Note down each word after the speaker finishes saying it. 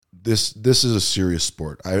this is a serious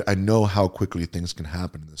sport. I know how quickly things can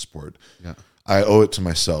happen in this sport. Yeah. I owe it to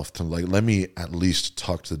myself to let me at least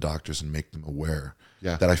talk to the doctors and make them aware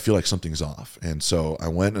that I feel like something's off. And so I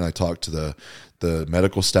went and I talked to the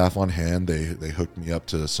medical staff on hand. They hooked me up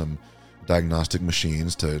to some diagnostic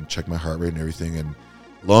machines to check my heart rate and everything. And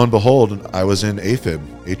lo and behold, I was in AFib,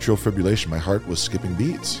 atrial fibrillation. My heart was skipping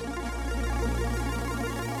beats.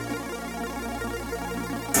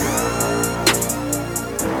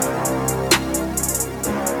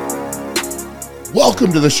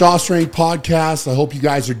 Welcome to the Shaw Strength Podcast. I hope you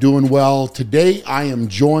guys are doing well. Today, I am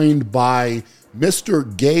joined by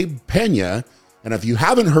Mr. Gabe Pena. And if you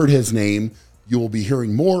haven't heard his name, you will be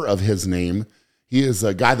hearing more of his name. He is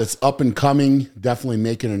a guy that's up and coming, definitely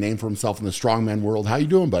making a name for himself in the strongman world. How you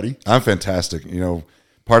doing, buddy? I'm fantastic. You know,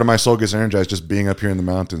 part of my soul gets energized just being up here in the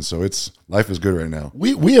mountains. So life is good right now.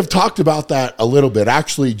 We have talked about that a little bit.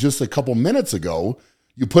 Actually, just a couple minutes ago,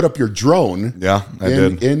 you put up your drone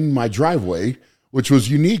in my driveway, which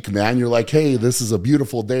was unique, man. You're like, hey, this is a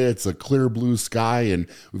beautiful day. It's a clear blue sky, and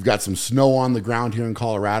we've got some snow on the ground here in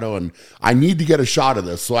Colorado, and I need to get a shot of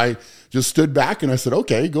this. So I just stood back, and I said,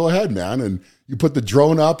 okay, go ahead, man. And you put the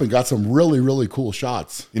drone up and got some really, really cool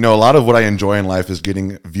shots. You know, a lot of what I enjoy in life is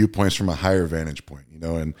getting viewpoints from a higher vantage point, you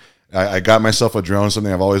know, and I got myself a drone,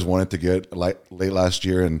 something I've always wanted to get late last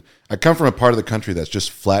year. And I come from a part of the country that's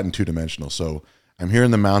just flat and two-dimensional. So I'm here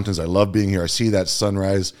in the mountains. I love being here. I see that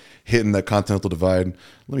sunrise hitting that continental divide.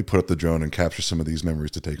 Let me put up the drone and capture some of these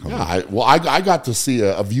memories to take home. Yeah, I got to see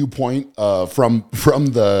a viewpoint from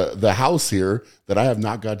the house here that I have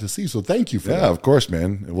not got to see. So thank you for that. Yeah, of course,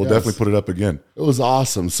 man. We'll definitely put it up again. It was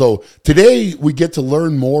awesome. So today we get to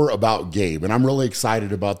learn more about Gabe, and I'm really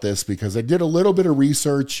excited about this because I did a little bit of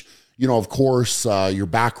research. You know, of course, your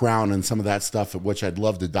background and some of that stuff, which I'd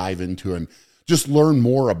love to dive into and just learn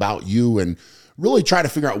more about you and really try to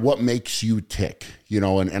figure out what makes you tick, you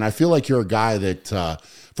know, and I feel like you're a guy that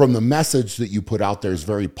from the message that you put out there is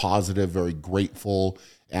very positive, very grateful,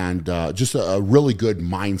 and just a really good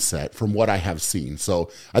mindset from what I have seen. So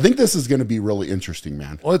I think this is going to be really interesting,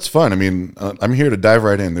 man. Well, it's fun. I mean, I'm here to dive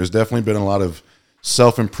right in. There's definitely been a lot of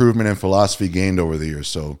self-improvement and philosophy gained over the years.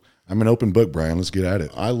 So I'm an open book, Brian. Let's get at it.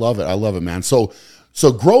 I love it. I love it, man. So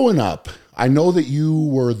growing up, I know that you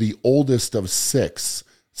were the oldest of 6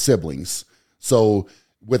 siblings. So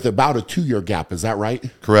with about a 2-year gap, is that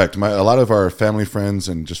right? Correct. A lot of our family friends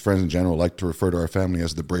and just friends in general like to refer to our family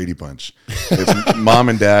as the Brady Bunch. It's mom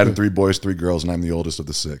and dad and 3 boys, 3 girls, and I'm the oldest of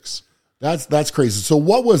the 6. That's crazy. So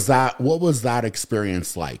what was that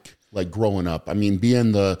experience like growing up? I mean,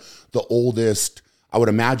 being the oldest, I would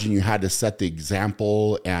imagine you had to set the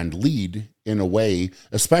example and lead in a way,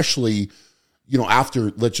 especially, you know,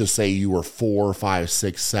 after, let's just say you were 4, 5,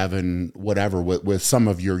 6, 7, whatever, with some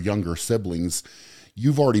of your younger siblings,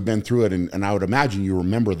 you've already been through it. And I would imagine you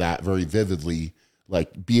remember that very vividly,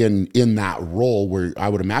 like being in that role where I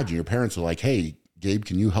would imagine your parents are like, hey, Gabe,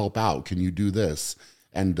 can you help out? Can you do this?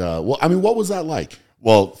 And, well, I mean, what was that like?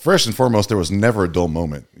 Well, first and foremost, there was never a dull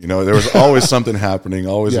moment. You know, there was always something happening,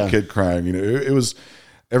 always a kid crying. You know, it was,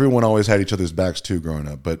 everyone always had each other's backs too growing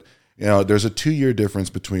up. But you know, there's a 2-year difference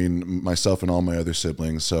between myself and all my other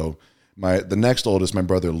siblings. So the next oldest, my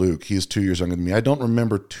brother Luke, he's 2 years younger than me. I don't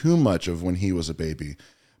remember too much of when he was a baby.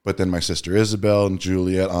 But then my sister Isabel and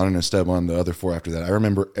Juliet, Anna and Esteban, the other 4 after that, I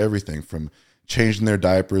remember everything from changing their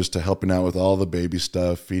diapers to helping out with all the baby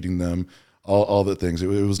stuff, feeding them, all the things. It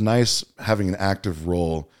was nice having an active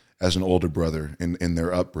role as an older brother in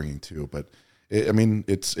their upbringing too. But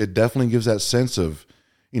it definitely gives that sense of,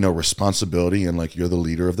 you know, responsibility and like you're the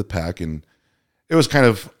leader of the pack. And it was kind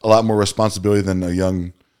of a lot more responsibility than a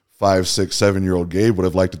young 5, 6, 7-year-old Gabe would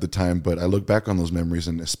have liked at the time. But I look back on those memories,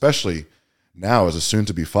 and especially now as a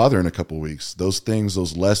soon-to-be father in a couple of weeks, those things,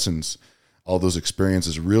 those lessons, all those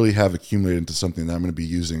experiences really have accumulated into something that I'm going to be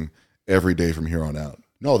using every day from here on out.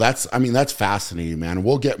 No, that's fascinating, man.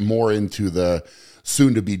 We'll get more into the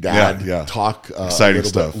soon-to-be dad talk exciting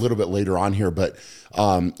stuff a little bit later on here. But,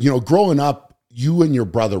 you know, growing up, you and your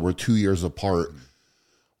brother were 2 years apart.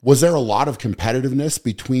 Was there a lot of competitiveness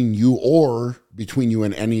between you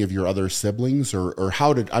and any of your other siblings, or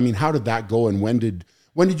how did that go? And when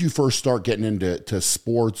did you first start getting into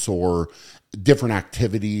sports or different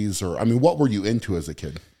activities, or what were you into as a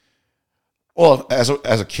kid? Well, as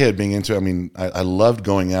a kid being into, I loved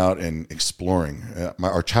going out and exploring.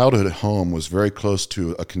 Our childhood home was very close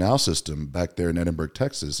to a canal system back there in Edinburgh,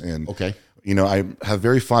 Texas, and okay. You know, I have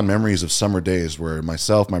very fond memories of summer days where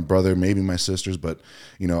myself, my brother, maybe my sisters, but,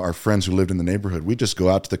 you know, our friends who lived in the neighborhood, we just go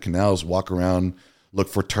out to the canals, walk around, look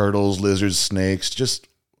for turtles, lizards, snakes, just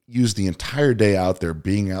use the entire day out there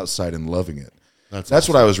being outside and loving it. That's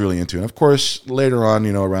awesome. What I was really into. And of course, later on,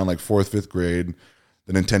 around like 4th, 5th grade,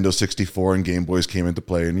 the Nintendo 64 and Game Boys came into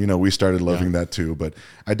play. And, we started loving that too. But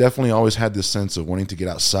I definitely always had this sense of wanting to get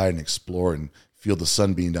outside and explore and feel the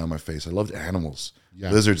sun beating down my face. I loved animals,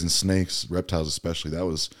 lizards and snakes, reptiles especially. That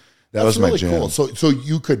was really my jam. Cool. So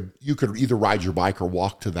you could either ride your bike or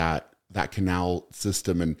walk to that canal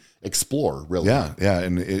system and explore, really. Yeah.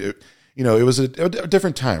 And it was a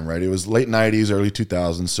different time, right? It was late 90s, early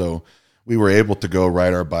 2000s. So we were able to go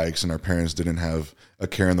ride our bikes, and our parents didn't have a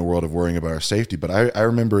care in the world of worrying about our safety. But I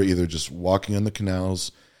remember either just walking on the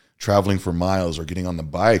canals, traveling for miles, or getting on the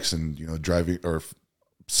bikes and, driving or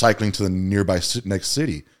cycling to the nearby next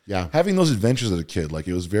city. Yeah. Having those adventures as a kid, like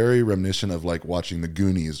it was very reminiscent of like watching the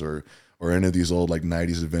Goonies or any of these old like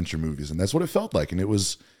 90s adventure movies. And that's what it felt like. And it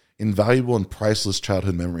was invaluable and priceless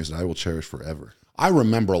childhood memories that I will cherish forever. I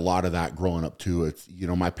remember a lot of that growing up too. It's,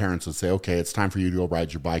 my parents would say, okay, it's time for you to go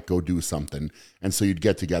ride your bike, go do something. And so you'd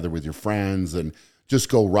get together with your friends and just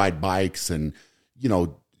go ride bikes and,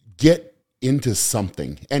 get into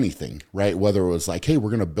something, anything, right? Whether it was like, hey, we're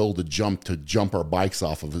going to build a jump to jump our bikes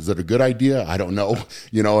off of. Is it a good idea? I don't know.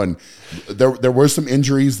 And there were some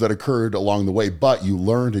injuries that occurred along the way, but you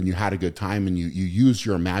learned and you had a good time and you used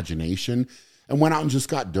your imagination and went out and just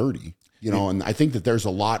got dirty. And I think that there's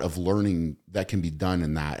a lot of learning that can be done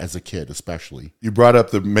in that as a kid, especially. You brought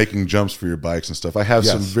up the making jumps for your bikes and stuff. I have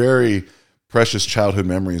some very precious childhood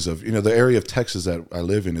memories of, the area of Texas that I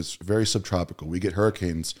live in is very subtropical. We get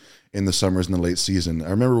hurricanes in the summers and the late season. I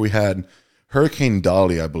remember we had Hurricane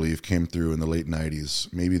Dolly, I believe, came through in the late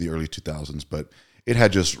 90s, maybe the early 2000s, but it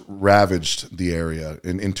had just ravaged the area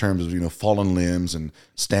in terms of, fallen limbs and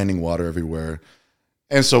standing water everywhere.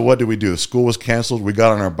 And so what did we do? School was canceled. We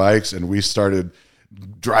got on our bikes and we started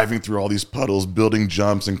driving through all these puddles, building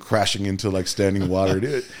jumps and crashing into like standing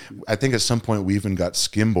water. I think at some point we even got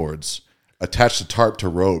skimboards attached a tarp to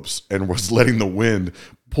ropes and was letting the wind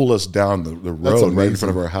pull us down the road right in front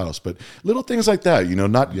of our house. But little things like that,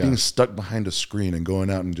 not being stuck behind a screen and going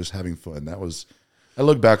out and just having fun. I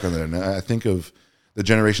look back on that and I think of the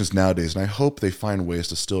generations nowadays, and I hope they find ways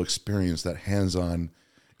to still experience that hands-on,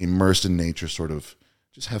 immersed in nature sort of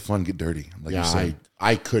just have fun, get dirty. Like you said.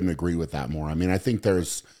 I couldn't agree with that more. I mean, I think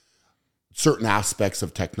there's certain aspects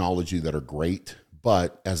of technology that are great,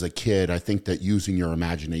 but as a kid, I think that using your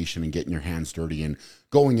imagination and getting your hands dirty and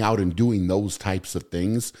going out and doing those types of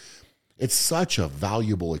things, it's such a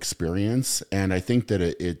valuable experience. And I think that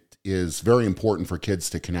it is very important for kids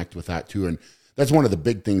to connect with that too. And that's one of the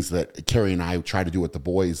big things that Carrie and I try to do with the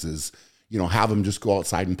boys is, have them just go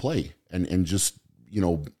outside and play and just,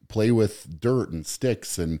 play with dirt and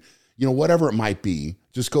sticks and, whatever it might be,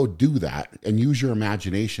 just go do that and use your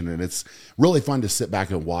imagination. And it's really fun to sit back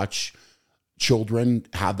and watch children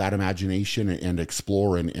have that imagination and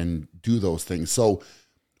explore and do those things. So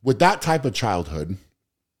with that type of childhood,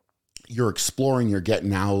 you're exploring, you're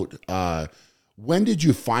getting out. When did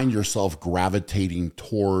you find yourself gravitating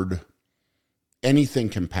toward anything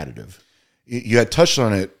competitive? You had touched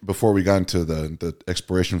on it before we got into the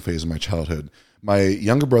exploration phase of my childhood. My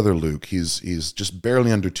younger brother, Luke, he's just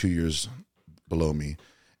barely under 2 years below me.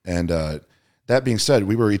 And that being said,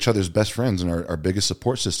 we were each other's best friends and our biggest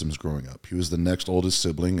support systems growing up. He was the next oldest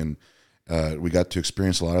sibling, and we got to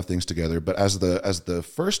experience a lot of things together. But as the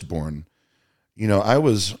firstborn, I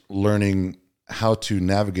was learning how to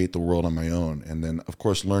navigate the world on my own. And then, of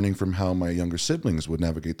course, learning from how my younger siblings would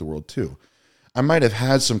navigate the world too. I might have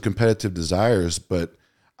had some competitive desires, but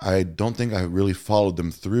I don't think I really followed them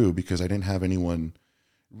through because I didn't have anyone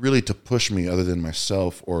really to push me other than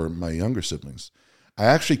myself or my younger siblings. I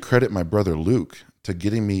actually credit my brother Luke to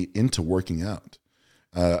getting me into working out.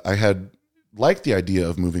 I had liked the idea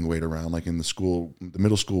of moving weight around, like in the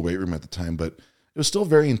middle school weight room at the time, but it was still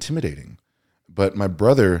very intimidating. But my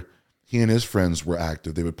brother, he and his friends were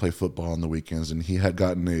active. They would play football on the weekends, and he had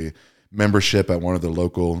gotten a membership at one of the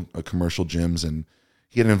local commercial gyms, and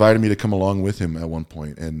he had invited me to come along with him at one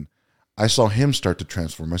point, and I saw him start to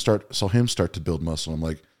transform. saw him start to build muscle. I'm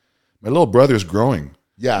like, my little brother's growing.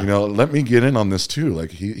 Yeah. Let me get in on this too.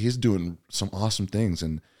 Like he's doing some awesome things.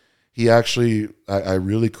 And he actually, I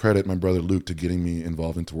really credit my brother Luke to getting me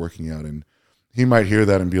involved into working out. And he might hear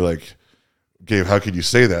that and be like, Gabe, how could you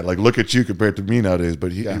say that? Like, look at you compared to me nowadays.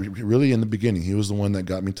 But he really, in the beginning, he was the one that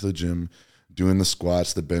got me to the gym, doing the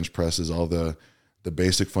squats, the bench presses, all the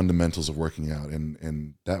basic fundamentals of working out.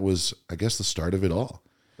 And that was, I guess, the start of it all.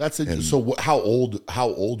 That's it. And so how old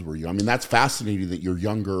were you? I mean, that's fascinating that your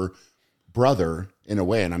younger brother, in a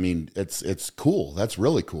way, and I mean, it's cool. That's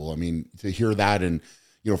really cool. I mean, to hear that and,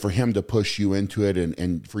 for him to push you into it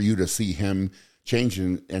and for you to see him change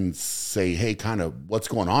and say, hey, kind of what's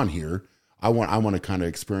going on here? I want to kind of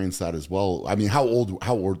experience that as well. I mean, how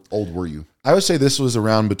old were you? I would say this was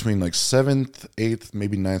around between like 7th, 8th,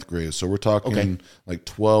 maybe 9th grade. So we're talking like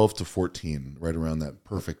 12 to 14, right around that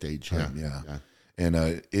perfect age. Time. Yeah. And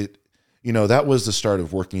that was the start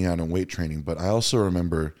of working out and weight training. But I also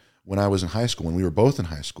remember when I was in high school, when we were both in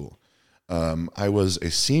high school, I was a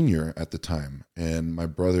senior at the time, and my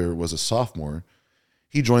brother was a sophomore.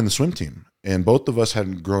 He joined the swim team, and both of us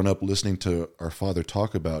had grown up listening to our father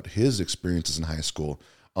talk about his experiences in high school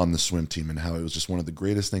on the swim team and how it was just one of the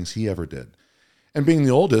greatest things he ever did. And being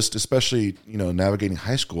the oldest, especially, navigating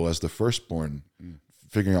high school as the firstborn,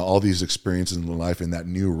 figuring out all these experiences in life in that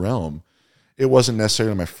new realm, it wasn't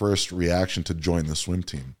necessarily my first reaction to join the swim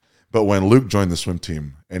team. But when Luke joined the swim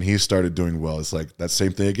team and he started doing well, it's like that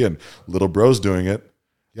same thing again. Little bro's doing it.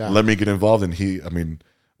 Yeah. Let me get involved. And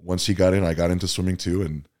once he got in, I got into swimming too.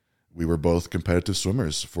 And we were both competitive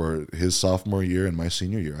swimmers for his sophomore year and my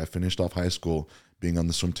senior year. I finished off high school being on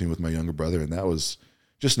the swim team with my younger brother. And that was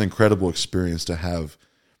just an incredible experience to have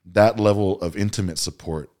that level of intimate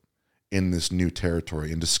support in this new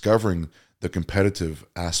territory and discovering the competitive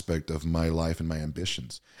aspect of my life and my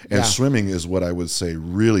ambitions. And swimming is what I would say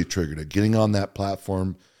really triggered it. Getting on that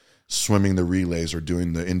platform, swimming the relays or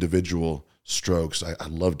doing the individual strokes. I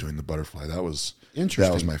love doing the butterfly. That was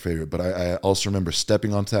my favorite. But I also remember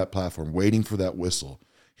stepping onto that platform, waiting for that whistle,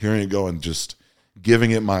 hearing it go and just giving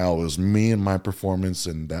it my all. It was me and my performance,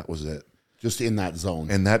 and that was it. Just in that zone.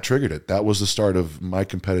 And that triggered it. That was the start of my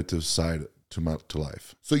competitive side to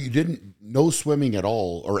life. So you didn't know swimming at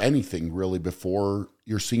all or anything really before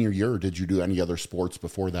your senior year? Or did you do any other sports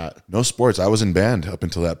before that? No sports. I was in band up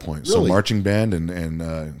until that point. Really? So marching band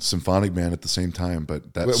and symphonic band at the same time.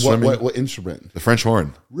 But that swimming. What instrument? The French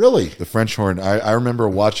horn. Really? The French horn. I remember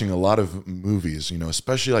watching a lot of movies,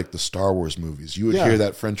 especially like the Star Wars movies. You would hear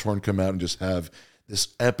that French horn come out and just have this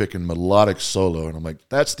epic and melodic solo. And I'm like,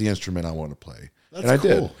 that's the instrument I want to play. That's and I cool.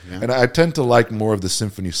 did. Yeah. And I tend to like more of the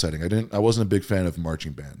symphony setting. I wasn't a big fan of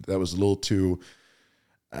marching band. That was a little too,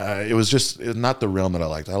 it was not the realm that I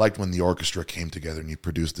liked. I liked when the orchestra came together and you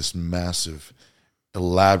produced this massive,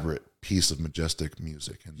 elaborate piece of majestic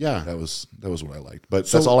music. And that was what I liked. But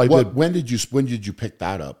so that's all I did. When did you pick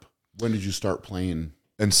that up? When did you start playing?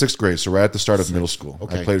 In 6th grade, so right at the start of middle school.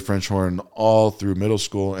 Okay. I played French horn all through middle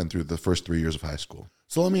school and through the first 3 years of high school.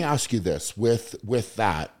 So let me ask you this, with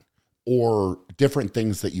that, or different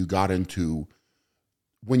things that you got into,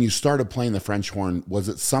 when you started playing the French horn, was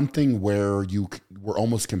it something where you were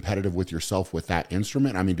almost competitive with yourself with that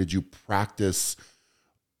instrument? I mean, did you practice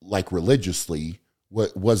like religiously?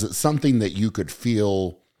 Was it something that you could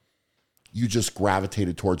feel you just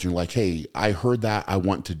gravitated towards? You're like, hey, I heard that. I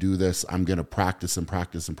want to do this. I'm going to practice and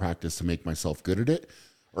practice and practice to make myself good at it.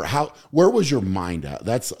 Or where was your mind at?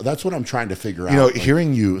 That's what I'm trying to figure out.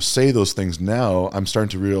 Hearing you say those things now, I'm starting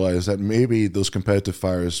to realize that maybe those competitive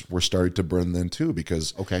fires were starting to burn then too,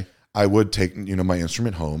 because I would take, my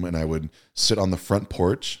instrument home and I would sit on the front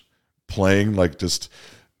porch playing like just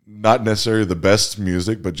not necessarily the best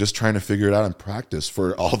music, but just trying to figure it out and practice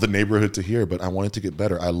for all the neighborhood to hear. But I wanted to get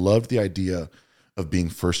better. I loved the idea of being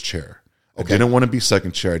first chair. I didn't want to be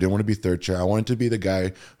second chair. I didn't want to be third chair. I wanted to be the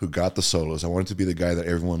guy who got the solos. I wanted to be the guy that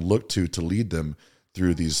everyone looked to lead them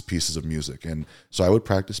through these pieces of music. And so I would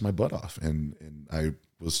practice my butt off. And I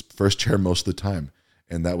was first chair most of the time.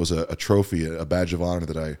 And that was a trophy, a badge of honor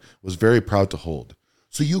that I was very proud to hold.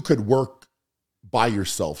 So you could work by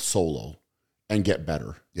yourself solo and get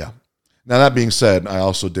better. Yeah. Now, that being said, I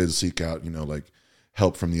also did seek out, like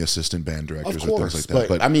help from the assistant band directors or things like that.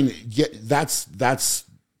 But I mean, that's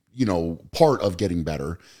part of getting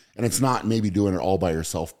better. And it's not maybe doing it all by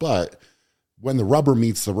yourself, but when the rubber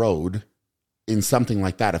meets the road in something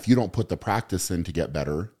like that, if you don't put the practice in to get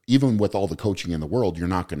better, even with all the coaching in the world, you're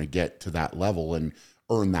not going to get to that level and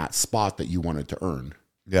earn that spot that you wanted to earn.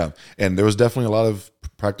 Yeah. And there was definitely a lot of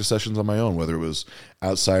practice sessions on my own, whether it was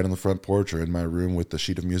outside on the front porch or in my room with the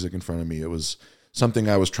sheet of music in front of me. It was something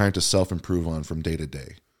I was trying to self-improve on from day to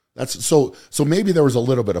day. That's so maybe there was a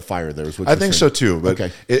little bit of fire there. I think so too,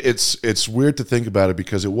 but it's weird to think about it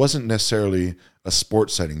because it wasn't necessarily a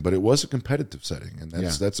sports setting, but it was a competitive setting. And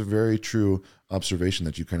that's a very true observation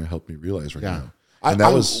that you kind of helped me realize right now. And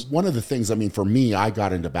that was one of the things, for me, I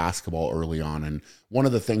got into basketball early on. And one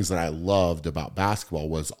of the things that I loved about basketball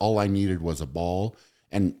was all I needed was a ball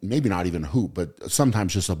and maybe not even a hoop, but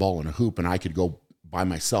sometimes just a ball and a hoop. And I could go by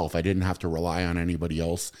myself. I didn't have to rely on anybody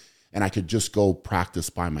else. And I could just go practice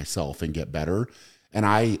by myself and get better. And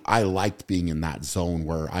I liked being in that zone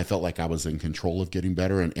where I felt like I was in control of getting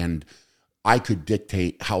better. And I could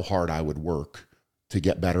dictate how hard I would work to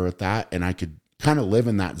get better at that. And I could kind of live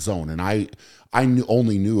in that zone. And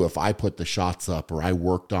only knew if I put the shots up or I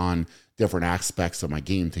worked on different aspects of my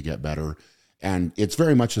game to get better. And it's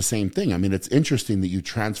very much the same thing. I mean, it's interesting that you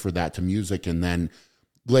transfer that to music, and then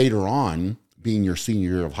later on, being your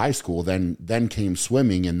senior year of high school, then came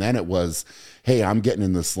swimming, and then it was, hey, I'm getting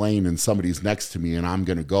in this lane and somebody's next to me and I'm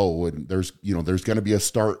going to go, and there's going to be a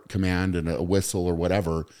start command and a whistle or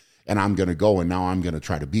whatever, and I'm going to go, and now I'm going to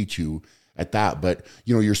try to beat you at that. But,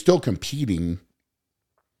 you're still competing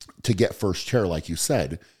to get first chair, like you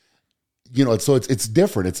said. So it's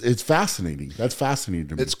different. It's fascinating. That's fascinating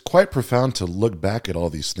to me. It's quite profound to look back at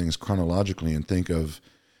all these things chronologically and think of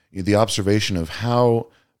the observation of how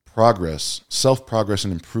self-progress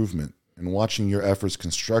and improvement, and watching your efforts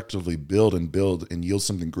constructively build and yield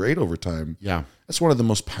something great over time. Yeah. That's one of the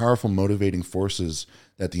most powerful motivating forces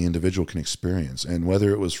that the individual can experience. And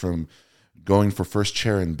whether it was from going for first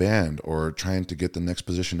chair in band or trying to get the next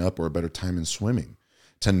position up or a better time in swimming,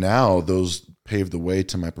 to now those paved the way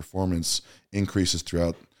to my performance increases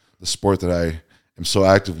throughout the sport that I am so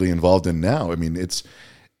actively involved in now. I mean, it's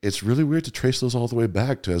really weird to trace those all the way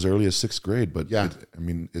back to as early as 6th grade, but yeah,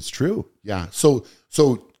 it's true. Yeah. So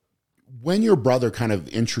when your brother kind of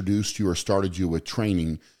introduced you or started you with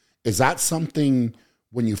training, is that something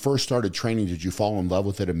when you first started training, did you fall in love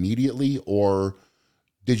with it immediately, or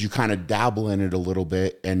did you kind of dabble in it a little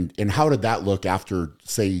bit? And how did that look after,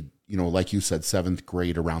 say, like you said, 7th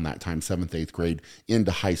grade, around that time, 7th, 8th grade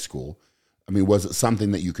into high school? I mean, was it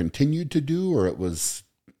something that you continued to do, or it was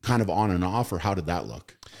kind of on and off, or how did that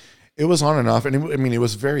look? It was on and off. And it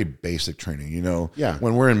was very basic training, Yeah.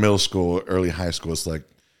 When we're in middle school, early high school, it's like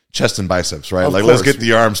chest and biceps, right? Of like, course. Let's get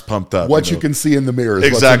the arms pumped up. What you can see in the mirror is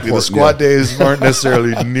exactly. what's The squat yeah. days aren't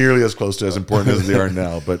necessarily nearly as close to as important as they are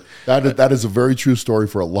now, but that is a very true story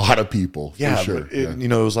for a lot of people. Yeah, for sure. But it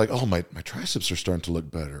was like, oh, my triceps are starting to look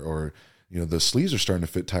better, or the sleeves are starting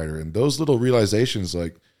to fit tighter, and those little realizations,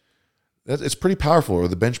 like, it's pretty powerful. Or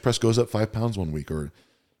the bench press goes up 5 pounds one week, or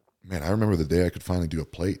man, I remember the day I could finally do a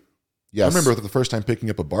plate. Yes. I remember the first time picking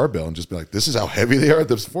up a barbell and just be like, this is how heavy they are.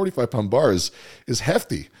 This 45-pound bar is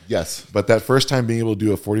hefty. Yes. But that first time being able to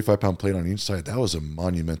do a 45-pound plate on each side, that was a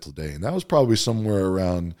monumental day. And that was probably somewhere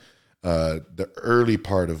around the early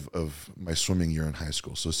part of my swimming year in high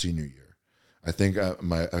school, so senior year. I think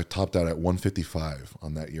I topped out at 155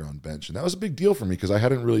 on that year on bench. And that was a big deal for me because I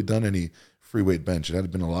hadn't really done any free weight bench. It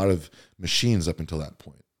had been a lot of machines up until that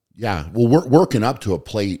point. Yeah, well, working up to a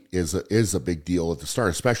plate is a big deal at the start,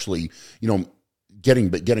 especially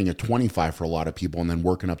getting a 25 for a lot of people, and then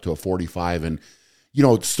working up to a 45, and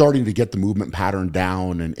starting to get the movement pattern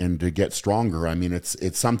down and to get stronger. I mean,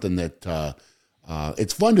 it's something that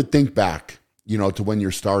it's fun to think back, to when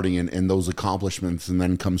you're starting and those accomplishments, and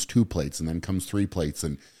then comes 2 plates, and then comes 3 plates,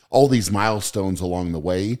 and all these milestones along the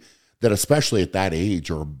way that, especially at that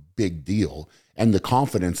age, are a big deal, and the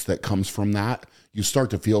confidence that comes from that. You start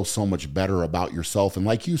to feel so much better about yourself. And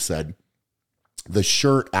like you said, the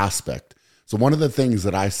shirt aspect. So one of the things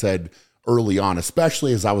that I said early on,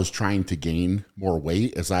 especially as I was trying to gain more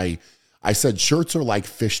weight, is I said shirts are like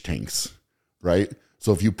fish tanks, right?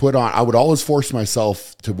 So if you put on, I would always force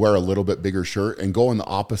myself to wear a little bit bigger shirt and go in the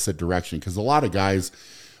opposite direction, because a lot of guys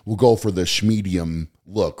will go for the schmedium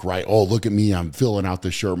look, right? Oh, look at me, I'm filling out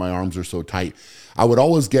the shirt, my arms are so tight. I would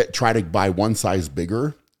always try to buy one size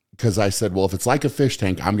bigger, because I said, well, if it's like a fish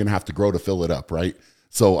tank, I'm going to have to grow to fill it up, right?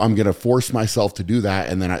 So I'm going to force myself to do that,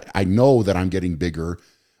 and then I know that I'm getting bigger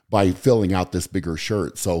by filling out this bigger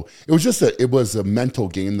shirt. So it was a mental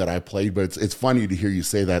game that I played, but it's funny to hear you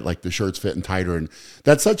say that, like the shirt's fitting tighter, and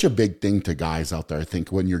that's such a big thing to guys out there, I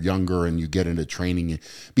think, when you're younger and you get into training,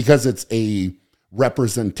 because it's a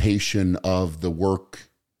representation of the work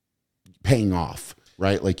paying off,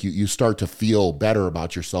 right? Like you start to feel better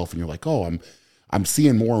about yourself, and you're like, oh, I'm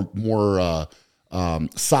seeing more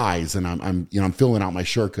size, and I'm filling out my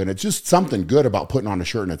shirt good. It's just something good about putting on a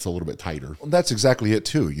shirt and it's a little bit tighter. Well, that's exactly it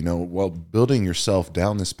too. While building yourself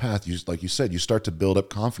down this path, like you said, you start to build up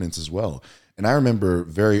confidence as well. And I remember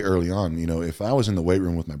very early on, if I was in the weight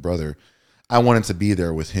room with my brother, I wanted to be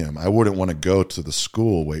there with him. I wouldn't want to go to the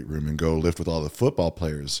school weight room and go lift with all the football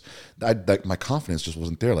players. My confidence just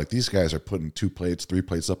wasn't there. Like, these guys are putting 2 plates, 3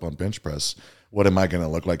 plates up on bench press. What am I going to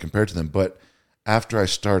look like compared to them? But after I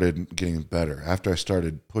started getting better, after I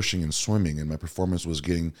started pushing and swimming, and my performance was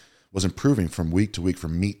improving from week to week,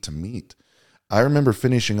 from meet to meet, I remember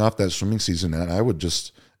finishing off that swimming season, and I would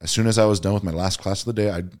just, as soon as I was done with my last class of the day,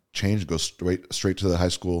 I'd change, go straight to the high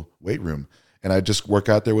school weight room, and I'd just work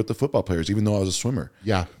out there with the football players, even though I was a swimmer.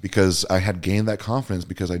 Yeah. Because I had gained that confidence,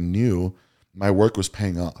 because I knew my work was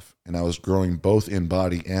paying off, and I was growing both in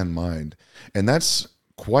body and mind. And that's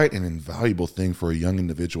quite an invaluable thing for a young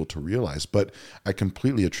individual to realize. But I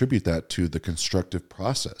completely attribute that to the constructive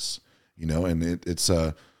process, and it's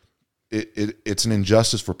an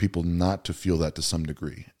injustice for people not to feel that to some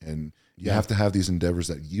degree. And you have to have these endeavors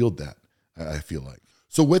that yield that, I feel like.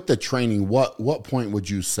 So with the training, what point would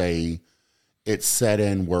you say it set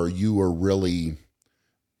in where you were really,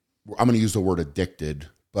 I'm going to use the word addicted,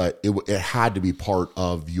 but it had to be part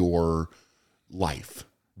of your life?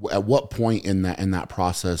 At what point in that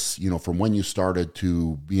process, from when you started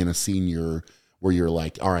to being a senior, where you're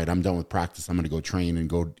like, all right, I'm done with practice, I'm going to go train and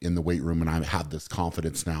go in the weight room, and I have this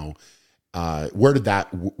confidence now.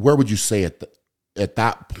 Where would you say at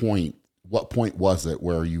that point, what point was it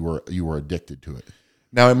where you were addicted to it?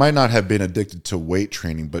 Now, it might not have been addicted to weight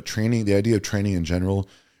training, but the idea of training in general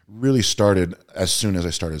really started as soon as I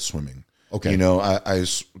started swimming. Okay.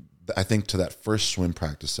 I think to that first swim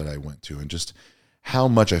practice that I went to, and just how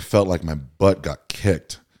much I felt like my butt got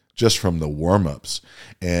kicked just from the warm-ups,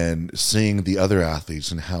 and seeing the other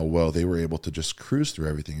athletes and how well they were able to just cruise through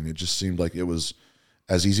everything. And it just seemed like it was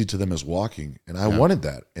as easy to them as walking. And I wanted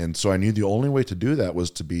that. And so I knew the only way to do that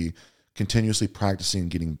was to be continuously practicing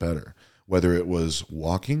and getting better, whether it was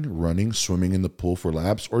walking, running, swimming in the pool for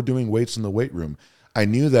laps, or doing weights in the weight room. I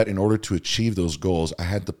knew that in order to achieve those goals, I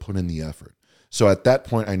had to put in the effort. So at that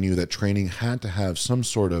point, I knew that training had to have some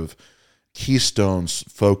sort of keystone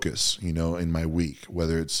focus, in my week,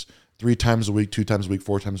 whether it's 3 times a week, 2 times a week,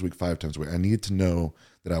 4 times a week, 5 times a week. I needed to know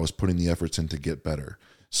that I was putting the efforts in to get better.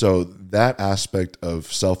 So that aspect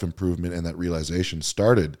of self-improvement and that realization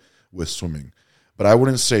started with swimming. But I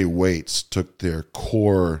wouldn't say weights took their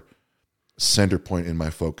core center point in my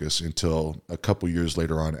focus until a couple years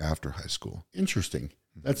later on after high school. Interesting.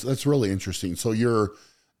 That's really interesting. So you're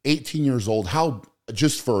 18 years old. How,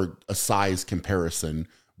 just for a size comparison,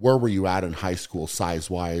 where were you at in high school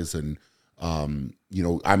size-wise? And, I'm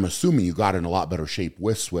assuming you got in a lot better shape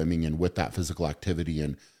with swimming and with that physical activity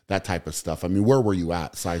and that type of stuff. I mean, where were you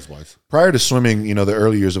at size-wise? Prior to swimming, the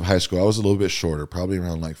early years of high school, I was a little bit shorter, probably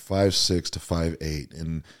around like 5'6" to 5'8".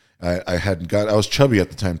 And I was chubby at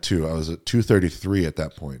the time too. I was at 233 at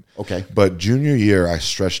that point. Okay. But junior year, I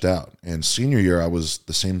stretched out. And senior year, I was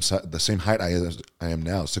the same height I am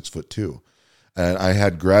now, 6'2". And I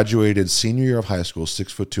had graduated senior year of high school,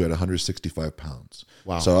 6'2" at 165 pounds.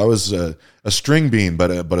 Wow. So I was a string bean, but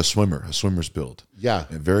a swimmer's build. Yeah.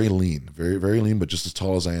 And very lean, very, very lean, but just as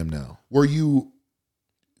tall as I am now. Were you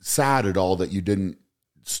sad at all that you didn't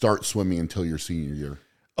start swimming until your senior year?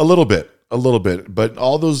 A little bit, but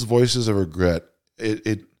all those voices of regret,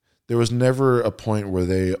 there was never a point where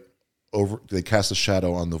they cast a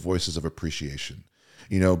shadow on the voices of appreciation.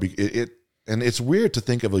 And it's weird to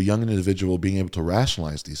think of a young individual being able to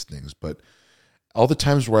rationalize these things, but all the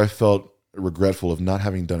times where I felt regretful of not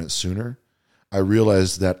having done it sooner, I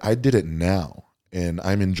realized that I did it now, and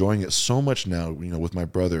I'm enjoying it so much now, with my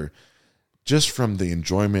brother, just from the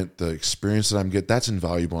enjoyment, the experience that I'm getting, that's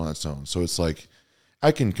invaluable on its own. So it's like,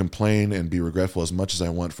 I can complain and be regretful as much as I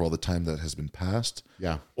want for all the time that has been passed.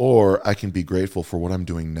 Yeah. Or I can be grateful for what I'm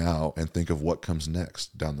doing now and think of what comes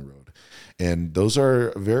next down the road. And those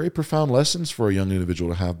are very profound lessons for a young individual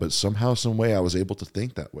to have, but somehow, some way I was able to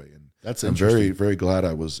think that way. And that's I'm very, very glad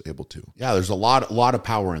I was able to. Yeah, there's a lot of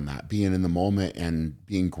power in that, being in the moment and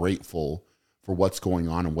being grateful for what's going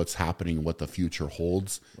on and what's happening and what the future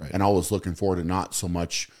holds. Right. And always looking forward to not so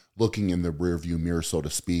much looking in the rearview mirror, so to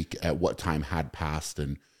speak, at what time had passed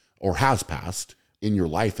or has passed in your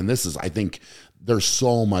life. And I think there's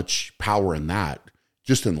so much power in that,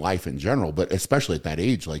 just in life in general, but especially at that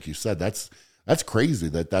age, like you said, that's crazy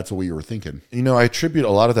that's what you were thinking. I attribute a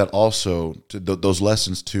lot of that also to those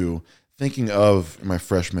lessons to thinking of my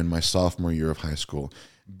freshman, my sophomore year of high school,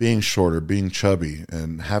 being shorter, being chubby,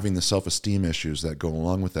 and having the self-esteem issues that go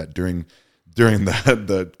along with that during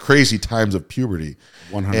the crazy times of puberty.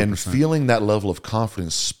 100%. And feeling that level of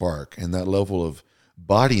confidence spark and that level of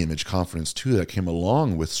body image confidence too that came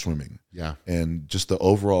along with swimming. Yeah. And just the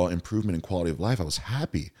overall improvement in quality of life. I was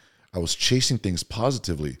happy. I was chasing things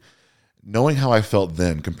positively. Knowing how I felt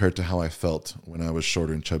then compared to how I felt when I was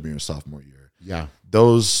shorter and chubbier in sophomore year. Yeah.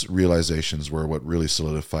 Those realizations were what really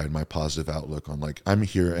solidified my positive outlook on, like, I'm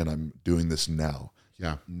here and I'm doing this now.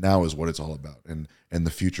 Yeah. Now is what it's all about, and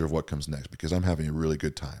the future of what comes next, because I'm having a really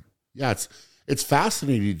good time. Yeah, it's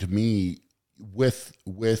fascinating to me with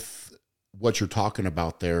what you're talking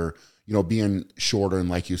about there, being shorter and,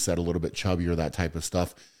 like you said, a little bit chubbier, that type of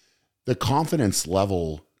stuff. The confidence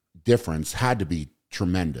level difference had to be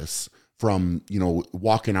tremendous from,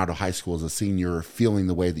 walking out of high school as a senior, feeling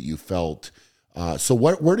the way that you felt. So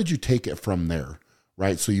where did you take it from there?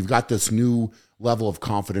 right? So you've got this new level of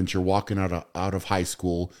confidence. You're walking out of high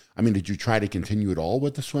school. I mean, did you try to continue it all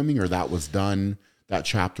with the swimming, or that was done, that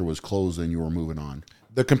chapter was closed and you were moving on?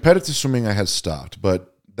 The competitive swimming I had stopped,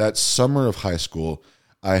 but that summer of high school,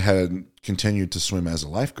 I had continued to swim as a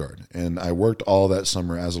lifeguard, and I worked all that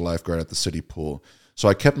summer as a lifeguard at the city pool. So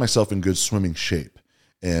I kept myself in good swimming shape.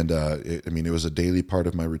 And it was a daily part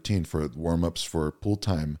of my routine for warm-ups for pool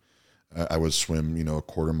time. I would swim, a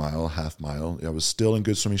quarter mile, half mile. I was still in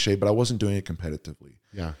good swimming shape, but I wasn't doing it competitively.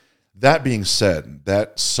 Yeah. That being said,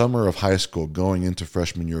 that summer of high school going into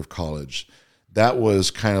freshman year of college, that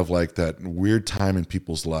was kind of like that weird time in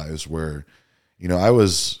people's lives where, I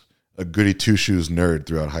was a goody two-shoes nerd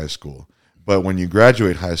throughout high school. But when you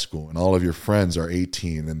graduate high school and all of your friends are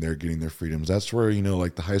 18 and they're getting their freedoms, that's where,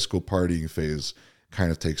 like the high school partying phase kind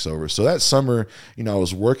of takes over. So that summer, I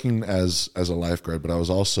was working as a lifeguard, but I was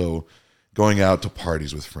also going out to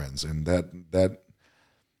parties with friends, and that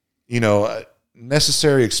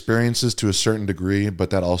necessary experiences to a certain degree, but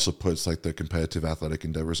that also puts like the competitive athletic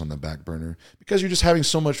endeavors on the back burner because you're just having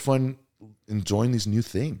so much fun enjoying these new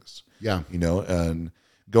things. Yeah. And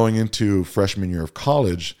going into freshman year of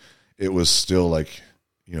college, it was still like,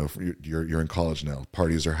 you're in college now.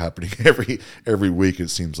 Parties are happening every week, it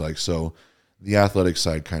seems like. So the athletic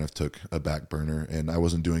side kind of took a back burner, and I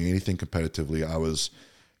wasn't doing anything competitively. I was,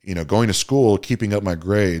 going to school, keeping up my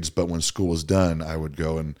grades, but when school was done, I would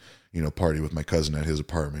go and, party with my cousin at his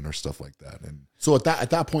apartment or stuff like that. And so at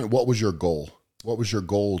that point, what was your goal? What was your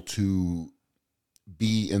goal to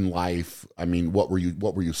be in life? I mean, what were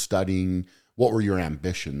you studying? What were your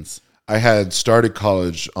ambitions? I had started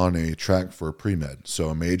college on a track for pre-med, so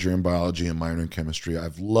a major in biology and minor in chemistry.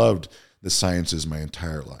 I've loved the sciences my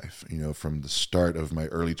entire life, from the start of my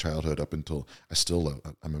early childhood up until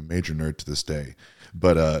I'm a major nerd to this day.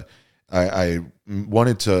 But I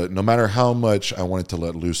wanted to, no matter how much I wanted to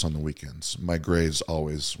let loose on the weekends, my grades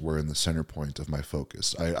always were in the center point of my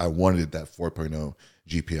focus. I wanted that 4.0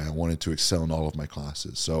 GPA. I wanted to excel in all of my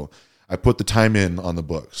classes. So I put the time in on the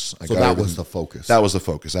books. So that was the focus. That was the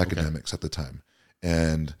focus, academics at the time.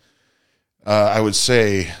 And I would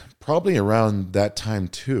say probably around that time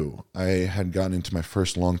too, I had gotten into my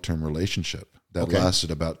first long-term relationship that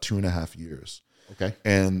lasted about 2.5 years. Okay.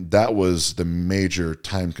 And that was the major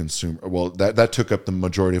time consumer. Well, that took up the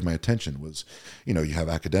majority of my attention was, you have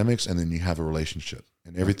academics and then you have a relationship,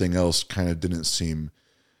 and everything else kind of didn't seem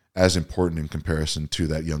as important in comparison to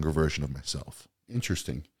that younger version of myself.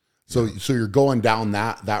 Interesting. So you're going down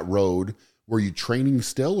that road. Were you training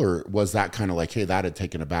still, or was that kind of like, hey, that had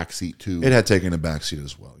taken a backseat too? It had taken a backseat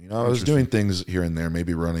as well. I was doing things here and there,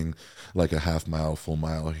 maybe running like a half mile, full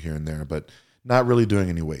mile here and there, but not really doing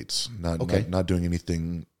any weights, not doing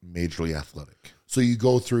anything majorly athletic. So you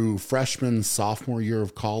go through freshman, sophomore year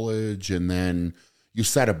of college, and then you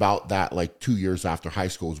said about that like 2 years after high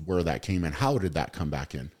school is where that came in. How did that come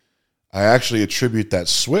back in? I actually attribute that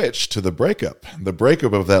switch to the breakup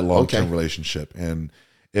of that long-term relationship. And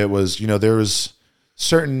it was, there was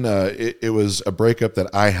certain, it was a breakup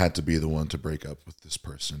that I had to be the one to break up with this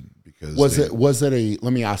person because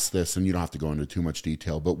let me ask this, and you don't have to go into too much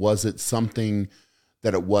detail, but was it something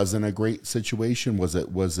that it wasn't a great situation? Was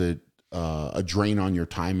it a drain on your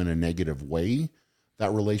time in a negative way,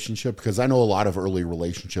 that relationship? Because I know a lot of early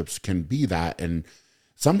relationships can be that, and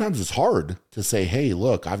sometimes it's hard to say, hey,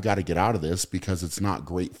 look, I've got to get out of this because it's not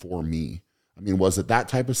great for me. I mean, was it that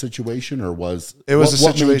type of situation, or what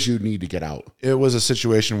made you need to get out? It was a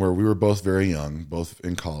situation where we were both very young, both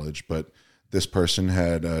in college, but this person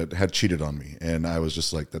had cheated on me, and I was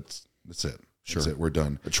just like, that's it. Sure. That's it. We're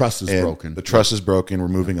done. The trust is broken. The trust is broken. We're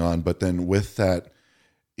moving on. But then with that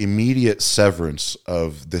immediate severance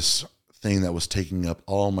of this thing that was taking up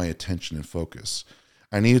all my attention and focus,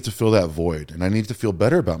 I needed to fill that void, and I needed to feel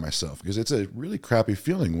better about myself, because it's a really crappy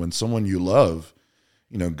feeling when someone you love,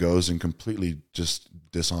 goes and completely just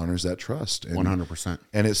dishonors that trust. 100%.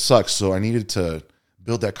 And it sucks. So I needed to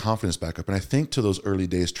build that confidence back up. And I think to those early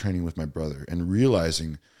days training with my brother and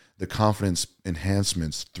realizing the confidence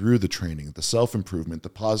enhancements through the training, the self-improvement, the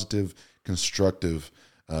positive, constructive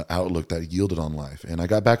outlook that yielded on life. And I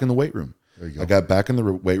got back in the weight room. There you go. I got back in the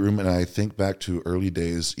weight room, and I think back to early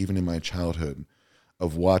days, even in my childhood,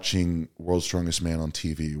 of watching World's Strongest Man on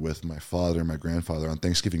TV with my father and my grandfather on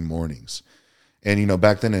Thanksgiving mornings. And,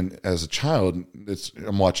 back then, and as a child,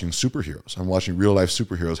 I'm watching superheroes. I'm watching real life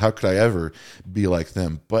superheroes. How could I ever be like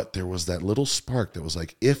them? But there was that little spark that was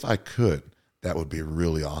like, if I could, that would be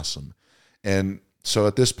really awesome. And so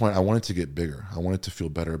at this point, I wanted to get bigger. I wanted to feel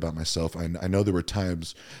better about myself. I know there were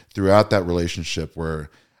times throughout that relationship where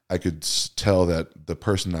I could tell that the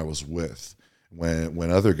person I was with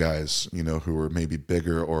when other guys, you know, who were maybe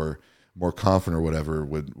bigger or more confident or whatever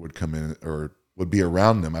would come in or would be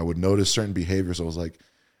around them, I would notice certain behaviors. I was like,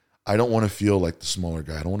 I don't want to feel like the smaller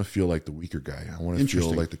guy. I don't want to feel like the weaker guy. I want to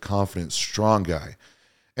feel like the confident, strong guy.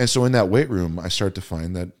 And so in that weight room, I started to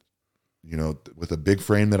find that, you know, with a big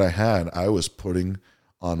frame that I had, I was putting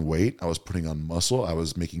on weight. I was putting on muscle. I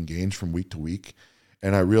was making gains from week to week.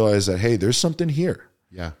 And I realized that, hey, there's something here.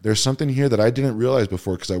 Yeah. There's something here that I didn't realize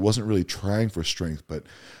before because I wasn't really trying for strength, but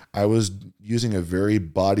I was using a very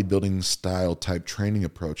bodybuilding style type training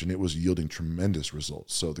approach, and it was yielding tremendous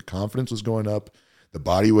results. So the confidence was going up, the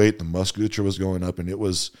body weight, the musculature was going up, and that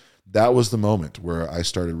was the moment where I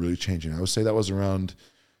started really changing. I would say that was around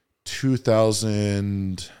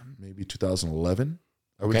 2000, maybe 2011,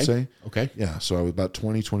 I would say. Okay. Yeah, so I was about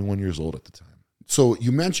 20, 21 years old at the time. So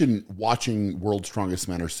you mentioned watching World's Strongest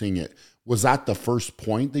Man or seeing it. Was that the first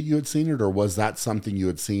point that you had seen it, or was that something you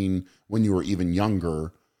had seen when you were even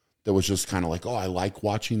younger that was just kind of like, oh, I like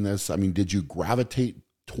watching this? I mean, did you gravitate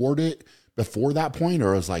toward it before that point,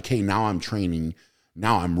 or was like, hey, now I'm training,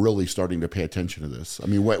 now I'm really starting to pay attention to this? I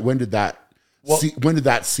mean, when did that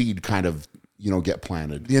seed kind of, you know, get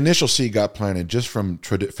planted? The initial seed got planted just from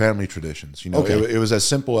family traditions. You know, it was as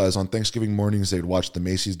simple as on Thanksgiving mornings, they'd watch the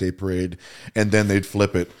Macy's Day Parade, and then they'd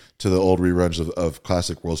flip it to the old reruns of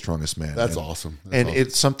classic World's Strongest Man. That's awesome.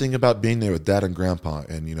 It's something about being there with Dad and Grandpa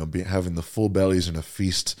and, you know, having the full bellies in a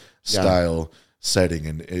feast style setting.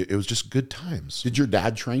 And it was just good times. Did your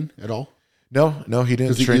dad train at all? No, he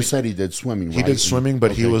didn't train. You said he did swimming, right? He did swimming,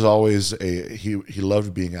 but he was always he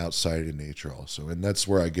loved being outside in nature also. And that's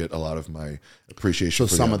where I get a lot of my appreciation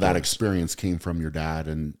for some of that experience came from your dad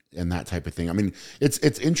and that type of thing. I mean, it's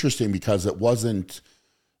interesting because it wasn't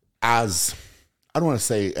as, I don't want to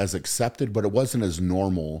say as accepted, but it wasn't as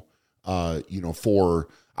normal, you know, for,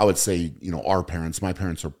 I would say, you know, our parents. My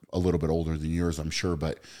parents are a little bit older than yours, I'm sure,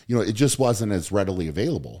 but, you know, it just wasn't as readily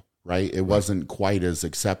available, right? It wasn't quite as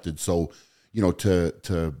accepted. So, you know,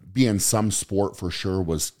 to be in some sport for sure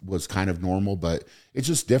was kind of normal, but it's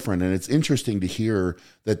just different. And it's interesting to hear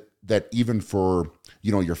that even for,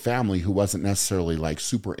 you know, your family who wasn't necessarily like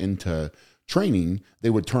super into training, they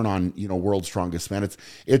would turn on, you know, World's Strongest Man.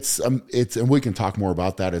 It's and we can talk more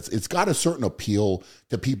about that. It's got a certain appeal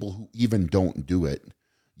to people who even don't do it,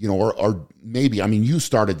 you know, or maybe, I mean, you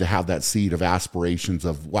started to have that seed of aspirations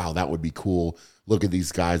of, wow, that would be cool. Look at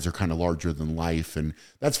these guys, they're kind of larger than life. And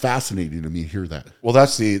that's fascinating to me to hear that. Well,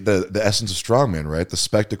 that's the essence of strongman, right? The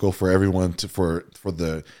spectacle for everyone for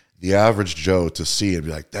the average Joe to see and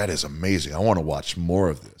be like, that is amazing. I want to watch more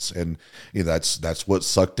of this. And you know, that's what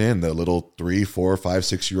sucked in the little 3, 4, 5,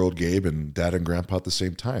 6-year-old Gabe and Dad and Grandpa at the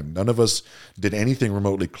same time. None of us did anything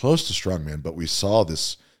remotely close to strongman, but we saw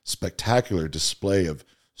this spectacular display of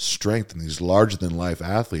strength in these larger than life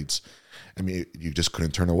athletes. I mean, you just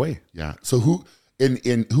couldn't turn away. Yeah. So who I'm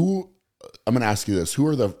going to ask you this, who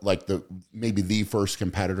are maybe the first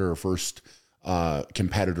competitor or first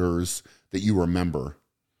competitors that you remember?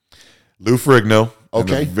 Lou Ferrigno.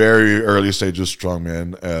 Okay. In the very early stages of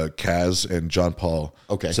strongman, Kaz and John Paul.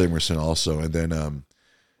 Okay. Samuelson also. And then,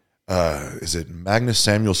 is it Magnus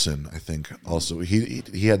Samuelson? I think also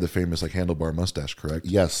he had the famous like handlebar mustache, correct?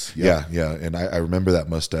 Yes. Yeah. And I remember that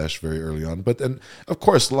mustache very early on. But then, of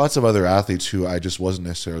course, lots of other athletes who I just wasn't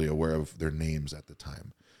necessarily aware of their names at the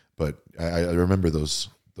time. But I remember those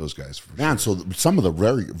guys. For Man, sure. so some of the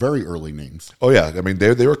very, very early names. Oh yeah, I mean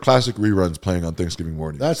they were classic reruns playing on Thanksgiving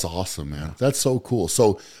morning. That's awesome, man. Yeah. That's so cool.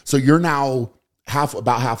 So you're now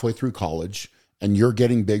about halfway through college. And you're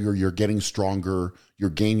getting bigger, you're getting stronger, you're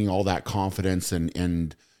gaining all that confidence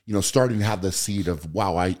and you know, starting to have the seed of,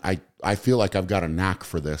 wow, I feel like I've got a knack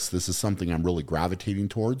for this. This is something I'm really gravitating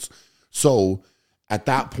towards. So at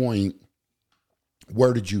that point,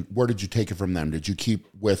 where did you take it from them? Did you keep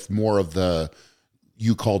with more of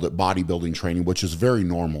you called it bodybuilding training, which is very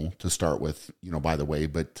normal to start with, you know, by the way,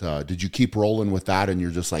 but did you keep rolling with that and you're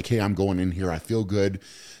just like, hey, I'm going in here, I feel good.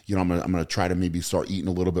 You know, I'm going to try to maybe start eating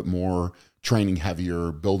a little bit more, training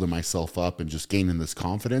heavier, building myself up and just gaining this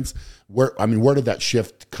confidence. Where did that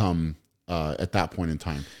shift come at that point in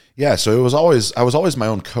time? Yeah, so I was always my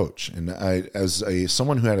own coach. And as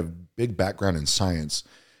someone who had a big background in science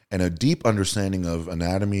and a deep understanding of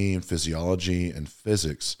anatomy and physiology and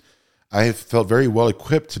physics, I felt very well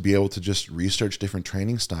equipped to be able to just research different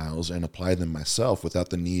training styles and apply them myself without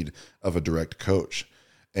the need of a direct coach.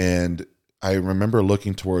 And I remember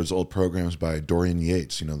looking towards old programs by Dorian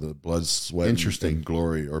Yates, you know, the Blood, Sweat, and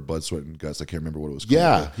Glory, or Blood, Sweat, and Guts. I can't remember what it was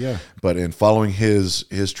called. Yeah. But in following his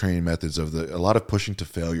training methods of a lot of pushing to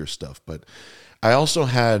failure stuff. But I also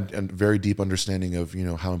had a very deep understanding of, you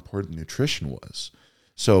know, how important nutrition was.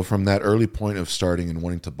 So from that early point of starting and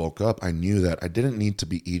wanting to bulk up, I knew that I didn't need to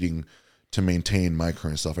be eating to maintain my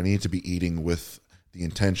current self. I needed to be eating with the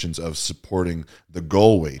intentions of supporting the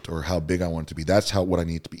goal weight or how big I wanted to be. That's what I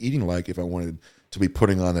need to be eating like if I wanted to be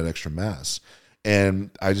putting on that extra mass.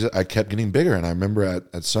 And I kept getting bigger. And I remember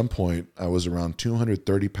at some point I was around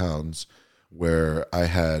 230 pounds, where I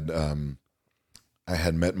had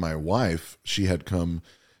met my wife. She had come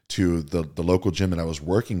to the local gym that I was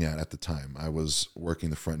working at the time. I was working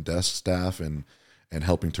the front desk staff and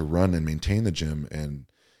helping to run and maintain the gym. And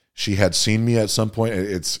she had seen me at some point.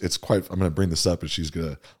 It's quite, I'm going to bring this up and she's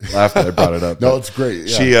going to laugh that I brought it up. No, it's great.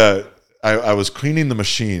 Yeah. I was cleaning the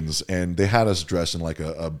machines and they had us dressed in like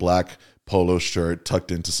a black polo shirt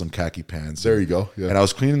tucked into some khaki pants. There you go. Yeah. And I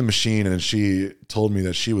was cleaning the machine and she told me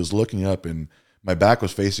that she was looking up and my back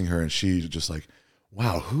was facing her and she just like,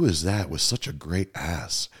 wow, who is that with such a great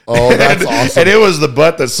ass? Oh, that's awesome. And it was the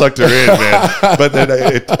butt that sucked her in, man. But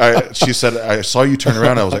then she said, I saw you turn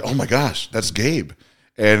around. I was like, oh my gosh, that's Gabe.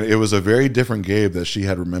 And it was a very different Gabe that she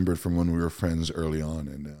had remembered from when we were friends early on.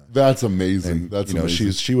 And that's amazing. And, that's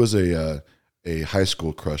amazing. She was a high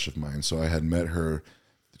school crush of mine. So I had met her.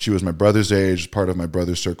 She was my brother's age, part of my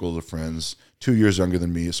brother's circle of friends, 2 years younger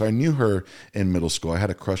than me. So I knew her in middle school. I had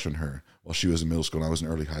a crush on her while she was in middle school and I was in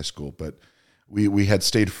early high school. But we had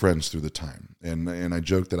stayed friends through the time, and I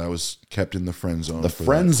joked that I was kept in the friend zone. The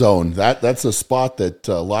friend zone, that's a spot that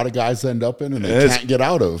a lot of guys end up in and they can't get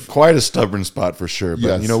out of. Quite a stubborn spot for sure.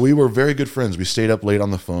 But yes. We were very good friends. We stayed up late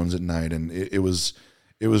on the phones at night, and it was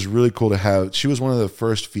really cool to have. She was one of the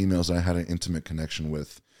first females I had an intimate connection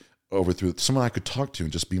with, through someone I could talk to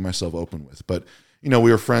and just be myself open with. But we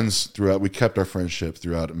were friends throughout. We kept our friendship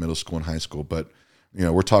throughout middle school and high school. But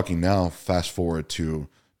we're talking now. Fast forward to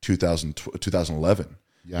 2011.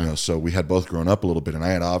 Yeah. So we had both grown up a little bit, and I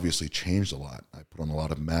had obviously changed a lot. I put on a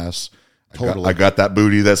lot of mass. Totally. I got that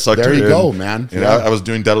booty that sucked her in. There you go, man. I was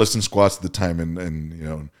doing deadlifts and squats at the time, and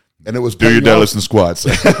it was do your deadlifts and squats.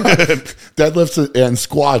 Deadlifts and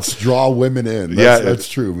squats draw women in. That's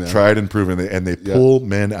true, man. Tried and proven, and they pull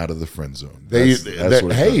men out of the friend zone.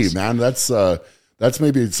 That's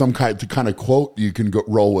maybe some kind of quote you can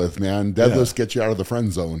roll with, man. Deadlifts get you out of the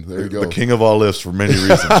friend zone. There you go. The king of all lifts for many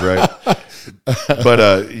reasons, right? But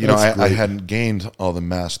I hadn't gained all the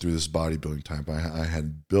mass through this bodybuilding time. But I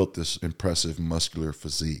had built this impressive muscular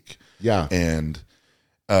physique. Yeah, and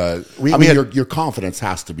your confidence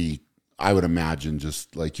has to be, I would imagine,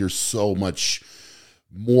 just like you're so much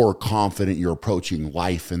more confident. You're approaching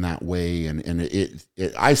life in that way, and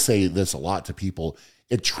I say this a lot to people.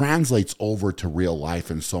 It translates over to real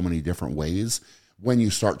life in so many different ways when you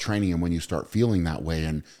start training and when you start feeling that way.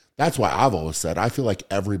 And that's why I've always said, I feel like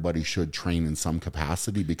everybody should train in some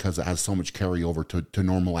capacity because it has so much carryover to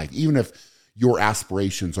normal life. Even if your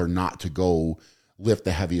aspirations are not to go lift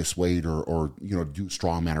the heaviest weight or do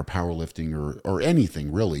strongman or powerlifting or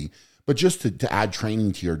anything really, but just to add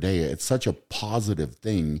training to your day, it's such a positive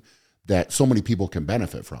thing that so many people can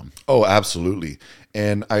benefit from. Oh, absolutely.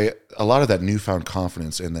 And a lot of that newfound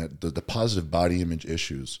confidence and that the positive body image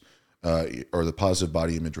issues or the positive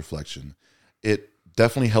body image reflection, it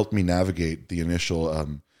definitely helped me navigate the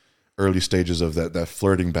initial early stages of that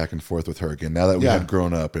flirting back and forth with her again, now that we had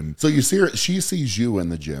grown up. And so you see her, she sees you in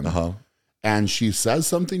the gym. And she says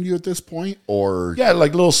something to you at this point, or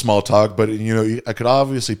like little small talk, but I could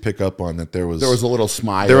obviously pick up on that there was a little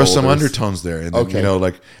smile. There were some undertones there, and then,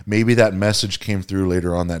 like maybe that message came through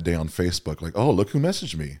later on that day on Facebook, like, oh, look who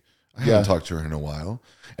messaged me. I haven't talked to her in a while,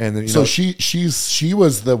 and then she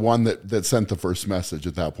was the one that sent the first message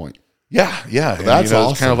at that point. Yeah. Well, that's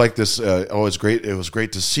awesome. It's kind of like this. It's great. It was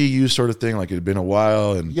great to see you, sort of thing. Like it had been a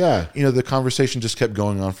while, and the conversation just kept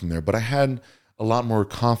going on from there. But I had a lot more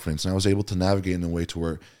confidence, and I was able to navigate in a way to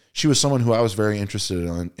where she was someone who I was very interested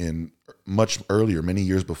in much earlier, many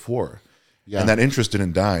years before. And that interest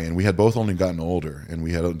didn't die, and we had both only gotten older, and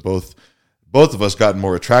we had both of us gotten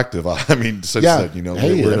more attractive. I mean, since that,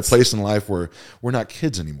 we're in a place in life where we're not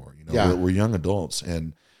kids anymore. We're young adults,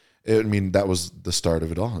 and that was the start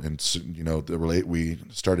of it all. And we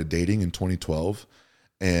started dating in 2012,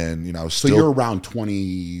 and I was still. So you're around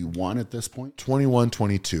 21 at this point? 21,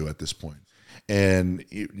 22 at this point. And,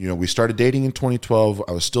 we started dating in 2012.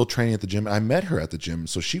 I was still training at the gym. I met her at the gym.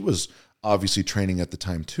 So she was obviously training at the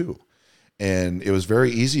time too. And it was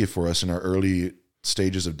very easy for us in our early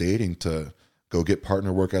stages of dating to go get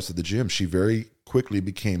partner workouts at the gym. She very quickly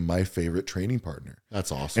became my favorite training partner.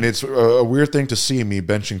 That's awesome. And it's a weird thing to see me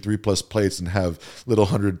benching 3+ plates and have little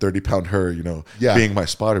 130-pound her, being my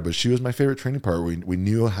spotter. But she was my favorite training partner. We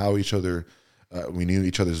knew how each other... we knew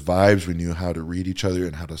each other's vibes. We knew how to read each other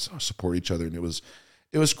and how to support each other. And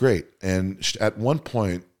It was great. And at one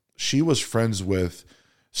point, she was friends with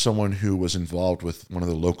someone who was involved with one of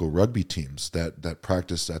the local rugby teams that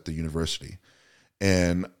practiced at the university.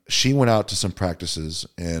 And she went out to some practices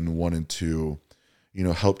and wanted to,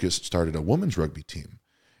 help get started a women's rugby team.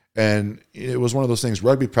 And it was one of those things,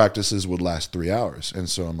 rugby practices would last 3 hours. And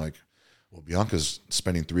so I'm like, well, Bianca's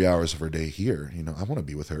spending 3 hours of her day here. I want to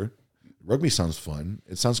be with her. Rugby sounds fun.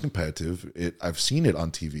 It sounds competitive. I've seen it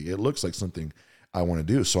on TV. It looks like something I want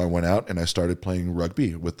to do. So I went out and I started playing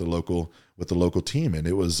rugby with the local team. And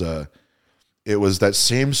it was that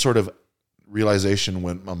same sort of realization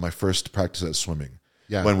when on my first practice at swimming.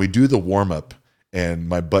 Yeah. When we do the warm up and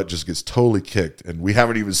my butt just gets totally kicked and we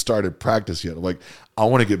haven't even started practice yet. I'm like, I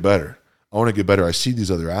want to get better. I see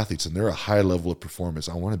these other athletes and they're a high level of performance.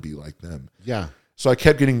 I want to be like them. Yeah. So I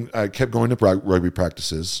kept going to rugby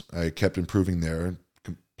practices. I kept improving there,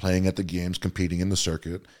 playing at the games, competing in the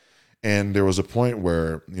circuit. And there was a point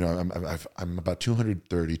where, I'm about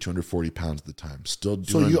 230, 240 pounds at the time. Still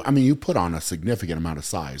doing. So you put on a significant amount of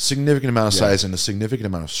size. Significant amount of size and a significant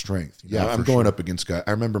amount of strength. I'm going up against guys.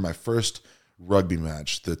 I remember my first rugby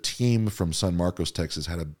match. The team from San Marcos, Texas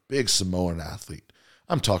had a big Samoan athlete.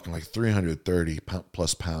 I'm talking like 330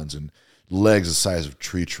 plus pounds and legs the size of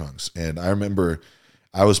tree trunks. And I remember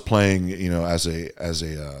I was playing,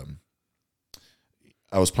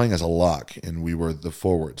 I was playing as a lock, and we were the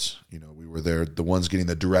forwards. We were there, the ones getting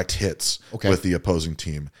the direct hits with the opposing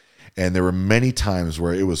team. And there were many times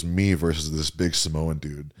where it was me versus this big Samoan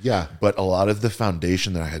dude. Yeah. But a lot of the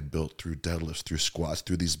foundation that I had built through deadlifts, through squats,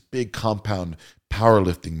 through these big compound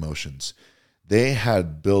powerlifting motions, they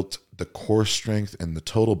had built the core strength and the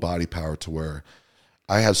total body power to where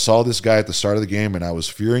I saw this guy at the start of the game, and I was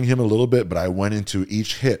fearing him a little bit, but I went into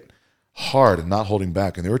each hit hard and not holding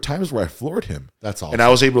back. And there were times where I floored him. That's awesome. And I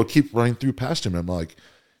was able to keep running through past him. And I'm like,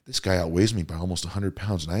 this guy outweighs me by almost 100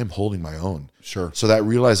 pounds, and I am holding my own. Sure. So that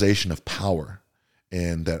realization of power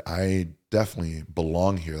and that I definitely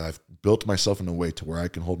belong here, that I've built myself in a way to where I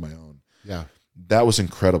can hold my own. Yeah. That was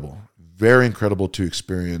incredible. Very incredible to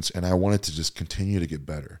experience. And I wanted to just continue to get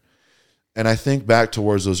better. And I think back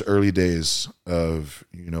towards those early days of,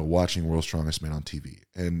 watching World's Strongest Man on TV.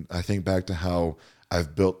 And I think back to how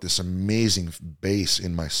I've built this amazing base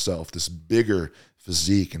in myself, this bigger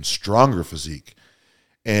physique and stronger physique.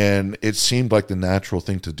 And it seemed like the natural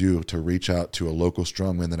thing to do to reach out to a local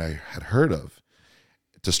strongman that I had heard of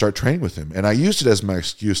to start training with him. And I used it as my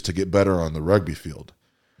excuse to get better on the rugby field.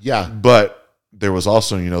 Yeah. But there was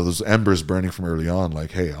also, those embers burning from early on,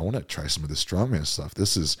 like, hey, I want to try some of this strongman stuff.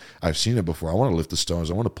 I've seen it before. I want to lift the stones.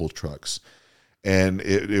 I want to pull trucks. And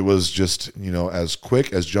it was just, as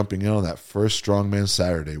quick as jumping in on that first Strongman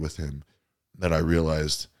Saturday with him that I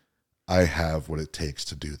realized I have what it takes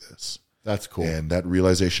to do this. That's cool. And that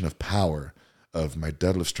realization of power, of my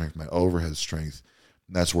deadlift strength, my overhead strength,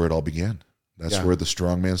 that's where it all began. That's where the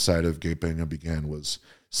strongman side of Gabe Pena began, was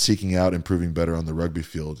seeking out improving better on the rugby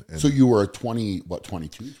field. And so you were 22,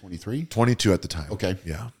 23? 22 at the time. Okay.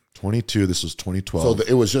 Yeah. 22. This was 2012. So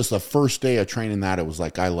it was just the first day of training that it was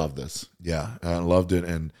like, I love this. Yeah. I loved it.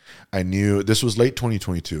 And I knew this was late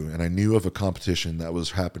 2022, and I knew of a competition that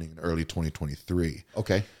was happening in early 2023.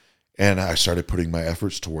 Okay. And I started putting my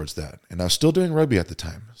efforts towards that. And I was still doing rugby at the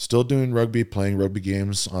time, still doing rugby, playing rugby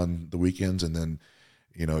games on the weekends. And then,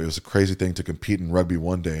 it was a crazy thing to compete in rugby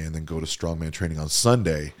one day and then go to strongman training on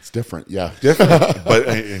Sunday. It's different. Yeah. Different. But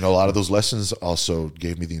a lot of those lessons also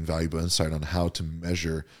gave me the invaluable insight on how to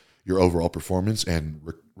measure your overall performance and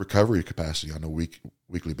recovery capacity on a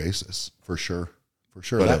weekly basis. For sure.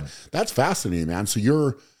 But, that's fascinating, man. So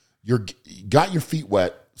you're got your feet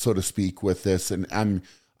wet, so to speak, with this. And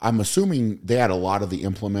I'm assuming they had a lot of the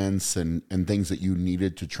implements and things that you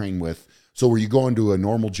needed to train with. So were you going to a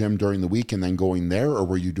normal gym during the week and then going there, or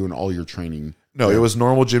were you doing all your training? No, it was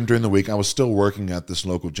normal gym during the week. I was still working at this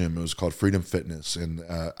local gym. It was called Freedom Fitness. And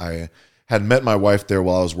I had met my wife there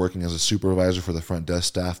while I was working as a supervisor for the front desk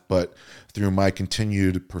staff. But through my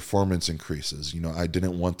continued performance increases, I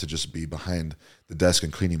didn't want to just be behind the desk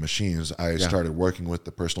and cleaning machines. I started working with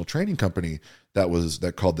the personal training company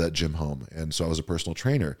that called that gym home. And so I was a personal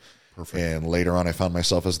trainer. Perfect. And later on, I found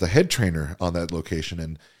myself as the head trainer on that location.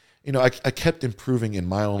 And I kept improving in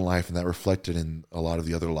my own life, and that reflected in a lot of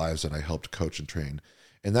the other lives that I helped coach and train.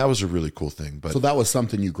 And that was a really cool thing. But so that was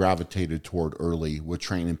something you gravitated toward early, with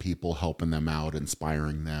training people, helping them out,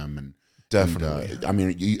 inspiring them. And definitely.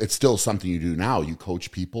 It's still something you do now. You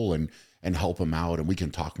coach people and help them out. And we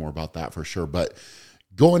can talk more about that for sure. But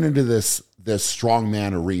going into this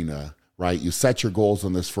strongman arena, right? You set your goals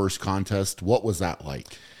in this first contest. What was that like?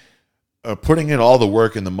 putting in all the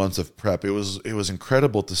work in the months of prep, it was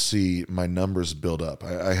incredible to see my numbers build up.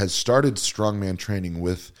 I had started strongman training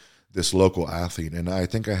with this local athlete, and I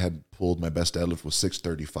think I had pulled my best deadlift was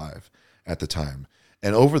 635 at the time.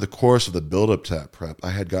 And over the course of the build-up to that prep, I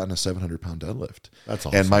had gotten a 700-pound deadlift. That's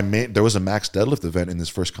awesome. And there was a max deadlift event in this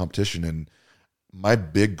first competition, and my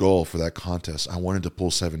big goal for that contest, I wanted to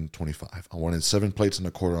pull 725. I wanted 7 plates and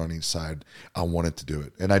a quarter on each side. I wanted to do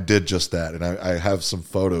it. And I did just that. And I have some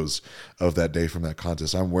photos of that day from that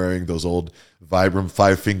contest. I'm wearing those old Vibram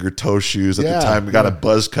 5-finger toe shoes at the time. I got a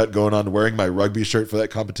buzz cut going on, wearing my rugby shirt for that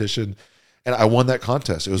competition. And I won that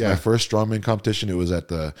contest. It was my first strongman competition. It was at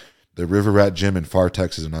the River Rat Gym in Far,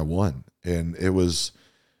 Texas, and I won. And it was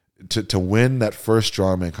to win that first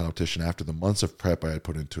strongman competition after the months of prep I had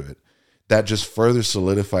put into it. That just further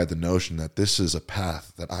solidified the notion that this is a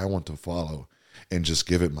path that I want to follow and just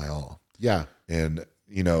give it my all. Yeah. And,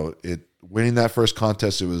 winning that first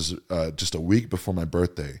contest, it was just a week before my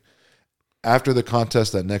birthday. After the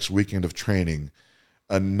contest, that next weekend of training,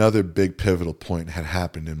 another big pivotal point had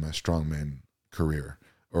happened in my strongman career,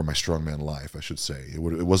 or my strongman life, I should say. It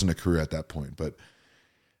wasn't a career at that point, but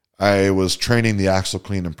I was training the axle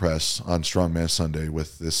clean and press on Strongman Sunday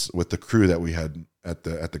with the crew that we had at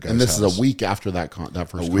the guy's house. And this is a week after that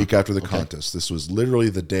first a week after the contest. This was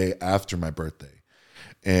literally the day after my birthday.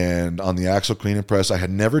 And on the axle clean and press, I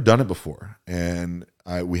had never done it before. And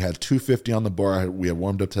we had 250 on the bar. We had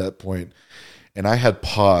warmed up to that point, and I had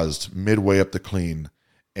paused midway up the clean.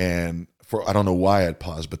 And I don't know why I had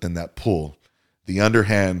paused, but then that pull, the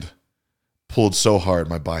underhand pulled so hard,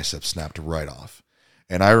 my bicep snapped right off.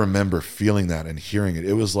 And I remember feeling that and hearing it.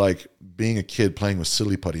 It was like being a kid playing with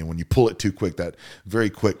silly putty, and when you pull it too quick, that very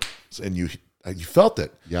quick, and you felt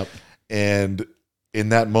it. Yep. And in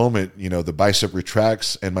that moment, the bicep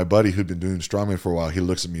retracts, and my buddy who'd been doing strongman for a while, he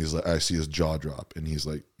looks at me, he's like, I see his jaw drop, and he's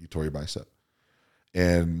like, "You tore your bicep."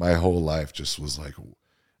 And my whole life just was like,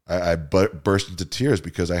 I burst into tears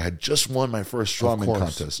because I had just won my first strongman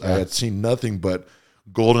contest. Yeah. I had seen nothing but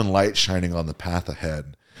golden light shining on the path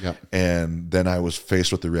ahead. Yep. And then I was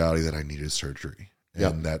faced with the reality that I needed surgery.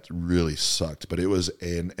 And that really sucked. But it was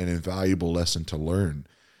an invaluable lesson to learn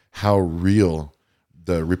how real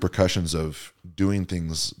the repercussions of doing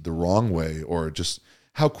things the wrong way, or just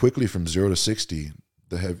how quickly from 0 to 60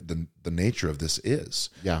 the nature of this is.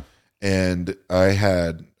 Yeah. And I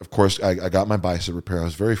had, of course, I got my bicep repair. I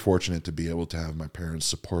was very fortunate to be able to have my parents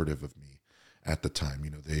supportive of me at the time.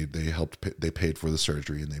 They helped, they paid for the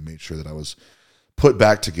surgery, and they made sure that I was put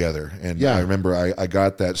back together. And I remember I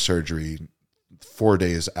got that surgery 4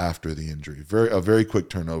 days after the injury. A very quick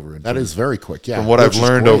turnover. That is very quick, yeah. From what I've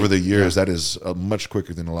learned over the years, that is much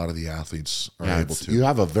quicker than a lot of the athletes are able to. You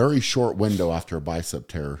have a very short window after a bicep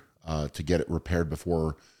tear to get it repaired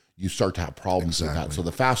before you start to have problems with that. So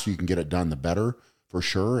the faster you can get it done, the better, for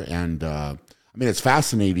sure. And it's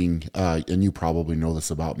fascinating, and you probably know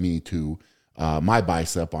this about me too, my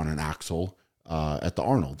bicep on an axle at the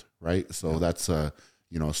Arnold, right? So that's a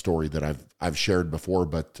story that I've shared before,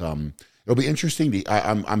 but it'll be interesting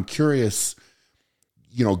I'm curious,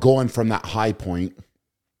 going from that high point,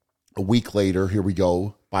 a week later, here we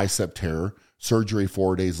go, bicep tear, surgery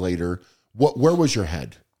 4 days later. Where was your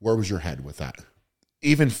head? Where was your head with that?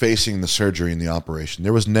 Even facing the surgery and the operation,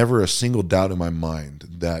 there was never a single doubt in my mind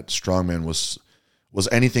that strongman was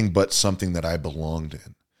anything but something that I belonged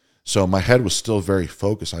in. So my head was still very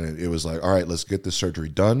focused on it. It was like, all right, let's get this surgery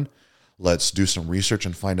done. Let's do some research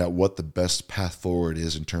and find out what the best path forward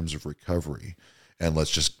is in terms of recovery. And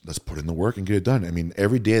let's put in the work and get it done. I mean,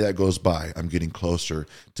 every day that goes by, I'm getting closer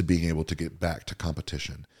to being able to get back to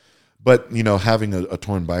competition. But, having a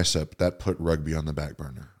torn bicep, that put rugby on the back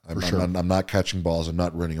burner. I'm not catching balls. I'm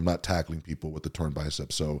not running. I'm not tackling people with the torn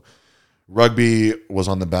bicep. So rugby was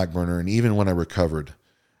on the back burner. And even when I recovered,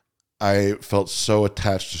 I felt so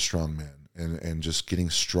attached to strongman and just getting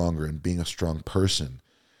stronger and being a strong person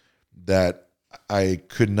that I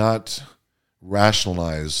could not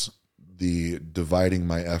rationalize the dividing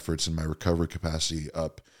my efforts and my recovery capacity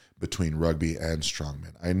up between rugby and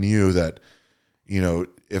strongman. I knew that,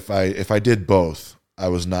 if I did both, I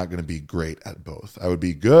was not going to be great at both. I would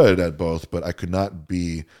be good at both, but I could not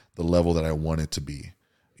be the level that I wanted to be,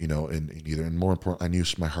 in either. And more important, I knew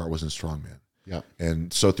my heart was in strongman. Yeah.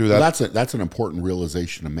 And so through that, that's an important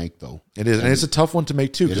realization to make, though. It is. And it's a tough one to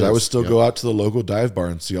make too, because I would still go out to the local dive bar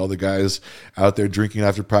and see all the guys out there drinking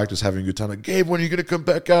after practice, having a good time. Like, Gabe, when are you going to come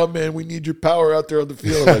back out, man? We need your power out there on the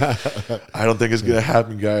field. Like, I don't think it's going to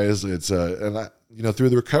happen, guys. It's through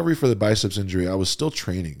the recovery for the biceps injury, I was still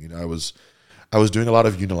training. I was doing a lot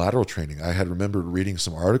of unilateral training. I had remembered reading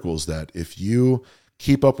some articles that if you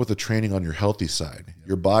keep up with the training on your healthy side.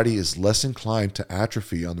 Your body is less inclined to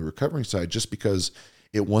atrophy on the recovering side just because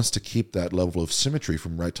it wants to keep that level of symmetry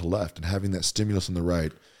from right to left. And having that stimulus on the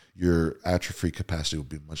right, your atrophy capacity would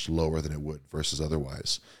be much lower than it would versus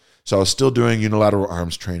otherwise. So I was still doing unilateral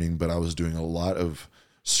arms training, but I was doing a lot of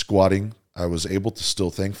squatting. I was able to still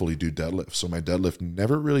thankfully do deadlift. So my deadlift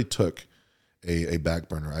never really took a back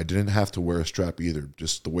burner. I didn't have to wear a strap either.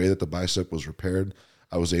 Just the way that the bicep was repaired,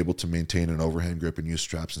 I was able to maintain an overhand grip and use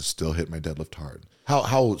straps and still hit my deadlift hard.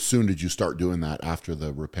 How soon did you start doing that after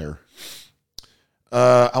the repair?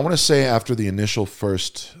 I want to say after the initial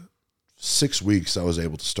first 6 weeks, I was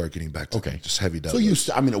able to start getting back to just heavy deadlifts.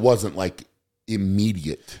 So it wasn't like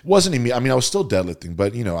immediate. Wasn't immediate. I mean, I was still deadlifting,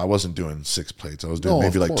 but I wasn't doing 6 plates. I was doing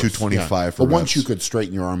maybe like 225 for But once reps. you could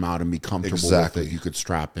straighten your arm out and be comfortable with it, you could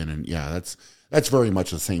strap in, and that's very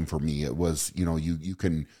much the same for me. It was, you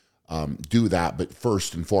can do that, but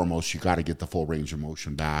first and foremost, you got to get the full range of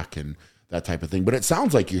motion back and that type of thing. But it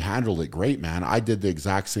sounds like you handled it great, man. I did the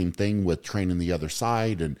exact same thing with training the other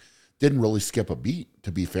side and didn't really skip a beat,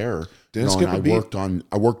 to be fair. I worked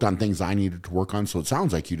on things I needed to work on. So it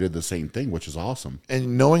sounds like you did the same thing, which is awesome.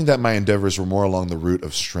 And knowing that my endeavors were more along the route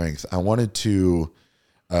of strength, I wanted to,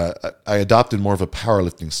 I adopted more of a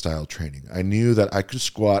powerlifting style training. I knew that I could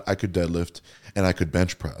squat, I could deadlift, and I could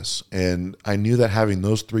bench press. And I knew that having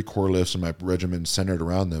those 3 core lifts and my regimen centered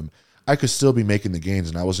around them, I could still be making the gains,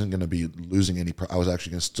 and I wasn't going to be losing any. I was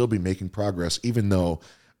actually going to still be making progress, even though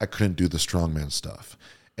I couldn't do the strongman stuff.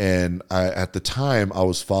 And at the time, I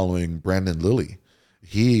was following Brandon Lilly.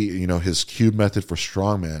 He, his cube method for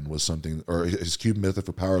strongman was something, or his cube method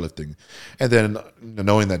for powerlifting. And then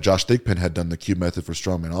knowing that Josh Thigpen had done the cube method for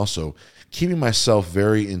strongman also, keeping myself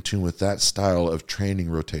very in tune with that style of training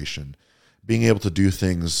rotation, being able to do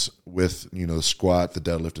things with, the squat, the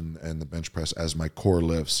deadlift, and the bench press as my core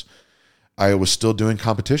lifts. I was still doing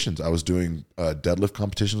competitions. I was doing deadlift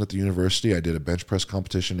competitions at the university. I did a bench press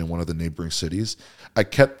competition in one of the neighboring cities. I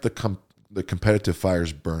kept the competitive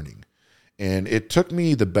fires burning. And it took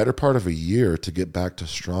me the better part of a year to get back to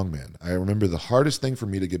strongman. I remember the hardest thing for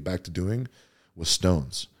me to get back to doing was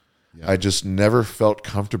stones. Yeah. I just never felt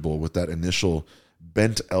comfortable with that initial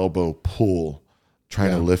bent elbow pull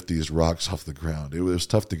trying to lift these rocks off the ground. It was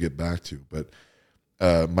tough to get back to. But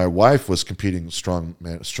my wife was competing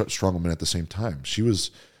strongman at the same time. She was,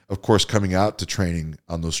 of course, coming out to training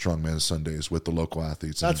on those strongman Sundays with the local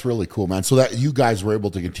athletes. That's really cool, man. So that you guys were able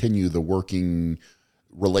to continue the working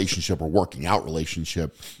relationship or working out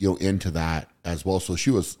relationship, into that as well. So she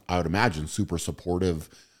was, I would imagine, super supportive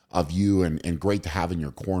of you and great to have in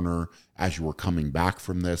your corner as you were coming back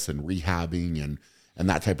from this and rehabbing and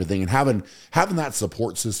that type of thing. And having that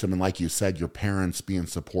support system, and like you said, your parents being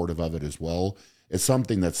supportive of it as well, is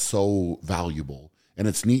something that's so valuable. And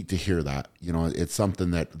it's neat to hear that. It's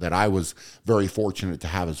something that I was very fortunate to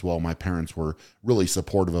have as well. My parents were really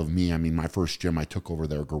supportive of me. I mean, my first gym, I took over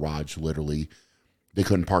their garage, literally. They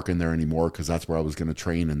couldn't park in there anymore because that's where I was going to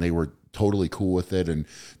train, and they were totally cool with it and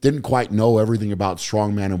didn't quite know everything about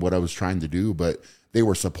strongman and what I was trying to do, but they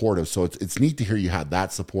were supportive. So it's neat to hear you had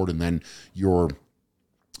that support, and then your,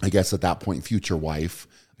 I guess at that point, future wife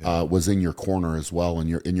was in your corner as well, and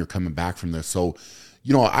you're coming back from this. So,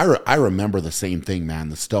 I remember the same thing, man.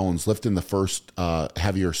 The stones, lifting the first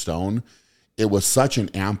heavier stone, it was such an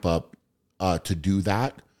amp up to do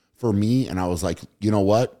that for me, and I was like, you know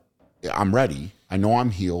what, I'm ready. I know I'm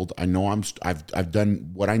healed. I know I've done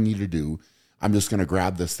what I need to do. I'm just going to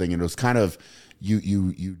grab this thing. And it was kind of,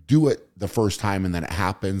 you do it the first time, and then it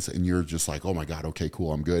happens, and you're just like, oh my God, okay,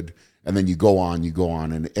 cool, I'm good. And then you go on,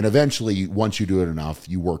 and eventually, once you do it enough,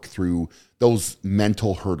 you work through those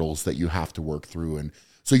mental hurdles that you have to work through. And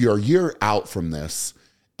so you're a year out from this,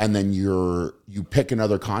 and then you pick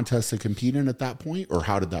another contest to compete in at that point, or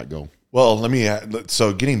how did that go? Well,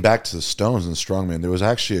 so getting back to the stones and strongman, there was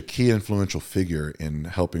actually a key influential figure in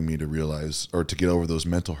helping me to realize or to get over those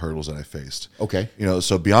mental hurdles that I faced. Okay.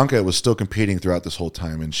 So Bianca was still competing throughout this whole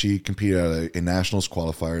time, and she competed at a nationals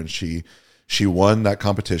qualifier, and she won that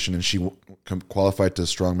competition, and she qualified to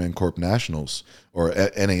Strongman Corp Nationals, or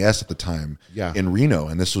NAS at the time, in Reno,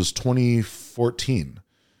 and this was 2014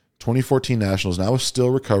 Nationals, and I was still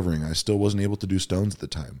recovering. I still wasn't able to do stones at the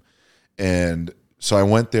time, and so I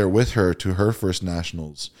went there with her to her first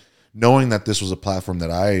nationals, knowing that this was a platform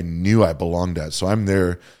that I knew I belonged at. So I'm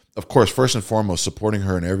there, of course, first and foremost, supporting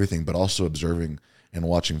her and everything, but also observing and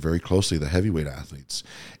watching very closely the heavyweight athletes.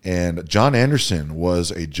 And John Anderson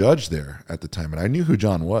was a judge there at the time, and I knew who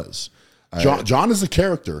John was. John is a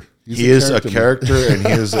character. He is a character, and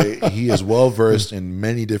he is well versed in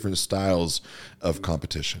many different styles of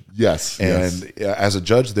competition. Yes, and as a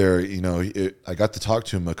judge there, I got to talk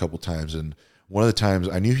to him a couple times, and one of the times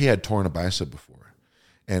I knew he had torn a bicep before,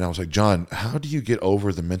 and I was like, John, how do you get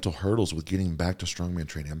over the mental hurdles with getting back to strongman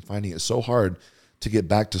training? I'm finding it so hard to get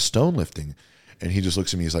back to stone lifting. And he just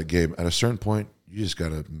looks at me. He's like, Gabe, at a certain point, you just got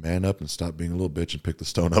to man up and stop being a little bitch and pick the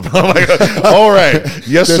stone up. I'm like, all right.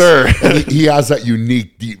 Yes, sir. He has that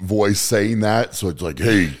unique, deep voice saying that. So it's like,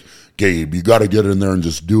 hey, Gabe, you got to get in there and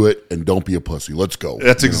just do it and don't be a pussy. Let's go.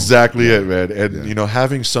 That's exactly it, man. And,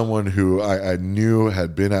 having someone who I knew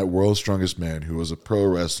had been at World's Strongest Man, who was a pro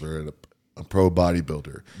wrestler and a pro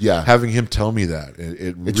bodybuilder. Yeah. Having him tell me that,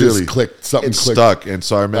 it really just clicked. Something clicked. Stuck. And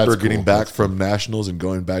so I remember getting back from nationals and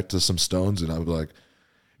going back to some stones, and I was like,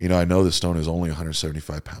 I know this stone is only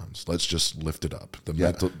 175 pounds. Let's just lift it up. The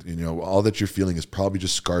mental, all that you're feeling is probably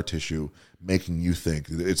just scar tissue making you think.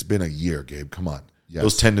 It's been a year, Gabe. Come on. Yes.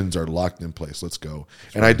 Those tendons are locked in place. Let's go.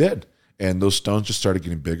 And I did. And those stones just started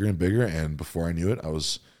getting bigger and bigger. And before I knew it, I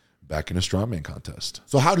was back in a strongman contest.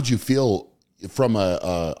 So how did you feel from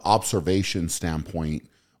a observation standpoint,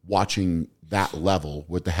 watching that level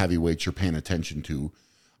with the heavyweights you're paying attention to?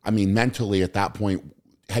 I mean, mentally at that point,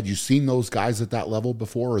 had you seen those guys at that level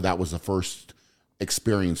before, or that was the first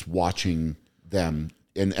experience watching them?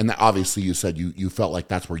 And obviously you said you felt like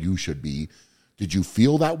that's where you should be. Did you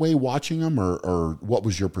feel that way watching them, or what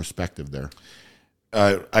was your perspective there?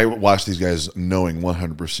 I watched these guys knowing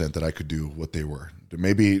 100% that I could do what they were.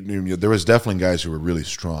 There was definitely guys who were really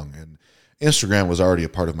strong, and Instagram was already a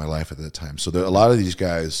part of my life at that time. So a lot of these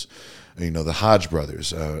guys, the Hodge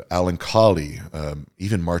brothers, Alan Colley,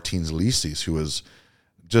 even Martins Lisis, who was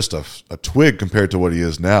just a twig compared to what he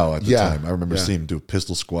is now at the time. I remember seeing him do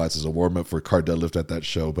pistol squats as a warm-up for card deadlift at that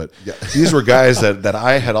show. But these were guys that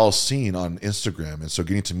I had all seen on Instagram. And so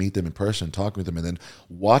getting to meet them in person, talking with them, and then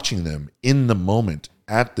watching them in the moment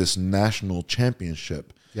at this national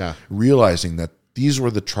championship, realizing that these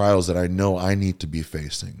were the trials that I know I need to be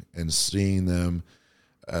facing, and seeing them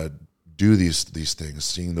do these things,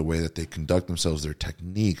 seeing the way that they conduct themselves, their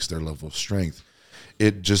techniques, their level of strength.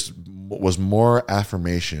 It just was more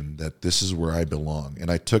affirmation that this is where I belong. And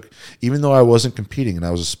I took, even though I wasn't competing and I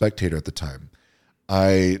was a spectator at the time,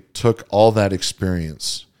 I took all that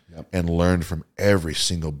experience and learned from every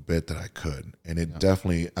single bit that I could. And it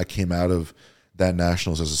definitely, I came out of that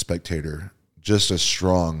nationals as a spectator just as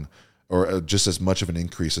strong, or just as much of an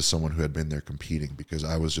increase as someone who had been there competing, because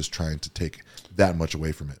I was just trying to take that much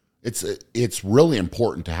away from it. It's really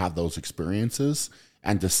important to have those experiences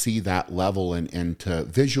and to see that level and to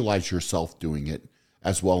visualize yourself doing it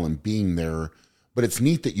as well and being there. But it's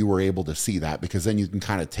neat that you were able to see that, because then you can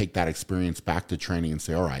kind of take that experience back to training and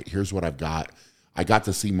say, all right, here's what I've got. I got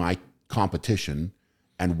to see my competition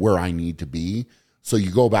and where I need to be. So you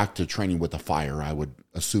go back to training with a fire, I would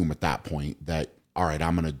assume at that point that, all right,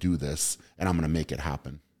 I'm going to do this and I'm going to make it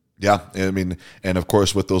happen. Yeah. I mean, and of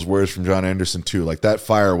course with those words from John Anderson too, like that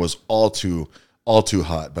fire was all too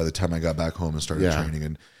hot by the time I got back home and started training,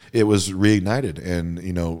 and it was reignited,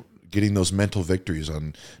 and, getting those mental victories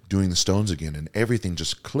on doing the stones again and everything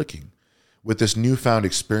just clicking with this newfound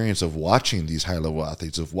experience of watching these high level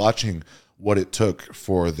athletes, of watching what it took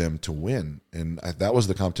for them to win. And that was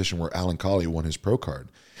the competition where Alan Colley won his pro card,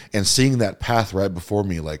 and seeing that path right before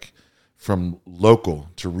me, like from local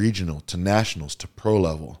to regional to nationals to pro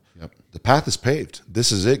level. The path is paved.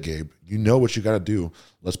 This is it, Gabe. You know what you got to do.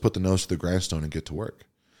 Let's put the nose to the grindstone and get to work.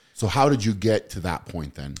 So how did you get to that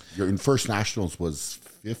point then? Your first nationals was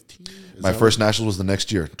 15? My first nationals was the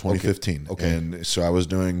next year, 2015. Okay. And so I was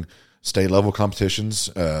doing state level competitions,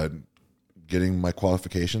 getting my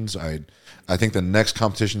qualifications. I think the next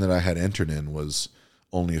competition that I had entered in was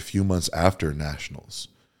only a few months after nationals,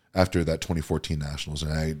 after that 2014 nationals.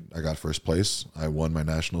 And I got first place. I won my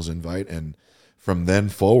nationals invite, and from then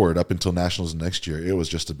forward up until nationals next year, it was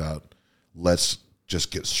just about, let's just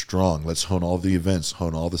get strong. Let's hone all the events,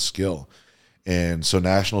 hone all the skill. And so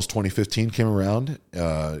nationals 2015 came around.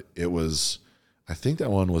 It was, I think that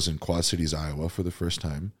one was in Quad Cities, Iowa for the first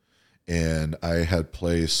time. And I had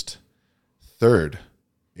placed third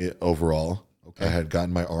overall. Okay. I had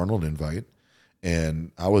gotten my Arnold invite,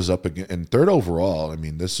 and I was up again. And third overall, I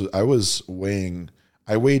mean,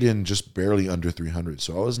 I weighed in just barely under 300,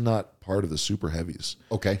 so I was not part of the super heavies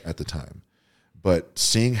at the time. But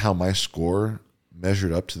seeing how my score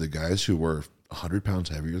measured up to the guys who were 100 pounds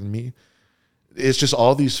heavier than me, it's just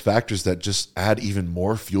all these factors that just add even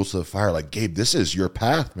more fuel to the fire. Like, Gabe, this is your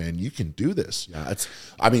path, man. You can do this. Yeah,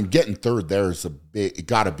 getting third there is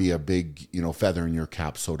got to be a big, feather in your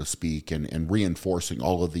cap, so to speak, and reinforcing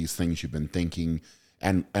all of these things you've been thinking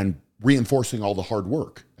and reinforcing all the hard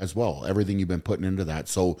work as well, everything you've been putting into that.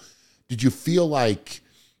 So did you feel like,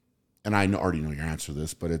 and I already know your answer to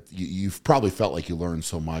this, but you've probably felt like you learned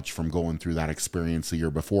so much from going through that experience the year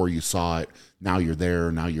before. You saw it, now you're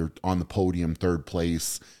there, now you're on the podium, third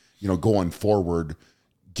place, going forward,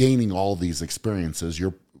 gaining all these experiences.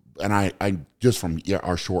 And I just from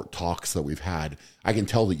our short talks that we've had, I can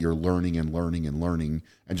tell that you're learning and learning and learning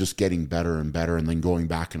and just getting better and better, and then going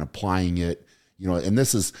back and applying it, and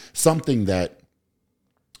this is something that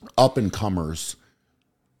up and comers,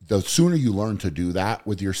 the sooner you learn to do that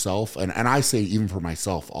with yourself, and I say even for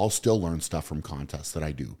myself, I'll still learn stuff from contests that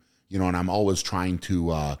I do, and I'm always trying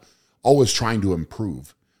to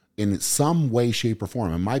improve in some way, shape, or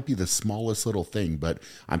form. It might be the smallest little thing, but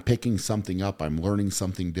I'm picking something up, I'm learning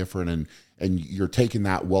something different, and you're taking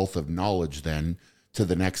that wealth of knowledge then to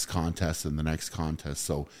the next contest and the next contest.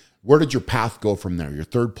 So where did your path go from there? Your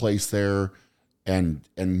third place there and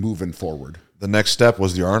moving forward. The next step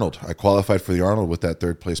was the Arnold. I qualified for the Arnold with that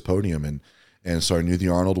third place podium. And so I knew the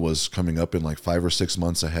Arnold was coming up in like 5 or 6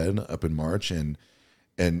 months ahead, up in March. And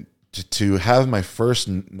to have my first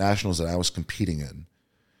nationals that I was competing in,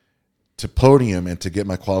 to podium and to get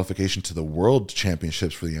my qualification to the world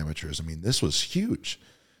championships for the amateurs. I mean, this was huge.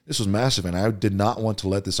 This was massive. And I did not want to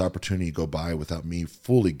let this opportunity go by without me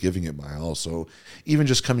fully giving it my all. So even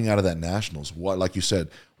just coming out of that nationals, like you said,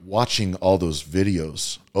 watching all those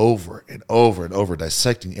videos over and over and over,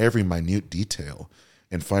 dissecting every minute detail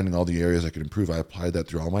and finding all the areas I could improve, I applied that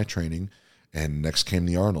through all my training. And next came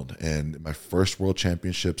the Arnold. And my first world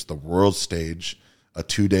championships, the world stage, a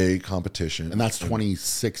 2-day competition. And that's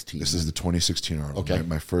 2016. This is the 2016 Arnold, okay.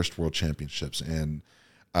 my first world championships. And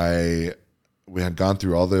we had gone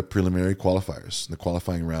through all the preliminary qualifiers, the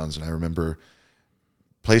qualifying rounds, and I remember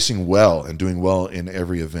placing well and doing well in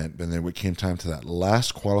every event. And then when it came time to that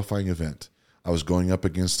last qualifying event, I was going up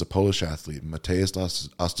against a Polish athlete, Mateusz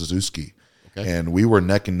Ostazuski, and we were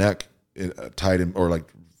neck and neck, tied in, or like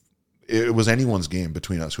it was anyone's game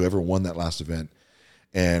between us, whoever won that last event.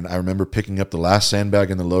 And I remember picking up the last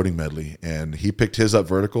sandbag in the loading medley, and he picked his up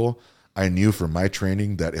vertical. I knew from my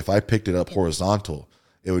training that if I picked it up horizontal,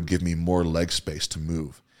 it would give me more leg space to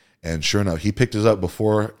move. And sure enough, he picked his up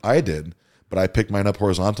before I did, but I picked mine up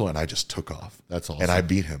horizontal, and I just took off. That's awesome. And I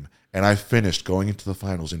beat him. And I finished going into the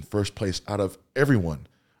finals in first place out of everyone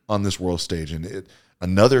on this world stage. And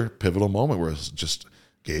another pivotal moment where it's just,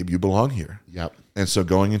 Gabe, you belong here. Yep. And so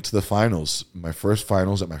going into the finals, my first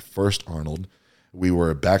finals at my first Arnold, we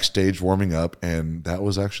were backstage warming up, and that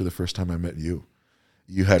was actually the first time I met you.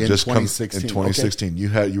 You had just come in 2016.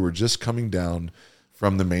 Okay. You were just coming down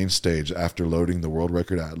from the main stage after loading the world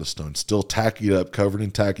record Atlas stone, still tackied up, covered in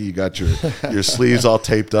tacky. You got your sleeves all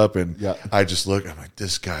taped up, and I just look. I'm like,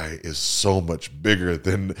 this guy is so much bigger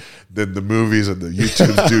than the movies and the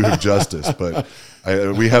YouTubes do him justice. But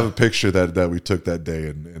we have a picture that we took that day,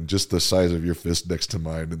 and just the size of your fist next to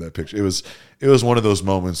mine in that picture. It was one of those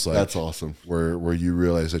moments like that's awesome, where you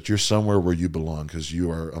realize that you're somewhere where you belong because you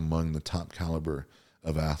are among the top caliber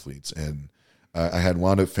of athletes. And I had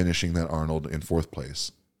wound up finishing that Arnold in 4th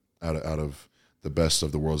place out of the best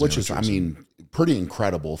of the world's which is, I mean, pretty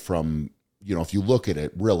incredible from, if you look at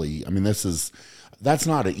it, really. I mean, that's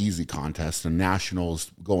not an easy contest, and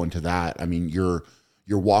nationals go into that. I mean, you're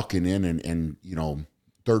walking in and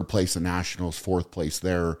 3rd place in nationals, 4th place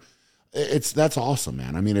there. That's awesome,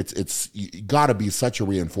 man. I mean, it's got to be such a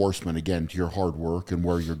reinforcement again to your hard work and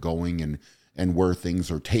where you're going and where things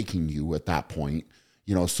are taking you at that point.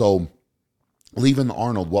 So leaving the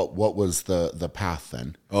Arnold, what was the path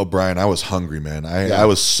then? Oh, Brian, I was hungry, man. I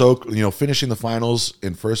was so, finishing the finals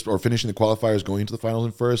in first, or finishing the qualifiers, going into the finals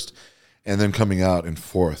in first, and then coming out in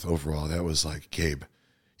 4th overall. That was like, Gabe,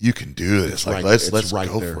 you can do this. Let's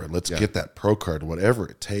go for it. Let's get that pro card, whatever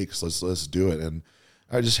it takes. Let's do it. And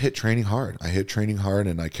I just hit training hard.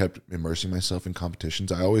 And I kept immersing myself in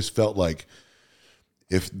competitions. I always felt like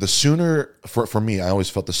if the sooner, for me, I always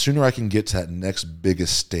felt the sooner I can get to that next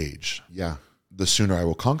biggest stage, the sooner I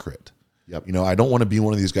will conquer it. Yep. I don't want to be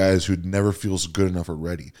one of these guys who never feels good enough or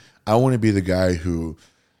ready. I want to be the guy who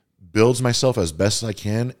builds myself as best as I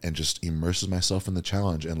can and just immerses myself in the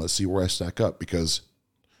challenge, and let's see where I stack up, because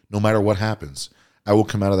no matter what happens, I will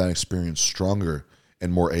come out of that experience stronger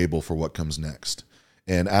and more able for what comes next.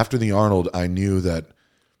 And after the Arnold, I knew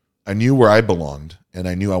where I belonged, and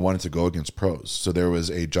I knew I wanted to go against pros. So there was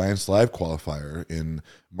a Giants Live qualifier in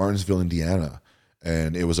Martinsville, Indiana,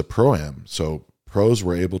 and it was a pro-am. So pros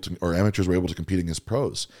were able to, or amateurs were able to compete against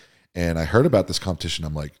pros. And I heard about this competition.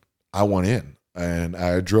 I'm like, I want in. And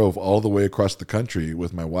I drove all the way across the country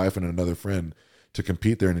with my wife and another friend to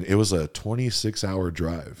compete there, and it was a 26-hour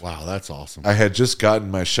drive. Wow, that's awesome. I had just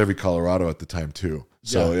gotten my Chevy Colorado at the time too,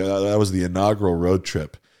 so that was the inaugural road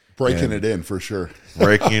trip. Breaking it in for sure.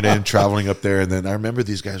 Breaking it in, traveling up there, and then I remember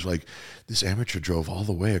these guys were like, this amateur drove all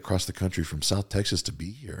the way across the country from South Texas to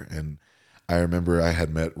be here, and I remember I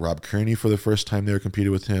had met Rob Kearney for the first time there,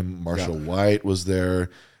 competed with him. Marshall White was there.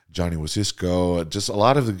 Johnny Wasisco, just a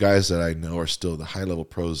lot of the guys that I know are still the high-level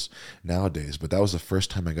pros nowadays, but that was the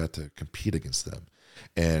first time I got to compete against them.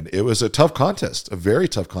 And it was a tough contest, a very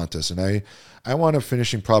tough contest. And I wound up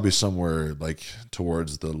finishing probably somewhere like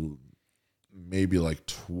towards the maybe like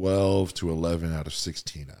 12 to 11 out of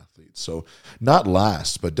 16 athletes. So not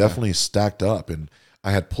last, but definitely stacked up. And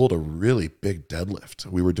I had pulled a really big deadlift.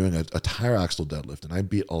 We were doing a tire axle deadlift, and I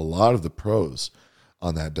beat a lot of the pros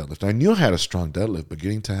on that deadlift. I knew I had a strong deadlift, but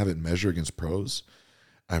getting to have it measure against pros,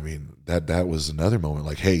 I mean, that was another moment.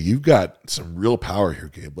 Like, hey, you've got some real power here,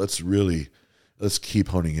 Gabe. Let's keep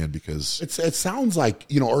honing in, because it sounds like,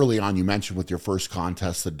 early on you mentioned with your first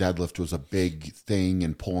contest, the deadlift was a big thing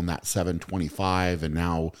and pulling that 725, and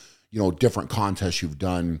now, different contests you've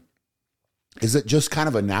done. Is it just kind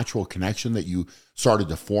of a natural connection that you started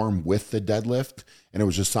to form with the deadlift, and it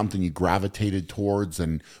was just something you gravitated towards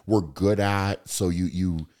and were good at, so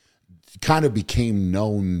you kind of became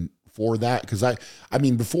known for that? Because I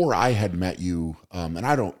mean, before I had met you, and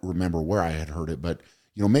I don't remember where I had heard it, but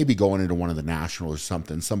maybe going into one of the nationals or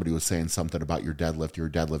something, somebody was saying something about your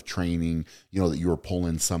deadlift training, that you were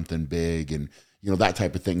pulling something big and, that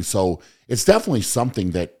type of thing. So it's definitely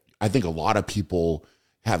something that I think a lot of people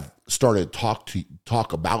have started to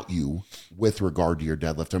talk about you with regard to your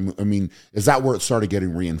deadlift. I mean, is that where it started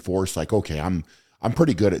getting reinforced? Like, okay, I'm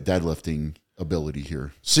pretty good at deadlifting ability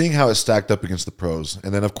here. Seeing how it stacked up against the pros,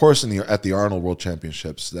 and then of course at the Arnold World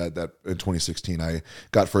Championships that in 2016, I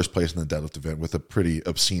got first place in the deadlift event with a pretty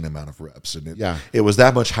obscene amount of reps, and it was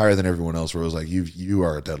that much higher than everyone else. Where it was like, you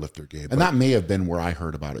are a deadlifter, Gabe. And that may have been where I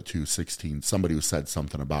heard about it too. 16, somebody who said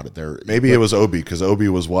something about it there. Maybe it was Obi, because Obi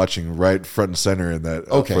was watching right front and center in that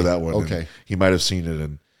for that one. Okay, he might have seen it,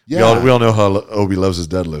 and we all know how Obi loves his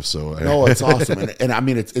deadlift. So no, it's awesome, and I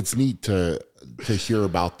mean it's neat to hear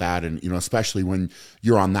about that, and especially when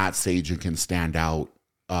you're on that stage and can stand out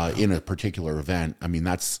in a particular event. I mean,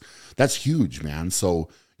 that's huge, man. So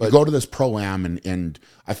you go to this pro-am, and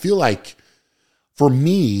I feel like for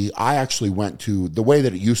me, I actually went to the way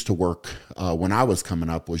that it used to work when I was coming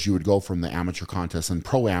up was you would go from the amateur contest, and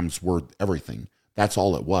pro-ams were everything. That's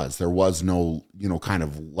all it was. There was no kind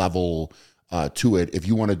of level to it. If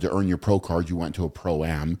you wanted to earn your pro card, you went to a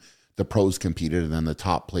pro-am. The pros competed, and then the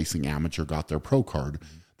top placing amateur got their pro card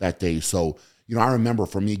that day. So, I remember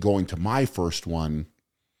for me going to my first one,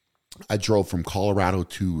 I drove from Colorado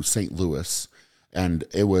to St. Louis, and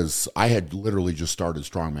I had literally just started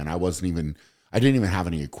Strongman. I didn't even have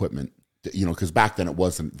any equipment, because back then it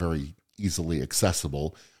wasn't very easily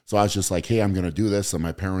accessible. So I was just like, hey, I'm going to do this. And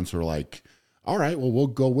my parents were like, all right, well, we'll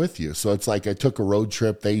go with you. So it's like I took a road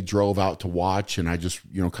trip. They drove out to watch, and I just,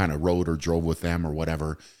 kind of rode or drove with them or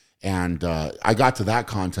whatever. And I got to that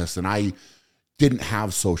contest, and I didn't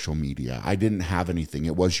have social media. I didn't have anything.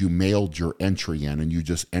 It was you mailed your entry in, and you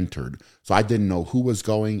just entered. So I didn't know who was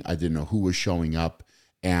going. I didn't know who was showing up.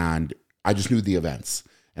 And I just knew the events.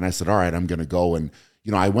 And I said, all right, I'm going to go. And,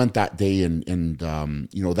 I went that day, and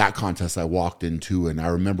that contest I walked into, and I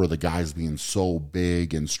remember the guys being so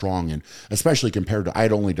big and strong, and especially compared to, I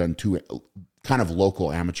had only done two kind of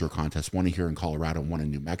local amateur contests, one here in Colorado and one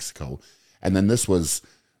in New Mexico. And then this was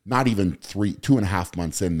not even 2.5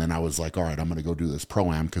 months in, then I was like, all right, I'm going to go do this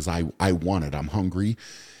pro-am because I want it. I'm hungry.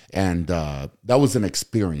 And that was an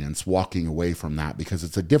experience walking away from that, because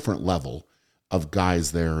it's a different level of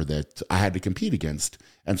guys there that I had to compete against.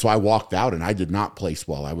 And so I walked out, and I did not place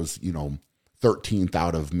well. I was, 13th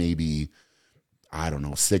out of maybe,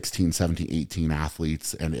 16, 17, 18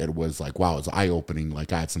 athletes. And it was like, wow, it's eye-opening.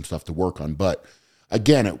 Like I had some stuff to work on. But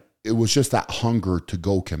again, it was just that hunger to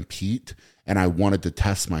go compete. And I wanted to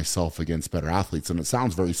test myself against better athletes. And it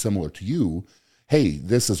sounds very similar to you. Hey,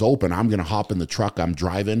 this is open. I'm going to hop in the truck. I'm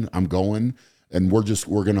driving. I'm going. And we're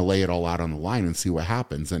going to lay it all out on the line and see what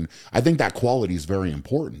happens. And I think that quality is very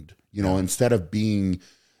important. Instead of being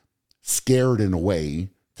scared in a way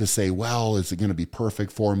to say, well, is it going to be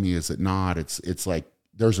perfect for me? Is it not? It's like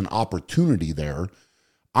there's an opportunity there.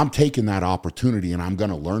 I'm taking that opportunity, and I'm going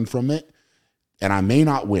to learn from it. And I may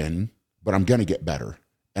not win, but I'm going to get better.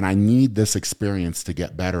 And I need this experience to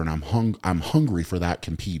get better. And I'm hungry for that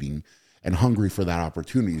competing and hungry for that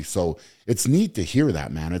opportunity. So it's neat to hear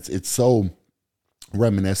that, man. It's so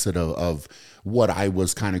reminiscent of what I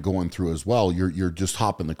was kind of going through as well. You're just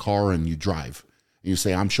hop in the car and you drive. and you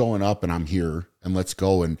say, I'm showing up and I'm here and let's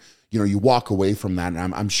go. And, you walk away from that.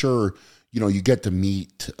 And I'm sure, you get to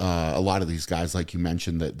meet a lot of these guys, like you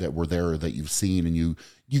mentioned, that were there, that you've seen, and you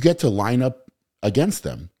get to line up against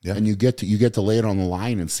them, and you get to lay it on the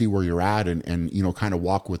line and see where you're at, and kind of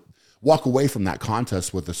walk away from that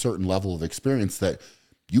contest with a certain level of experience that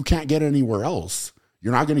you can't get anywhere else.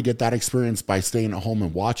 You're not going to get that experience by staying at home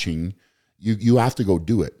and watching. You have to go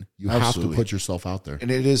do it. You Absolutely. have to put yourself out there. And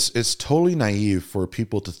it's totally naive for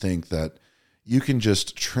people to think that you can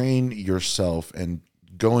just train yourself and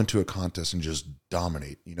go into a contest and just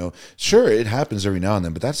dominate. Sure, it happens every now and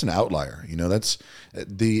then, but that's an outlier. That's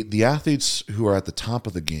the athletes who are at the top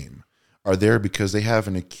of the game are there because they have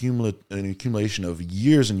an accumulation of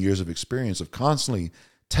years and years of experience of constantly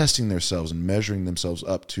testing themselves and measuring themselves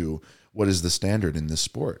up to what is the standard in this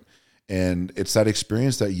sport. And it's that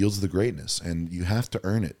experience that yields the greatness, and you have to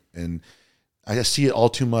earn it. And I see it all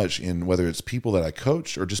too much in whether it's people that I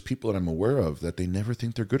coach or just people that I'm aware of, that they never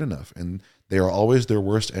think they're good enough. And they are always their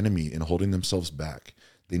worst enemy in holding themselves back.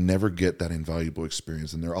 They never get that invaluable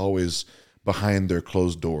experience, and they're always behind their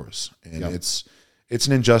closed doors. And it's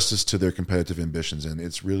an injustice to their competitive ambitions, and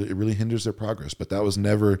it really hinders their progress. But that was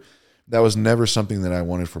never something that I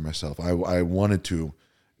wanted for myself. I wanted to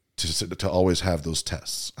always have those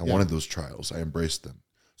tests. I wanted those trials. I embraced them.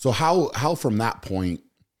 So how from that point,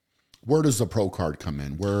 where does the pro card come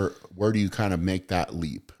in? Where do you kind of make that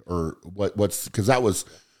leap, or what's, because that was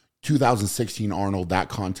 2016 Arnold. That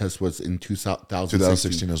contest was in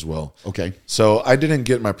 2016 as well. Okay. So I didn't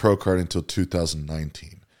get my pro card until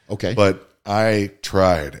 2019. Okay. But I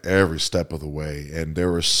tried every step of the way, and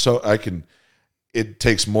it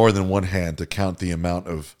takes more than one hand to count the amount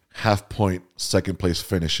of half-point second place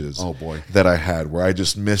finishes that I had, where I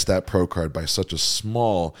just missed that pro card by such a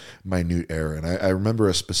small, minute error. And I remember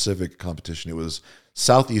a specific competition. It was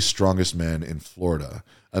Southeast Strongest Man in Florida,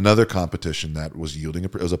 another competition that was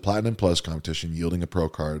it was a Platinum Plus competition yielding a pro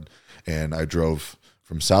card. And I drove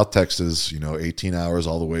from South Texas, 18 hours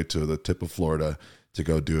all the way to the tip of Florida to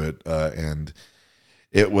go do it. And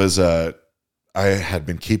it was I had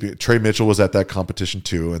been keeping. Trey Mitchell was at that competition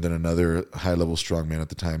too, and then another high-level strongman at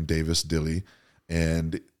the time, Davis Dilly,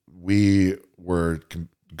 and we were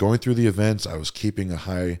going through the events. I was keeping a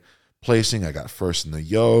high placing. I got first in the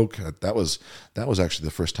yoke. That was actually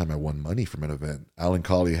the first time I won money from an event. Alan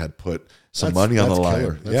Colley had put some money on the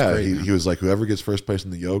line. Great, he was like, whoever gets first place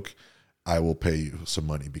in the yoke, I will pay you some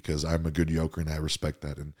money because I'm a good yoker and I respect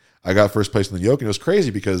that. And I got first place in the yoke, and it was crazy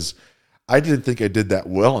because I didn't think I did that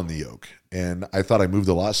well on the yoke, and I thought I moved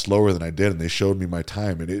a lot slower than I did, and they showed me my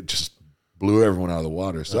time, and it just blew everyone out of the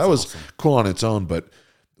water. So that was awesome. Cool on its own, but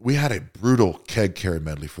we had a brutal keg carry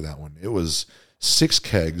medley for that one. It was 6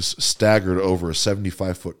 kegs staggered over a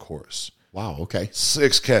 75-foot course. Wow, okay.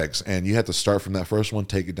 6 kegs, and you had to start from that first one,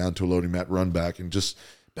 take it down to a loading mat, run back, and just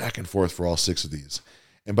back and forth for all 6 of these.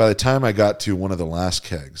 And by the time I got to one of the last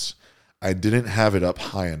kegs, I didn't have it up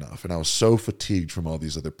high enough, and I was so fatigued from all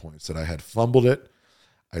these other points that I had fumbled it,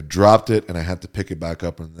 I dropped it, and I had to pick it back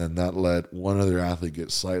up, and then that let one other athlete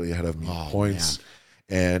get slightly ahead of me in points. Man.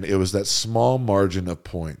 And it was that small margin of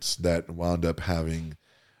points that wound up having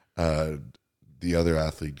the other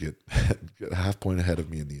athlete get a half point ahead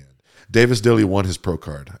of me in the end. Davis Dilly won his pro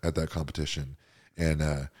card at that competition,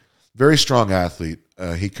 and very strong athlete.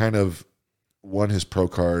 He kind of won his pro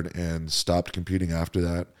card and stopped competing after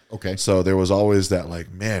that. Okay. So there was always that,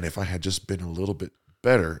 like, man, if I had just been a little bit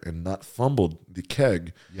better and not fumbled the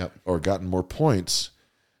keg or gotten more points,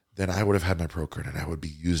 then I would have had my pro card and I would be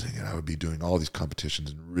using it. I would be doing all these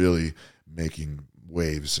competitions and really making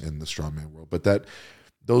waves in the strongman world. But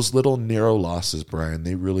those little narrow losses, Brian,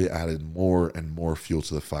 they really added more and more fuel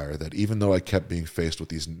to the fire, that even though I kept being faced with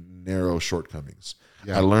these narrow shortcomings,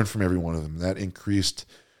 I learned from every one of them. That increased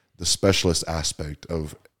the specialist aspect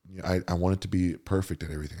of, I wanted to be perfect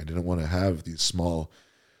at everything. I didn't want to have these small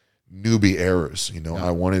newbie errors.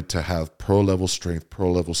 I wanted to have pro level strength,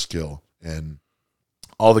 pro level skill, and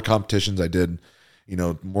all the competitions I did,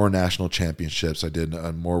 more national championships. I did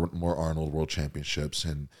more Arnold World Championships.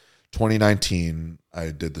 In 2019,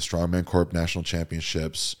 I did the Strongman Corp National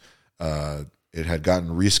Championships. It had gotten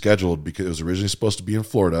rescheduled because it was originally supposed to be in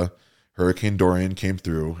Florida. Hurricane Dorian came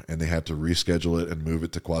through, and they had to reschedule it and move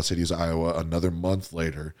it to Quad Cities, Iowa, another month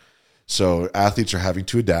later. So athletes are having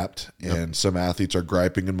to adapt, and some athletes are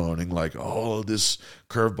griping and moaning like, oh, this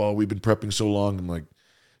curveball, we've been prepping so long. I'm like,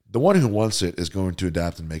 the one who wants it is going to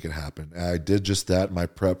adapt and make it happen. And I did just that. My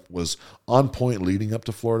prep was on point leading up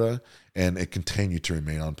to Florida, and it continued to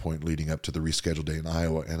remain on point leading up to the rescheduled day in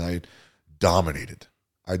Iowa, and I dominated.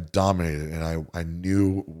 And I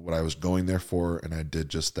knew what I was going there for, and I did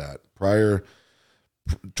just that. Prior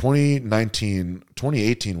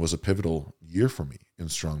 2018 was a pivotal year for me in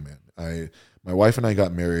strongman. My wife and I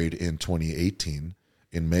got married in 2018,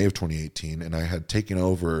 in May of 2018, and I had taken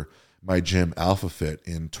over my gym Alpha Fit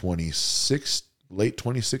in late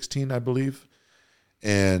 2016, I believe.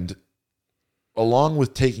 And along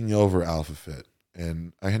with taking over Alpha Fit,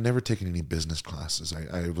 and I had never taken any business classes.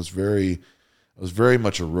 I was very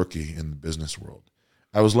much a rookie in the business world.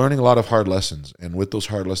 I was learning a lot of hard lessons, and with those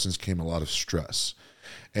hard lessons came a lot of stress.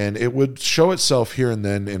 And it would show itself here and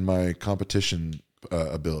then in my competition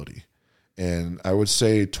ability. And I would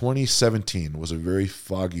say 2017 was a very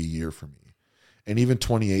foggy year for me. And even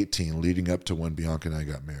 2018, leading up to when Bianca and I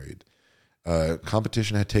got married,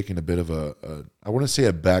 competition had taken a bit of I wouldn't say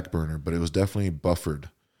a back burner, but it was definitely buffered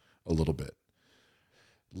a little bit.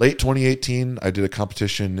 Late 2018, I did a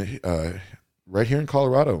competition right here in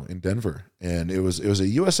Colorado, in Denver. And it was a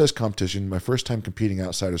USS competition, my first time competing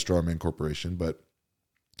outside of Strongman Corporation, but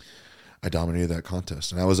I dominated that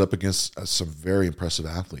contest. And I was up against some very impressive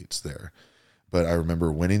athletes there. But I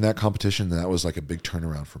remember winning that competition, and that was like a big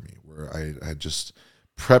turnaround for me, where I had just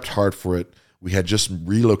prepped hard for it. We had just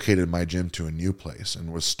relocated my gym to a new place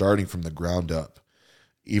and was starting from the ground up,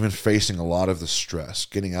 even facing a lot of the stress,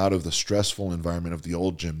 getting out of the stressful environment of the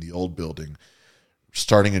old gym, the old building,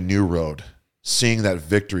 starting a new road, seeing that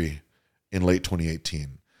victory in late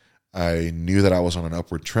 2018. I knew that I was on an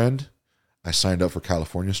upward trend. I signed up for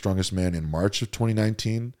California's Strongest Man in March of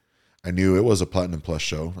 2019. I knew it was a Platinum Plus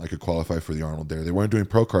show. I could qualify for the Arnold there. They weren't doing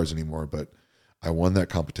pro cards anymore, but I won that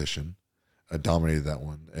competition. I dominated that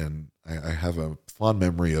one. And I have a fond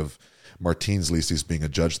memory of Martins Lisis being a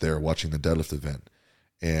judge there watching the deadlift event.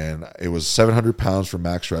 And it was 700 pounds for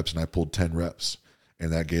max reps, and I pulled 10 reps.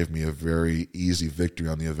 And that gave me a very easy victory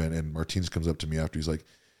on the event. And Martins comes up to me after. He's like,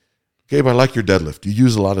 Gabe, I like your deadlift. You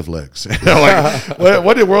use a lot of legs. And I'm like,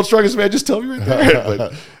 what did World's Strongest Man just tell me right there?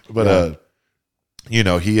 But you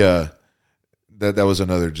know, he that was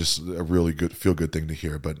another just a really good feel-good thing to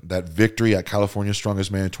hear. But that victory at California's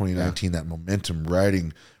Strongest Man in 2019, that momentum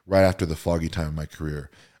riding right after the foggy time of my career,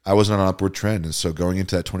 I was on an upward trend. And so going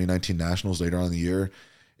into that 2019 Nationals later on in the year,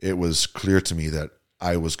 it was clear to me that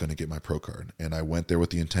I was going to get my pro card. And I went there with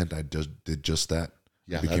the intent. I just did just that.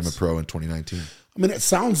 Yeah, I became a pro in 2019. I mean, it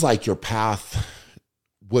sounds like your path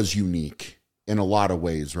was unique in a lot of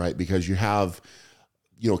ways, right? Because you have,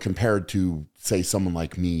 you know, compared to, say, someone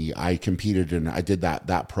like me, I competed and I did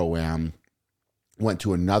that pro-am, went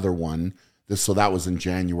to another one. So that was in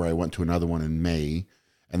January. I went to another one in May.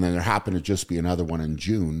 And then there happened to just be another one in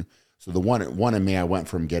June. So the one in May, I went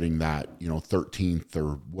from getting that, you know, 13th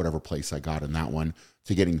or whatever place I got in that one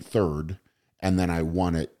to getting third. And then I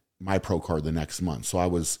won it, my pro card, the next month. So I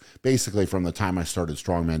was basically, from the time I started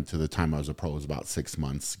Strongman to the time I was a pro, was about 6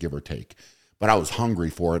 months, give or take. But I was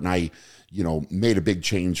hungry for it. And I, you know, made a big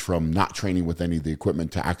change from not training with any of the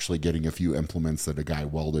equipment to actually getting a few implements that a guy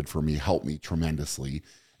welded for me, helped me tremendously.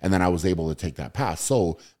 And then I was able to take that path.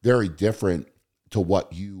 So very different to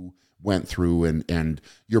what you went through and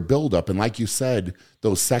your buildup. And like you said,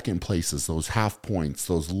 those second places, those half points,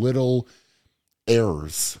 those little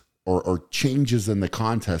errors or changes in the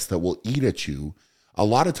contest that will eat at you. A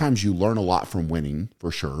lot of times you learn a lot from winning,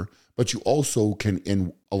 for sure, but you also can,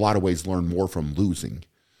 in a lot of ways, learn more from losing,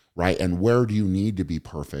 right? And where do you need to be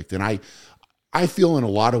perfect? And I feel in a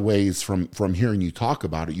lot of ways from hearing you talk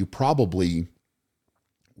about it, you probably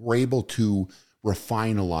were able to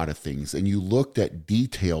refine a lot of things, and you looked at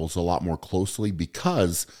details a lot more closely,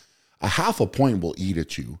 because a half a point will eat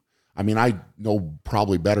at you. I mean, I know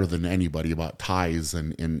probably better than anybody about ties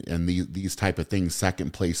and these type of things,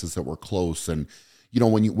 second places that were close. And, you know,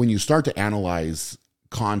 when you start to analyze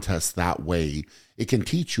contests that way, it can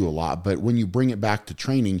teach you a lot. But when you bring it back to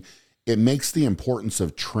training, it makes the importance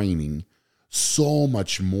of training so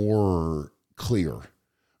much more clear,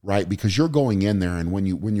 right? Because you're going in there, and when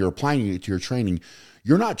you're applying it to your training,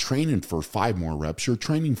 you're not training for 5 more reps. You're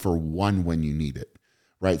training for 1 when you need it,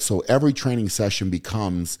 right? So every training session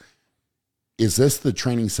becomes, is this the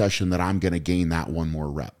training session that I'm going to gain that 1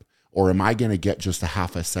 more rep? Or am I going to get just a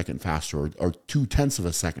half a second faster or 0.2 of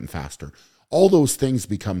a second faster? All those things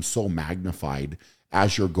become so magnified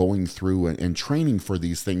as you're going through and training for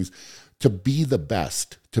these things to be the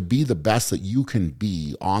best that you can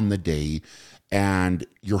be on the day. And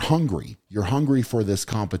you're hungry for this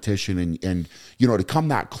competition, and you know, to come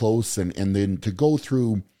that close and then to go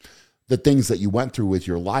through the things that you went through with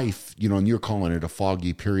your life, you know, and you're calling it a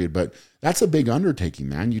foggy period, but that's a big undertaking,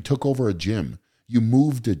 man. You took over a gym, you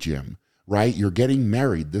moved a gym, right? You're getting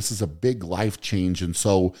married. This is a big life change. And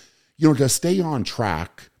so, you know, to stay on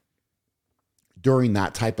track during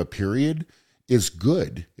that type of period is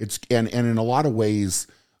good. And in a lot of ways,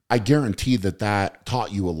 I guarantee that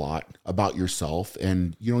taught you a lot about yourself,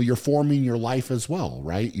 and you're forming your life as well,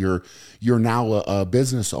 right? You're now a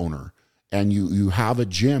business owner, and you have a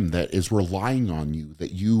gym that is relying on you,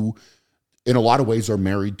 that you in a lot of ways are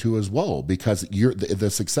married to as well, because the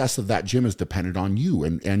success of that gym is dependent on you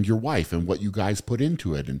and your wife and what you guys put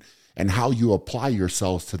into it and how you apply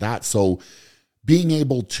yourselves to that. So being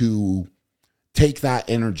able to take that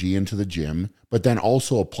energy into the gym, but then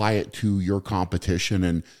also apply it to your competition,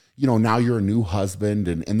 and now you're a new husband,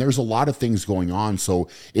 and there's a lot of things going on. So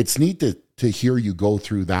it's neat to hear you go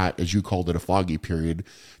through that, as you called it, a foggy period,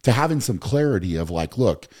 to having some clarity of like,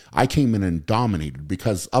 look, I came in and dominated,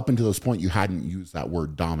 because up until this point, you hadn't used that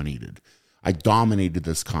word dominated. I dominated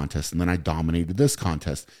this contest, and then I dominated this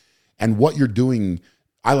contest. And what you're doing,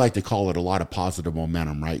 I like to call it a lot of positive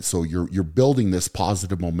momentum, right? So you're building this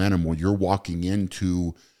positive momentum when you're walking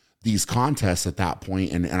into these contests at that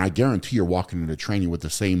point, and I guarantee you're walking into training with the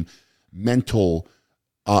same mental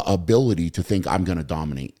ability to think, I'm going to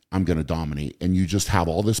dominate, and you just have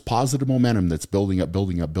all this positive momentum that's building up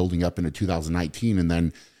into 2019, and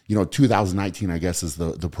then 2019, I guess, is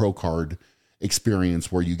the pro card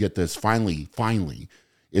experience where you get this finally.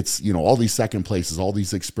 It's all these second places, all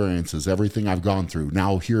these experiences, everything I've gone through.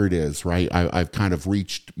 Now here it is, right? I've kind of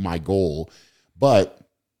reached my goal, but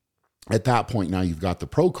at that point, now you've got the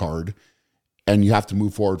pro card, and you have to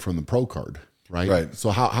move forward from the pro card, right? Right. So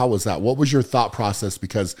how was that? What was your thought process?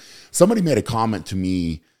 Because somebody made a comment to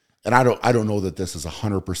me, and I don't know that this is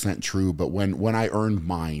 100% true, but when I earned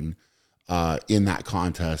mine in that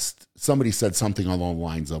contest, somebody said something along the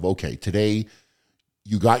lines of, okay, today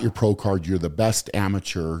you got your pro card, you're the best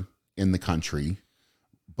amateur in the country,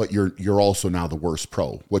 but you're also now the worst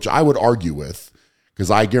pro, which I would argue with, because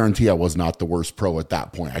I guarantee I was not the worst pro at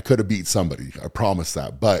that point. I could have beat somebody, I promise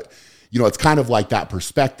that. But, it's kind of like that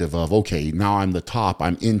perspective of, okay, now I'm the top.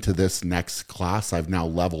 I'm into this next class. I've now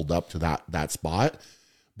leveled up to that spot.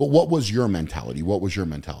 But what was your mentality?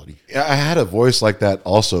 Yeah, I had a voice like that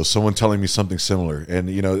also, someone telling me something similar. And,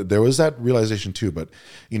 there was that realization too. But,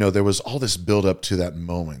 there was all this build up to that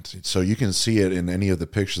moment. So you can see it in any of the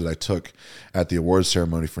pictures that I took at the awards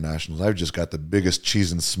ceremony for Nationals. I've just got the biggest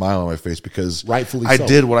cheese and smile on my face, because rightfully I so.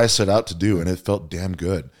 did what I set out to do, and it felt damn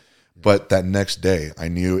good. But that next day, I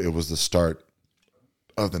knew it was the start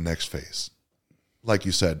of the next phase. Like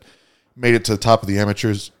you said, made it to the top of the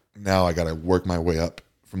amateurs. Now I got to work my way up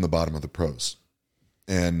from the bottom of the pros.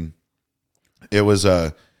 And it was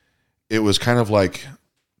kind of like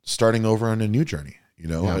starting over on a new journey,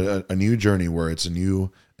 a new journey where it's a new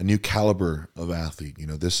caliber of athlete.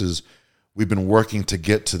 We've been working to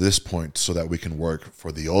get to this point so that we can work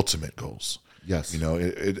for the ultimate goals. Yes.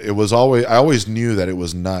 It was always, I always knew that it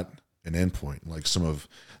was not an end point like some of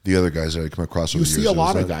the other guys that I come across over the years. You see a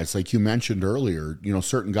lot of guys, like you mentioned earlier,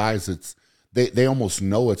 certain guys, they almost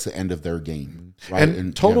know it's the end of their game. Right?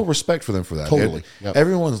 And total respect for them for that. Totally.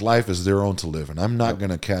 Everyone's life is their own to live, and I'm not going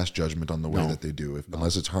to cast judgment on the way that they do,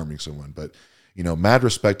 unless it's harming someone. But, mad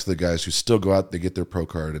respect to the guys who still go out, they get their pro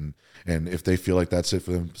card, and if they feel like that's it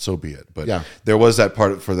for them, so be it. But there was that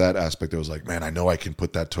part for that aspect that was like, man, I know I can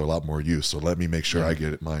put that to a lot more use, so let me make sure I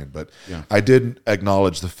get it mine. But I did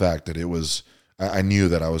acknowledge the fact that it was, I knew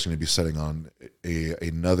that I was going to be setting on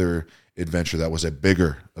another adventure that was a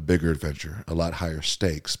bigger adventure, a lot higher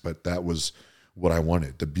stakes, but that was what I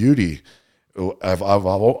wanted. The beauty, I've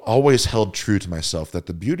always held true to myself that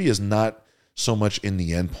the beauty is not so much in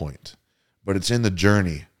the end point, but it's in the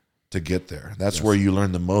journey to get there. That's where you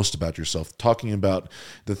learn the most about yourself. Talking about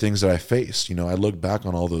the things that I faced, I look back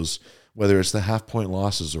on all those, whether it's the half-point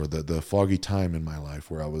losses or the foggy time in my life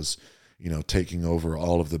where I was, taking over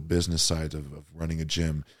all of the business side of running a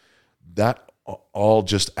gym. That all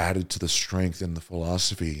just added to the strength and the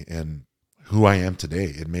philosophy and who I am today.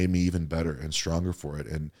 It made me even better and stronger for it.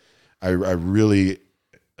 And I really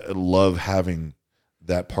love having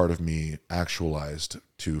that part of me actualized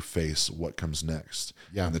to face what comes next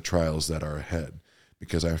and the trials that are ahead,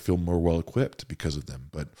 because I feel more well equipped because of them.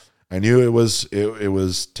 But I knew it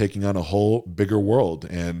was taking on a whole bigger world.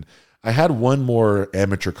 And I had one more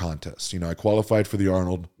amateur contest. I qualified for the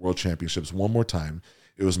Arnold World Championships one more time.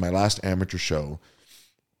 It was my last amateur show,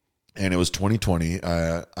 and it was 2020.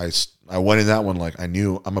 I went in that one like I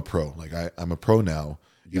knew I'm a pro. Like I'm a pro now,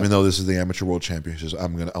 even though this is the Amateur World Championships. I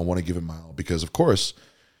want to give it my all, because of course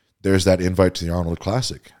there's that invite to the Arnold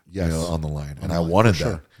Classic, on the line, and I wanted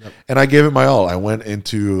that, and I gave it my all. I went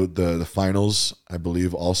into the finals, I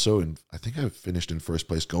believe, also, and I think I finished in first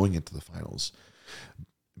place going into the finals.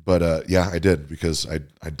 But yeah, I did, because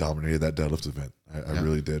I dominated that deadlift event. I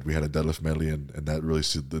really did. We had a deadlift medley, and that really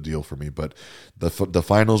sealed the deal for me. But the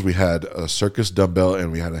finals, we had a circus dumbbell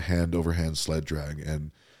and we had a hand over hand sled drag,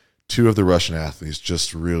 and two of the Russian athletes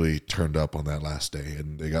just really turned up on that last day,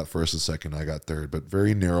 and they got first and second. I got third, but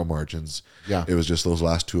very narrow margins. Yeah, it was just those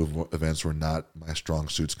last two events were not my strong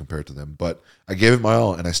suits compared to them. But I gave it my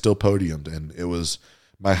all, and I still podiumed, and it was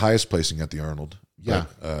my highest placing at the Arnold. Yeah,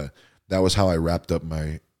 but, that was how I wrapped up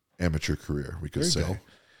my amateur career, we could say.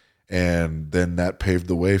 And then that paved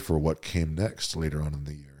the way for what came next later on in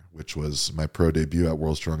the year, which was my pro debut at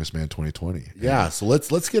World's Strongest Man 2020. Yeah, so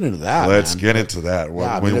let's get into that. Let's get into that.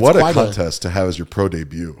 Yeah, what a contest to have as your pro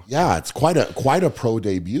debut. Yeah, it's quite a pro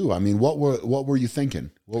debut. I mean, what were you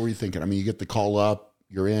thinking? What were you thinking? I mean, you get the call up,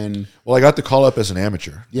 you're in. Well, I got the call up as an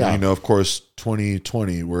amateur. Yeah, and, of course,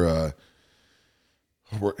 2020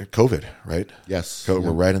 we're COVID, right? Yes.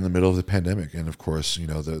 We're right in the middle of the pandemic. And of course,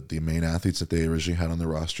 the main athletes that they originally had on the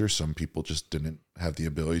roster, some people just didn't have the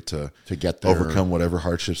ability to get there, overcome whatever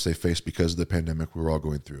hardships they faced because of the pandemic we were all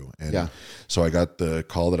going through. And so I got the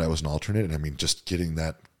call that I was an alternate. And I mean, just getting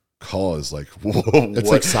that call is like, whoa,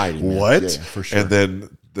 it's exciting. What? Yeah, for sure. And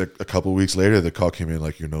then a couple of weeks later, the call came in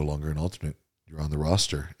like, you're no longer an alternate. You're on the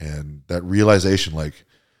roster. And that realization, like,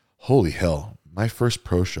 holy hell, my first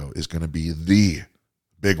pro show is going to be the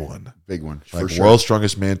big one, for sure. World's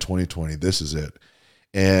Strongest Man 2020. This is it.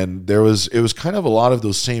 And it was kind of a lot of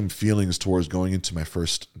those same feelings towards going into my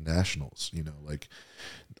first nationals, like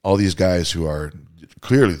all these guys who are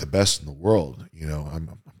clearly the best in the world.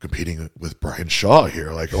 I'm competing with Brian Shaw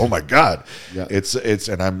here. Like, oh my God. Yeah. It's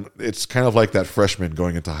kind of like that freshman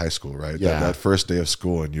going into high school, right? Yeah. That first day of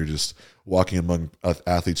school, and you're just walking among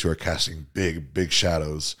athletes who are casting big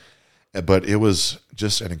shadows. But it was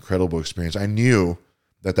just an incredible experience. I knew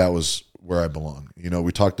that was where I belong.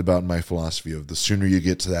 We talked about my philosophy of the sooner you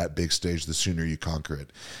get to that big stage, the sooner you conquer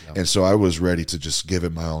it. Yep. And so I was ready to just give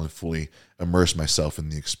it my all and fully immerse myself in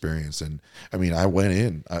the experience. And I mean, I went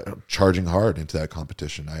in charging hard into that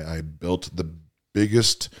competition. I built the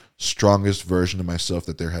biggest, strongest version of myself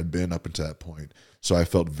that there had been up until that point. So I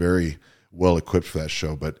felt very well equipped for that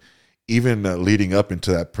show. But even leading up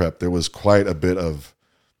into that prep, there was quite a bit of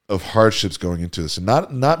hardships going into this. And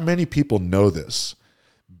not many people know this.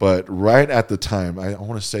 But right at the time, I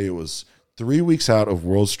want to say it was 3 weeks out of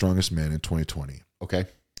World's Strongest Man in 2020. Okay.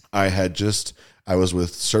 I was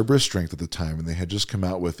with Cerberus Strength at the time, and they had just come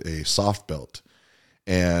out with a soft belt.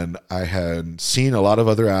 And I had seen a lot of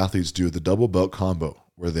other athletes do the double belt combo,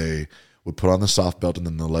 where they would put on the soft belt and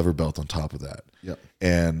then the lever belt on top of that. Yep.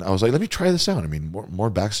 And I was like, let me try this out. I mean, more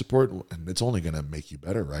back support, and it's only going to make you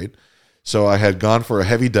better, right? So I had gone for a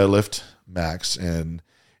heavy deadlift max, and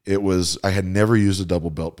I had never used a double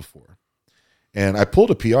belt before. And I pulled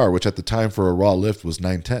a PR, which at the time for a raw lift was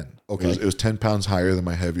 910. Okay. It was 10 pounds higher than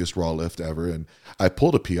my heaviest raw lift ever. And I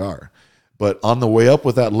pulled a PR. But on the way up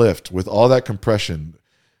with that lift, with all that compression,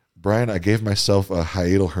 Brian, I gave myself a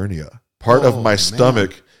hiatal hernia. Part of my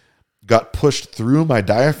stomach got pushed through my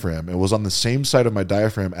diaphragm and was on the same side of my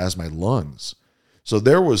diaphragm as my lungs. So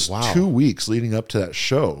there was 2 weeks leading up to that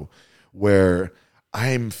show where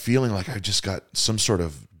I'm feeling like I just got some sort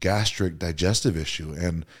of gastric digestive issue,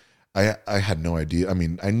 and I had no idea. I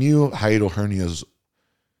mean, I knew hiatal hernias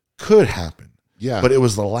could happen, but it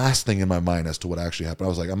was the last thing in my mind as to what actually happened. I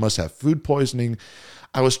was like, I must have food poisoning.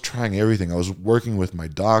 I was trying everything. I was working with my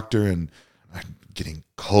doctor and getting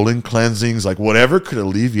colon cleansings, like whatever could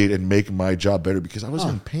alleviate and make my job better, because I was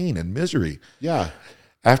in pain and misery. Yeah.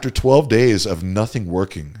 After 12 days of nothing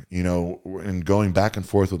working, and going back and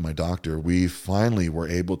forth with my doctor, we finally were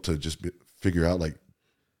able to just figure out, like,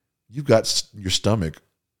 you've got your stomach,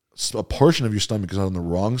 a portion of your stomach is on the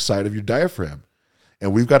wrong side of your diaphragm.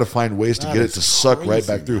 And we've got to find ways to get it to suck right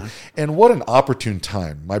back through. And what an opportune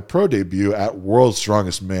time. My pro debut at World's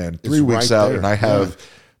Strongest Man, 3 weeks out, and I have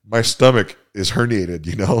my stomach is herniated,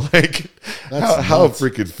 like how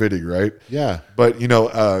freaking fitting, right? Yeah. But,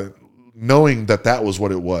 knowing that was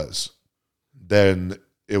what it was, then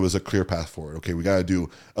it was a clear path forward. Okay, we got to do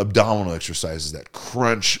abdominal exercises that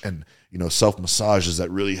crunch and, self-massages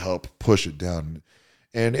that really help push it down.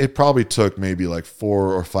 And it probably took maybe like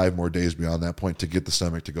 4 or 5 more days beyond that point to get the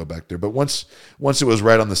stomach to go back there. But once it was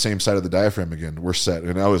right on the same side of the diaphragm again, we're set.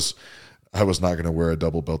 And I was not going to wear a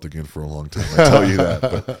double belt again for a long time, I tell you that.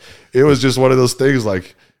 But it was just one of those things,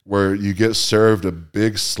 like, where you get served a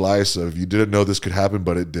big slice of, you didn't know this could happen,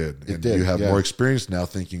 but it did. And you have more experience now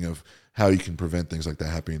thinking of how you can prevent things like that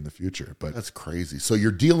happening in the future. But that's crazy. So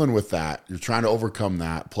you're dealing with that. You're trying to overcome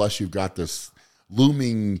that. Plus you've got this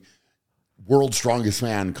looming World's Strongest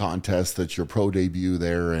Man contest that's your pro debut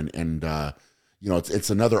there. And it's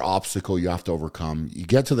another obstacle you have to overcome. You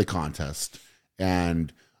get to the contest,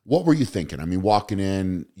 and what were you thinking? I mean, walking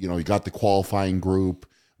in, you got the qualifying group.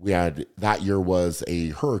 We had, that year was a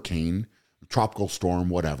hurricane, tropical storm,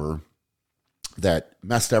 whatever, that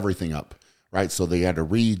messed everything up, right? So they had to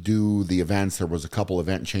redo the events. There was a couple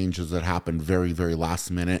event changes that happened very, very last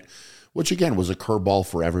minute, which again was a curveball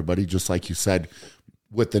for everybody. Just like you said,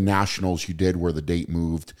 with the nationals you did where the date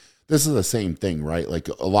moved. This is the same thing, right? Like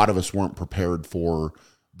a lot of us weren't prepared for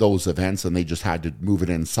those events, and they just had to move it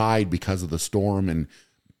inside because of the storm, and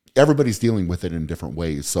everybody's dealing with it in different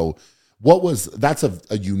ways. So that's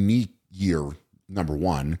a unique year, number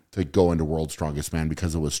one, to go into World's Strongest Man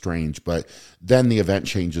because it was strange. But then the event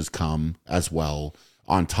changes come as well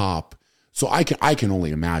on top. So I can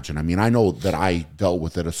only imagine. I mean, I know that I dealt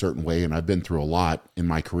with it a certain way, and I've been through a lot in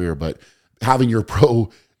my career, but having your pro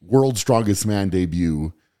World's Strongest Man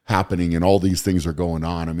debut happening and all these things are going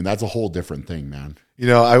on, I mean, that's a whole different thing, man.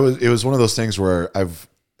 It was one of those things where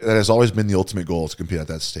that has always been the ultimate goal, to compete at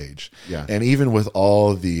that stage. Yeah. And even with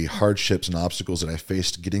all the hardships and obstacles that I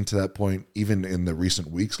faced getting to that point, even in the recent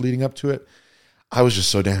weeks leading up to it, I was just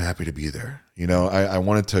so damn happy to be there. I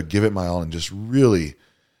wanted to give it my all and just really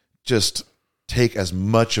just take as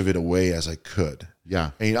much of it away as I could. Yeah.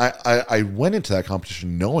 I mean, I went into that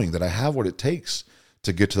competition knowing that I have what it takes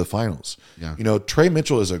to get to the finals. Yeah. Trey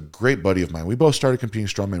Mitchell is a great buddy of mine. We both started competing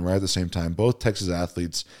strongman right at the same time, both Texas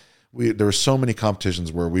athletes. There were so many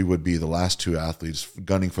competitions where we would be the last two athletes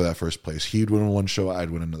gunning for that first place. He'd win one show,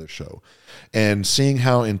 I'd win another show. And seeing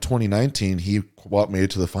how in 2019 he made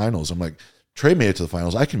it to the finals, I'm like, Trey made it to the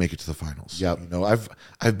finals, I can make it to the finals. Yep.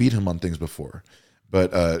 I've beat him on things before.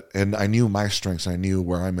 But and I knew my strengths, and I knew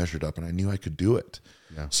where I measured up, and I knew I could do it.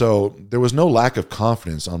 Yeah. So there was no lack of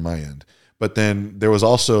confidence on my end. But then there was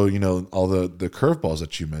also, all the curveballs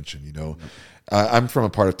that you mentioned. I'm from a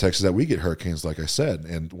part of Texas that we get hurricanes, like I said.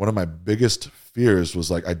 And one of my biggest fears was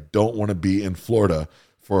like, I don't want to be in Florida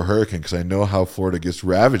for a hurricane because I know how Florida gets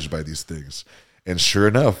ravaged by these things. And sure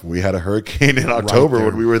enough, we had a hurricane in October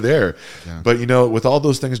when we were there. Yeah. But, with all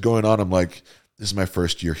those things going on, I'm like, this is my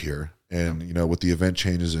first year here. And, with the event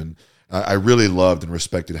changes, and I really loved and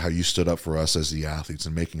respected how you stood up for us as the athletes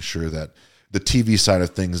and making sure that the TV side of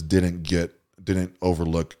things didn't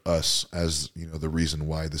overlook us as, the reason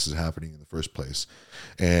why this is happening in the first place.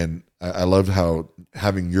 And I loved how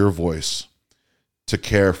having your voice to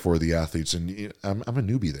care for the athletes, and I'm a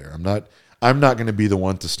newbie there. I'm not going to be the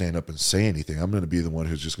one to stand up and say anything. I'm going to be the one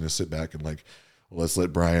who's just going to sit back and like, well, let's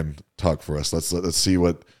let Brian talk for us. Let's see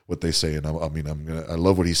what they say. And I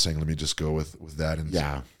love what he's saying. Let me just go with that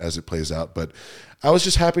and as it plays out. But I was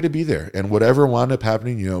just happy to be there, and whatever wound up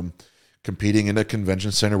happening, competing in a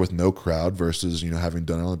convention center with no crowd versus, having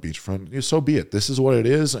done it on the beachfront, so be it. This is what it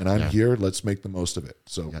is, and I'm here. Let's make the most of it.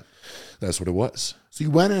 So that's what it was. So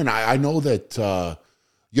you went in. I know that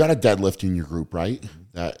you had a deadlift in your group, right?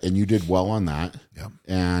 And you did well on that. Yeah.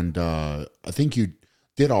 And I think you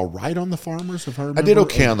did all right on the farmers, if I remember. I did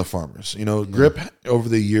okay on the farmers. Grip over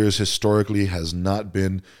the years historically has not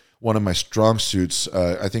been one of my strong suits.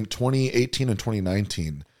 I think 2018 and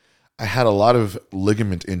 2019, I had a lot of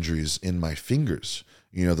ligament injuries in my fingers.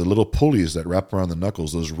 The little pulleys that wrap around the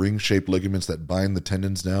knuckles, those ring-shaped ligaments that bind the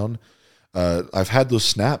tendons down. I've had those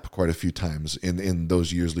snap quite a few times in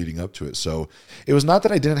those years leading up to it. So it was not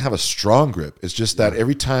that I didn't have a strong grip. It's just that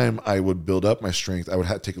every time I would build up my strength, I would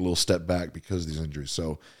have to take a little step back because of these injuries.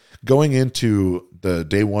 So going into the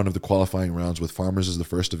day one of the qualifying rounds with farmers as the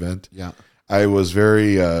first event, I was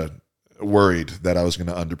very worried that I was going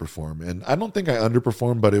to underperform. And I don't think I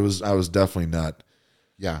underperformed, but I was definitely not.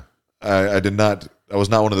 Yeah. I was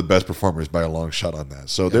not one of the best performers by a long shot on that.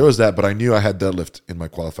 So there was that, but I knew I had deadlift in my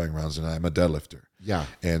qualifying rounds, and I'm a deadlifter. Yeah.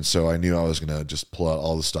 And so I knew I was going to just pull out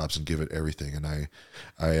all the stops and give it everything. And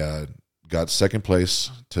I got second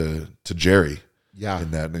place to Jerry. Yeah.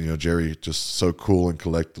 In that, and Jerry just so cool and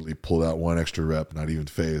collectively pulled out one extra rep, not even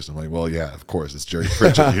phased. I'm like, well, yeah, of course, it's Jerry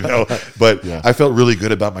Pritchett, But I felt really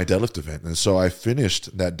good about my deadlift event, and so I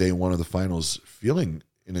finished that day one of the finals feeling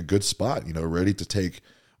in a good spot, ready to take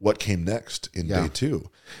what came next in day two.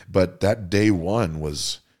 But that day one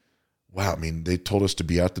was, wow. I mean, they told us to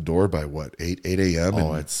be out the door by what, 8 a.m.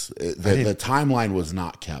 Oh, the timeline was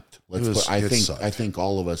not kept. I think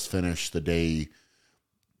all of us finished the day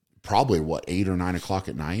probably 8 or 9 o'clock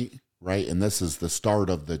at night, right? And this is the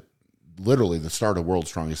start of literally the start of World's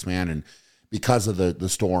Strongest Man. And because of the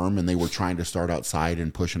storm, and they were trying to start outside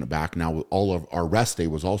and pushing it back. Now all of our rest day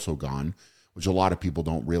was also gone, which a lot of people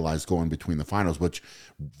don't realize going between the finals, which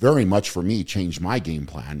very much for me changed my game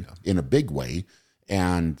plan in a big way.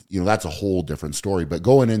 And, that's a whole different story. But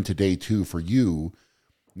going into day two for you,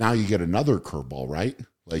 now you get another curveball, right?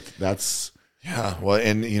 Like that's. Yeah. Well,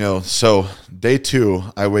 and so day 2,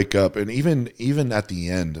 I wake up, and even at the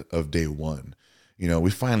end of day 1,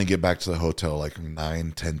 we finally get back to the hotel like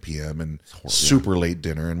 9, 10 p.m. and super late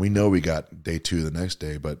dinner. And we know we got day 2 the next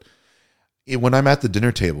day. But when I'm at the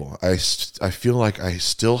dinner table, I feel like I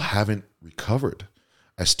still haven't recovered.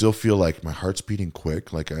 I still feel like my heart's beating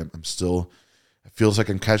quick. Like I'm still, it feels like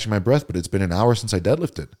I'm catching my breath, but it's been an hour since I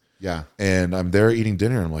deadlifted. Yeah. And I'm there eating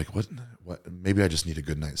dinner. And I'm like, what? Maybe I just need a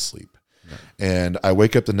good night's sleep. Yeah. And I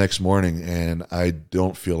wake up the next morning and I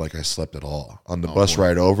don't feel like I slept at all. On the bus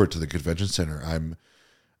ride over to the convention center,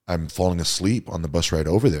 I'm falling asleep on the bus ride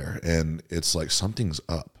over there, and it's like something's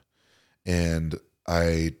up. And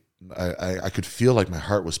I could feel like my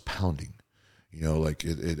heart was pounding. Like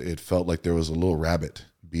it felt like there was a little rabbit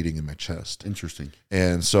beating in my chest. Interesting.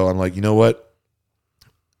 And so I'm like, you know what?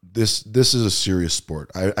 This is a serious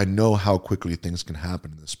sport. I know how quickly things can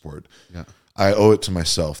happen in this sport. Yeah. I owe it to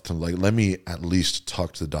myself to let me at least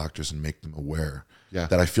talk to the doctors and make them aware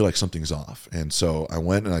that I feel like something's off. And so I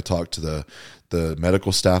went and I talked to the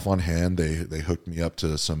medical staff on hand. They hooked me up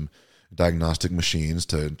to some diagnostic machines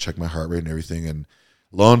to check my heart rate and everything. And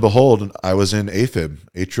lo and behold, I was in AFib,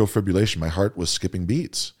 atrial fibrillation. My heart was skipping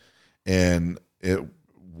beats. And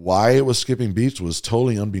why it was skipping beats was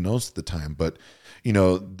totally unbeknownst at the time. But,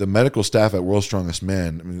 the medical staff at World's Strongest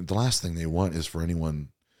Man, the last thing they want is for anyone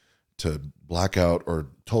to black out or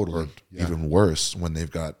even worse when they've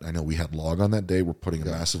got, I know we had log on that day. We're putting a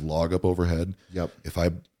massive log up overhead. Yep.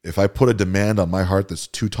 If I put a demand on my heart that's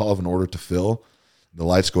too tall of an order to fill, the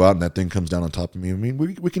lights go out and that thing comes down on top of me. I mean,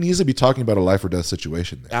 we can easily be talking about a life or death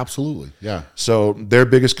situation there. Absolutely. Yeah. So their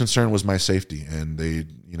biggest concern was my safety, and they,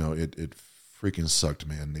 it freaking sucked,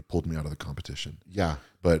 man. They pulled me out of the competition. Yeah.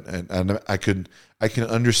 But, and I can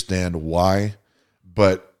understand why,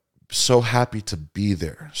 but so happy to be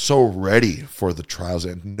there, so ready for the trials,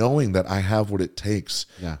 and knowing that I have what it takes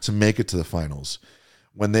to make it to the finals.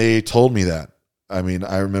 When they told me that, I mean,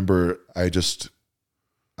 I remember I just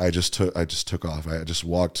took off. I just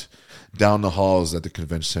walked down the halls at the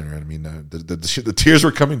convention center. I mean, the tears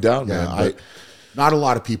were coming down. Yeah, man, not a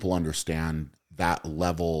lot of people understand that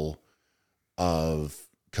level of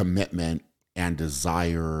commitment and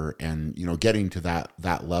desire, and getting to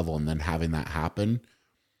that level and then having that happen.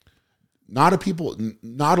 Not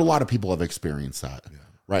a lot of people have experienced that,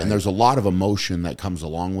 right? And there's a lot of emotion that comes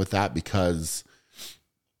along with that because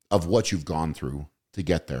of what you've gone through to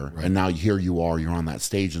get there. Right. And now here you are, you're on that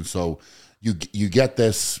stage. And so you get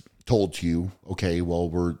this told to you, okay, well,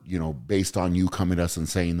 we're, based on you coming to us and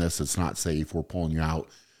saying this, it's not safe, we're pulling you out,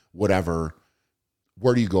 whatever.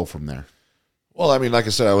 Where do you go from there? Well, I mean, like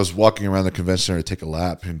I said, I was walking around the convention center to take a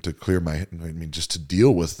lap and to clear just to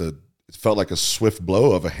deal with it felt like a swift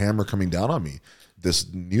blow of a hammer coming down on me.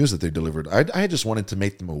 This news that they delivered, I just wanted to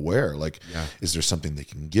make them aware. Like, is there something they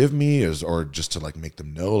can give me, or just to make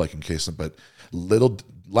them know, in case. But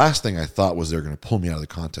last thing I thought was they're going to pull me out of the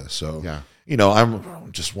contest. So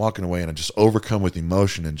I'm just walking away and I'm just overcome with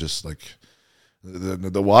emotion and just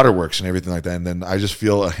the waterworks and everything like that. And then I just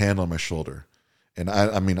feel a hand on my shoulder. And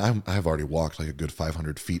I've already walked like a good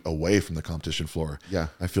 500 feet away from the competition floor. Yeah.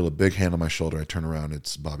 I feel a big hand on my shoulder. I turn around.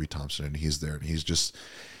 It's Bobby Thompson, and he's there. And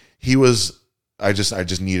I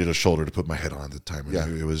just needed a shoulder to put my head on at the time. Yeah.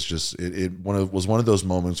 It was just, was one of those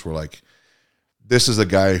moments where this is a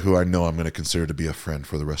guy who I know I'm going to consider to be a friend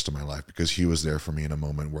for the rest of my life, because he was there for me in a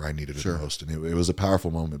moment where I needed it most. And it was a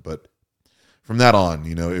powerful moment. But from that on,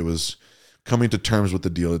 it was coming to terms with the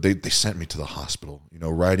deal. They sent me to the hospital,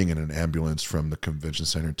 riding in an ambulance from the convention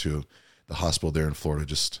center to the hospital there in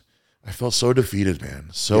Florida. I felt so defeated, man.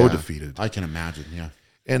 So defeated. I can imagine. Yeah.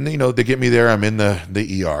 And, they get me there. I'm in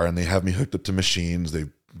the ER, and they have me hooked up to machines.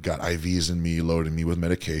 They've got IVs in me, loading me with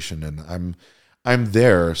medication. And I'm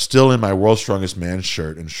there still in my World's Strongest Man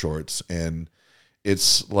shirt and shorts. And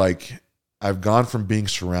it's like I've gone from being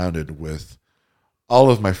surrounded with all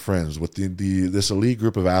of my friends, with this elite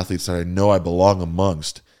group of athletes that I know I belong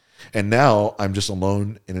amongst. And now I'm just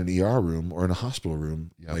alone in an ER room or in a hospital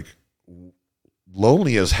room,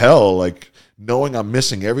 lonely as hell, knowing I'm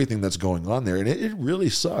missing everything that's going on there. And it really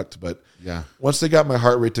sucked. But once they got my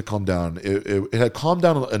heart rate to calm down, it had calmed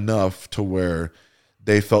down enough to where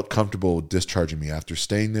they felt comfortable discharging me after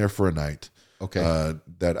staying there for a night. Okay.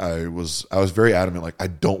 That I was very adamant, I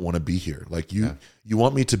don't want to be here. You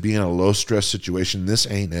want me to be in a low stress situation. This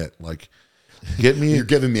ain't it. Get me. You're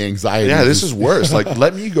giving me anxiety. Yeah, this is worse.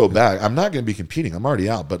 Let me go back. I'm not going to be competing. I'm already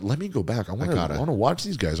out, but let me go back. I want to watch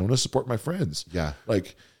these guys. I want to support my friends. Yeah.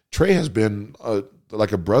 Trey has been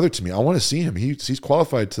like a brother to me. I want to see him. He's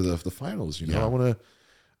qualified to the finals.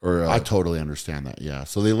 I Or I totally understand that. Yeah.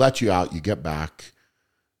 So they let you out, you get back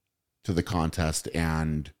to the contest,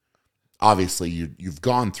 and obviously you've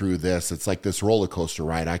gone through this. It's like this roller coaster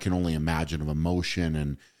ride. I can only imagine, of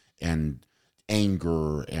emotion and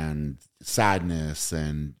anger and sadness,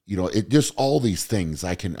 and it just all these things.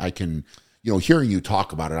 I can hearing you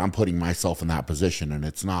talk about it, I'm putting myself in that position, and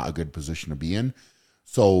it's not a good position to be in.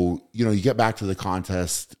 So you get back to the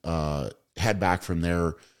contest, head back from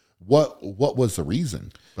there. What was the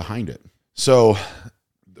reason behind it? So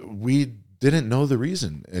we didn't know the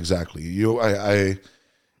reason exactly.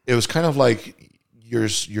 It was kind of like you're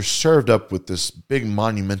served up with this big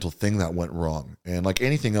monumental thing that went wrong. And like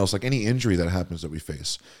anything else, like any injury that happens that we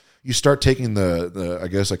face, you start taking the I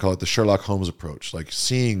guess I call it the Sherlock Holmes approach, like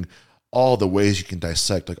seeing all the ways you can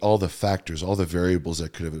dissect, like all the factors, all the variables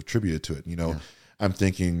that could have attributed to it. I'm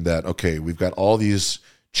thinking that, okay, we've got all these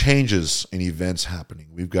changes in events happening.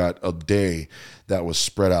 We've got a day that was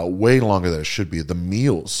spread out way longer than it should be. The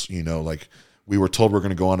meals, like we were told we're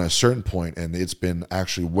going to go on at a certain point, and it's been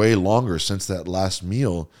actually way longer since that last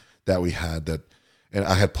meal that we had. And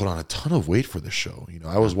I had put on a ton of weight for the show.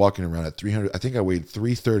 I was walking around at 300. I think I weighed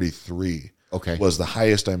 333. Okay, was the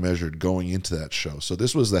highest I measured going into that show. So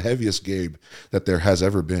this was the heaviest Gabe that there has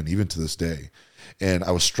ever been, even to this day. And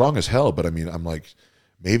I was strong as hell, but I'm like,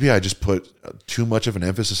 maybe I just put too much of an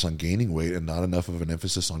emphasis on gaining weight and not enough of an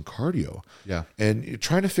emphasis on cardio. Yeah. And you're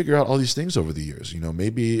trying to figure out all these things over the years.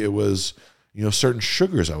 Maybe it was, certain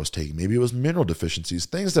sugars I was taking. Maybe it was mineral deficiencies,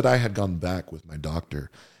 things that I had gone back with my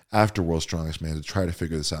doctor after World's Strongest Man to try to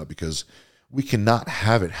figure this out, because we cannot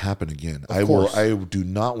have it happen again. I do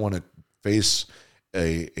not want to face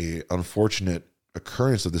a unfortunate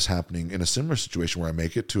occurrence of this happening in a similar situation where I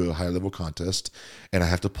make it to a high level contest and I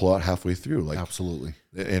have to pull out halfway through. Like, absolutely.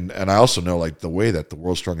 And I also know, like, the way that the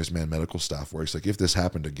World's Strongest Man medical staff works, like if this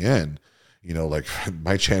happened again, like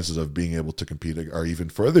my chances of being able to compete are even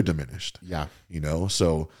further diminished. Yeah.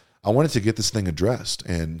 So I wanted to get this thing addressed.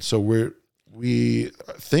 And so we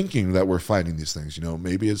thinking that we're fighting these things,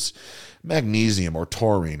 maybe it's magnesium or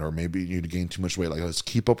taurine, or maybe you gain too much weight. Like, let's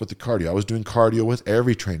keep up with the cardio. I was doing cardio with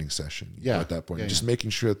every training session at that point, just making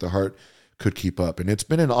sure that the heart could keep up. And it's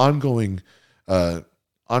been an ongoing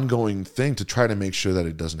thing to try to make sure that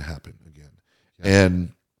it doesn't happen again. Yeah.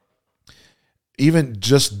 And even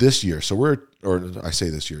just this year, I say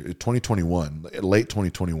this year, 2021, late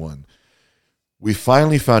 2021, we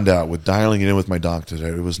finally found out, with dialing it in with my doctor,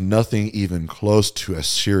 that it was nothing even close to as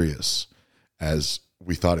serious as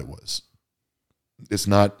we thought it was. It's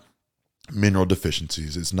not mineral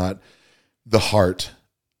deficiencies. It's not the heart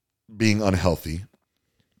being unhealthy.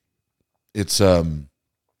 It's none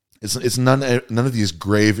of these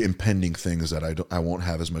grave impending things that I won't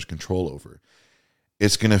have as much control over.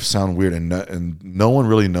 It's going to sound weird, and no one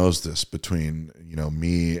really knows this between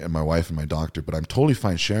me and my wife and my doctor, but I'm totally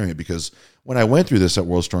fine sharing it, because when I went through this at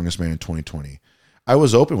World's Strongest Man in 2020, I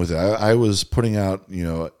was open with it. I was putting out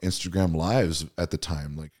Instagram lives at the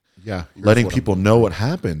time, like letting people know what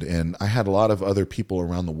happened, and I had a lot of other people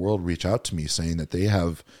around the world reach out to me saying that they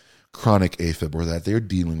have chronic AFib, or that they're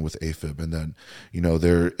dealing with AFib, and then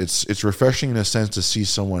it's refreshing in a sense to see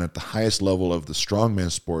someone at the highest level of the strongman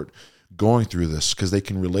sport going through this, because they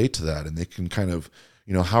can relate to that, and they can kind of,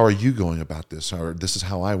 how are you going about this? Or this is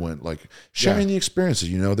how I went, like sharing the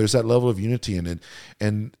experiences, there's that level of unity in it.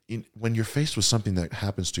 And when you're faced with something that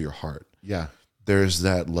happens to your heart, there's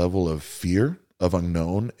that level of fear of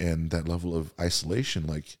unknown and that level of isolation.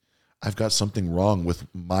 Like, I've got something wrong with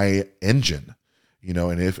my engine,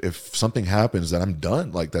 and if something happens, then I'm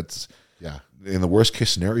done. Like, that's, in the worst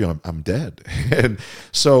case scenario, I'm dead. And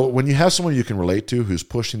so when you have someone you can relate to who's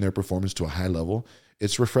pushing their performance to a high level,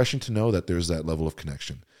 it's refreshing to know that there's that level of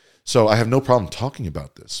connection. So I have no problem talking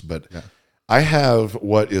about this, but I have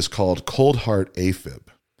what is called cold heart AFib.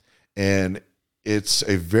 And it's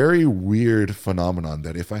a very weird phenomenon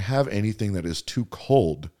that if I have anything that is too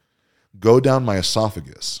cold go down my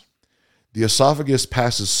esophagus, the esophagus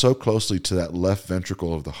passes so closely to that left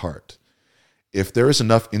ventricle of the heart. If there is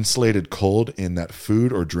enough insulated cold in that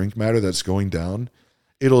food or drink matter that's going down,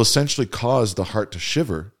 it'll essentially cause the heart to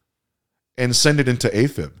shiver and send it into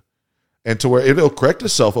AFib, and to where it'll correct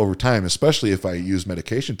itself over time, especially if I use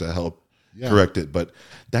medication to help correct it. But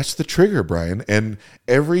that's the trigger, Brian. And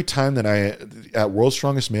every time that at World's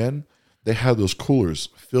Strongest Man, they had those coolers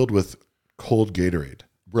filled with cold Gatorade.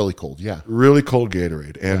 Really cold, really cold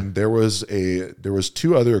Gatorade. And there was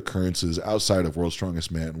two other occurrences outside of World's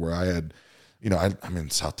Strongest Man where I had, I'm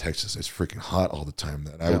in South Texas. It's freaking hot all the time.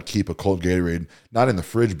 That I would keep a cold Gatorade, not in the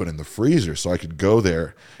fridge, but in the freezer, so I could go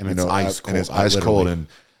there. And it's ice cold. And it's ice cold. And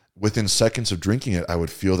within seconds of drinking it, I would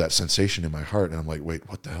feel that sensation in my heart. And I'm like, wait,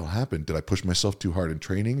 what the hell happened? Did I push myself too hard in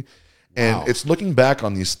training? And it's looking back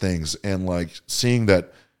on these things and like seeing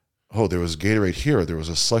that, oh, there was Gatorade here, or there was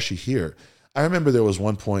a slushy here. I remember there was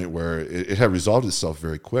one point where it had resolved itself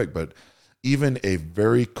very quick, but even a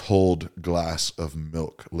very cold glass of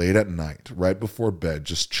milk late at night, right before bed,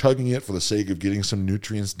 just chugging it for the sake of getting some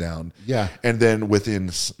nutrients down. Yeah. And then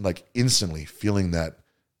within like instantly feeling that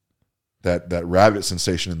rabbit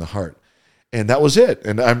sensation in the heart. And that was it.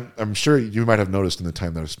 And I'm sure you might have noticed in the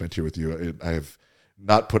time that I've spent here with you, I have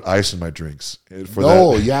not put ice in my drinks.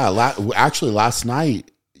 Actually last night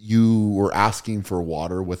you were asking for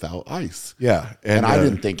water without ice. Yeah. And I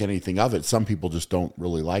didn't think anything of it. Some people just don't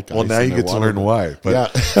really like ice. Well, now you get to learn why. But yeah.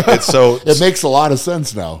 it makes a lot of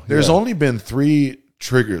sense now. There's only been 3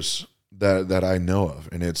 triggers that I know of.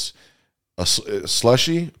 And it's a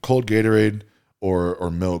slushy, cold Gatorade, or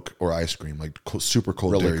milk or ice cream, like super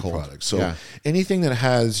cold really dairy cold products. So anything that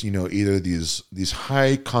has, either these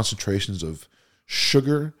high concentrations of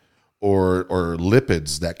sugar or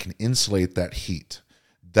lipids that can insulate that heat,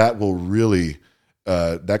 that will really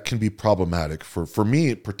that can be problematic for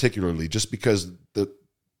me particularly, just because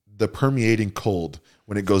the permeating cold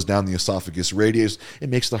when it goes down the esophagus radiates, it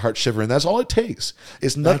makes the heart shiver, and that's all it takes.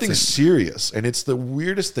 It's nothing serious, and it's the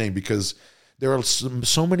weirdest thing because there are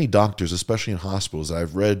so many doctors, especially in hospitals, that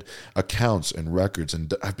I've read accounts and records,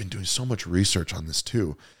 and I've been doing so much research on this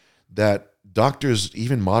too, that doctors,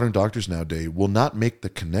 even modern doctors nowadays, will not make the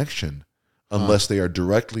connection unless they are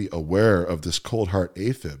directly aware of this cold heart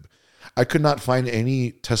AFib. I could not find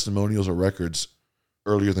any testimonials or records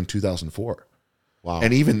earlier than 2004. Wow.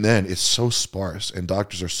 And even then, it's so sparse, and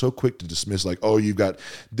doctors are so quick to dismiss, like, oh, you've got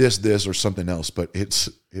this, or something else. But it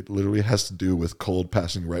literally has to do with cold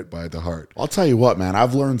passing right by the heart. I'll tell you what, man,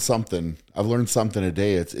 I've learned something a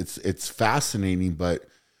day. It's fascinating, but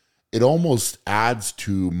it almost adds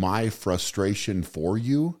to my frustration for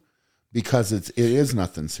you because it is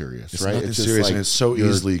nothing serious, right? Nothing serious, like, and it's so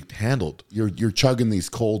easily handled. You're chugging these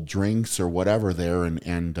cold drinks or whatever there,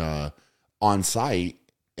 and on site.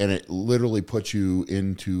 And it literally puts you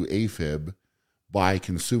into AFib by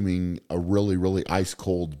consuming a really, really ice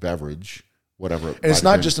cold beverage, whatever. And it's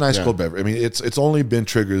not just an ice cold beverage. I mean, it's only been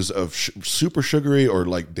triggers of super sugary or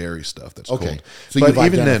like dairy stuff that's cold. So you've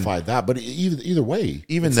identified that. But either way,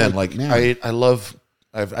 even then, like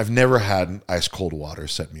I've never had ice cold water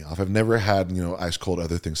set me off. I've never had ice cold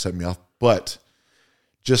other things set me off. But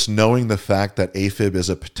just knowing the fact that AFib is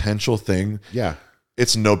a potential thing,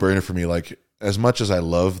 it's a no-brainer for me. Like, as much as I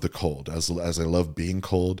love the cold, as I love being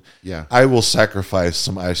cold, I will sacrifice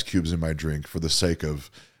some ice cubes in my drink for the sake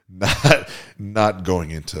of not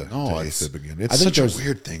going into AFib again. It's such a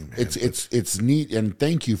weird thing, man. It's neat, and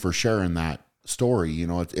thank you for sharing that story.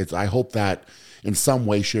 I hope that in some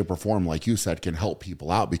way, shape, or form, like you said, can help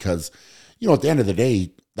people out because, at the end of the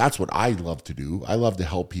day, that's what I love to do. I love to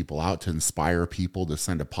help people out, to inspire people, to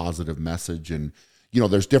send a positive message. And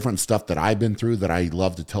there's different stuff that I've been through that I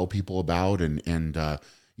love to tell people about, and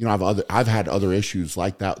I've had other issues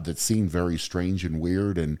like that seem very strange and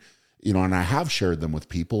weird, and and I have shared them with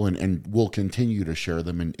people, and will continue to share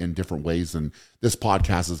them in different ways. And this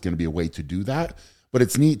podcast is going to be a way to do that. But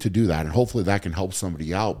it's neat to do that, and hopefully that can help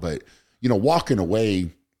somebody out. But walking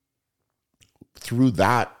away through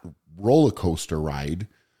that roller coaster ride.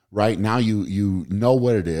 Right now, you know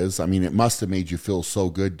what it is. I mean, it must have made you feel so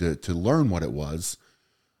good to learn what it was.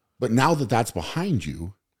 But now that that's behind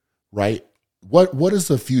you, right? What does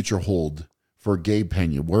the future hold for Gabe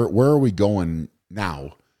Pena? Where are we going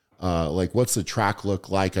now? Like, what's the track look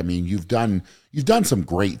like? I mean, you've done some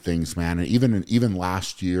great things, man. And even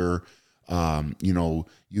last year, you pulled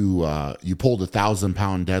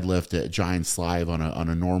 1,000-pound deadlift at Giants Live on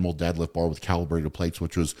a normal deadlift bar with calibrated plates,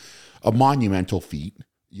 which was a monumental feat.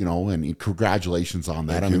 And congratulations on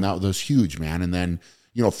that. I mean, that was huge, man. And then,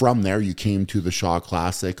 from there, you came to the Shaw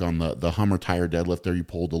Classic on the Hummer tire deadlift. There you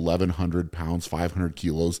pulled 1,100 pounds, 500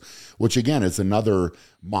 kilos, which again is another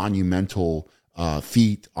monumental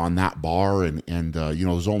feat on that bar. And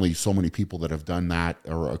there's only so many people that have done that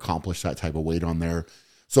or accomplished that type of weight on there.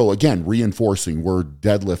 So again, reinforcing, we're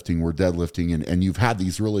deadlifting, and you've had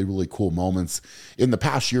these really, really cool moments in the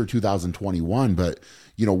past year, 2021. But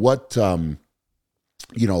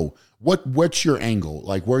what's your angle?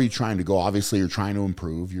 Like, where are you trying to go? Obviously, you're trying to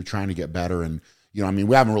improve. You're trying to get better. And, we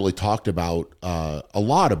haven't really talked about a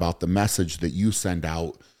lot about the message that you send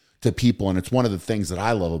out to people. And it's one of the things that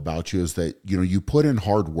I love about you is that, you put in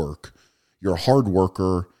hard work. You're a hard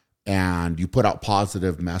worker. and you put out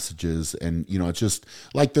positive messages. And, you know, it's just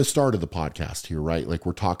like the start of the podcast here, right? Like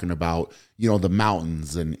we're talking about, you know, the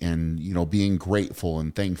mountains and, you know, being grateful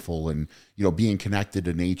and thankful and, you know, being connected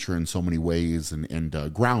to nature in so many ways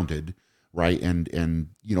and grounded, right? And,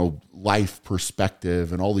 you know, life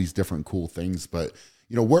perspective and all these different cool things. But,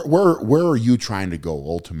 you know, where are you trying to go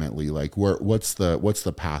ultimately? Like what's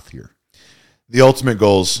the path here? The ultimate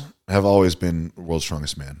goals have always been World's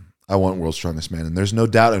Strongest Man. I want World's Strongest Man, and there's no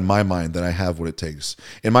doubt in my mind that I have what it takes.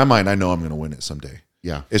 In my mind, I know I'm going to win it someday.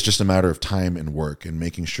 Yeah. It's just a matter of time and work and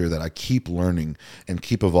making sure that I keep learning and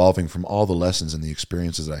keep evolving from all the lessons and the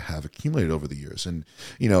experiences that I have accumulated over the years. And,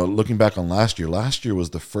 you know, looking back on last year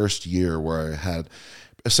was the first year where I had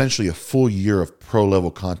essentially a full year of pro level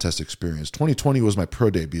contest experience. 2020 was my pro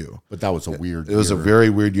debut. But that was a weird year. It was a very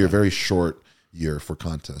weird year, very short year for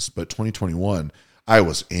contests. But 2021, I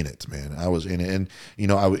was in it, man. I was in it. And, you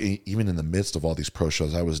know, even in the midst of all these pro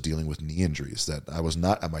shows, I was dealing with knee injuries that I was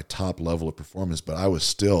not at my top level of performance, but I was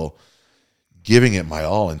still giving it my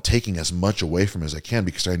all and taking as much away from it as I can,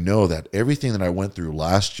 because I know that everything that I went through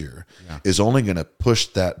last year is only going to push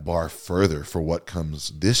that bar further for what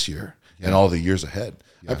comes this year and all the years ahead.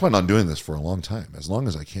 I plan on doing this for a long time, as long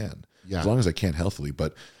as I can, as long as I can healthily.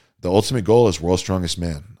 But the ultimate goal is World's Strongest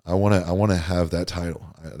Man. I want to have that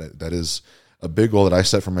title. That is a big goal that I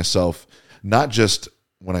set for myself, not just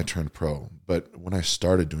when I turned pro, but when I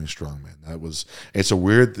started doing strongman. It's a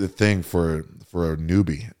weird thing for a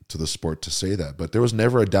newbie to the sport to say that, but there was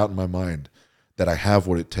never a doubt in my mind that I have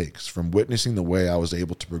what it takes. From witnessing the way I was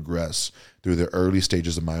able to progress through the early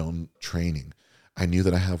stages of my own training, I knew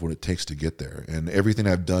that I have what it takes to get there. And everything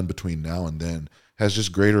I've done between now and then has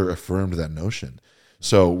just greater affirmed that notion.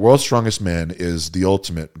 So World's Strongest Man is the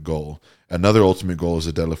ultimate goal. Another ultimate goal is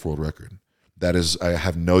a deadlift world record. That is, I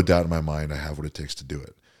have no doubt in my mind I have what it takes to do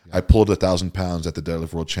it. Yeah. I pulled 1,000 pounds at the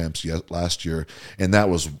Deadlift World Champs last year, and that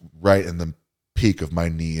was right in the peak of my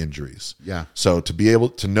knee injuries. Yeah. So to be able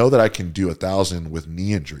to know that I can do 1,000 with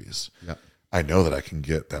knee injuries, I know that I can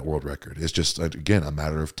get that world record. It's just, again, a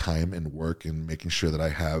matter of time and work and making sure that I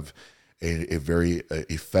have a very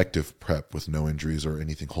effective prep with no injuries or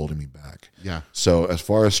anything holding me back. Yeah. So as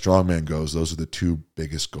far as strongman goes, those are the two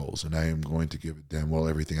biggest goals, and I am going to give it damn well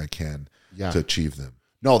everything I can to achieve them.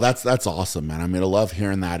 No, that's awesome, man. I mean, I love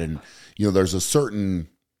hearing that. And, you know, there's a certain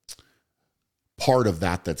part of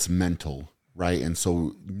that that's mental, right? And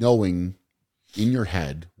so knowing in your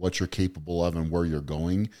head what you're capable of and where you're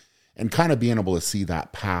going, and kind of being able to see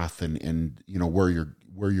that path and you know, where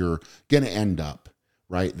you're going to end up,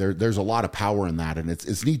 right? There's a lot of power in that. And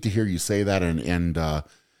it's neat to hear you say that. And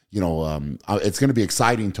you know, it's going to be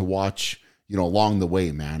exciting to watch, you know, along the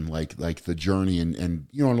way, man, like the journey and,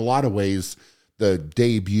 you know, in a lot of ways, the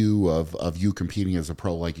debut of you competing as a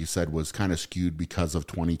pro, like you said, was kind of skewed because of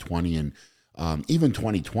 2020 and even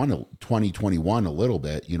 2021 a little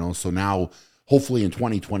bit, you know. So now, hopefully in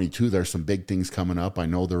 2022, there's some big things coming up. I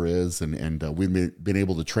know there is, and we've been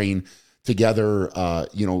able to train together,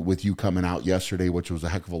 you know, with you coming out yesterday, which was a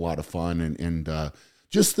heck of a lot of fun, and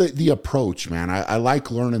just the approach, man. I like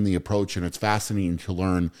learning the approach, and it's fascinating to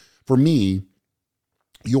learn, for me,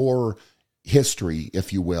 your history,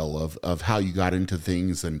 if you will, of how you got into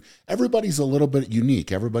things. And everybody's a little bit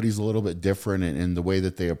unique. Everybody's a little bit different in the way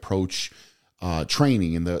that they approach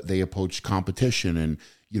training and they approach competition. And,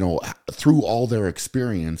 you know, through all their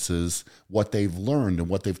experiences, what they've learned and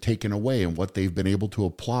what they've taken away and what they've been able to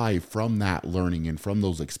apply from that learning and from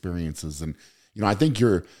those experiences. And, you know, I think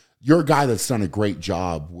you're a guy that's done a great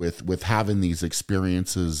job with having these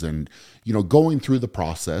experiences and, you know, going through the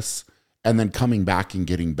process and then coming back and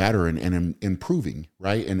getting better and improving,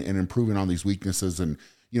 right? And improving on these weaknesses. And,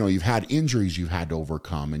 you know, you've had injuries you've had to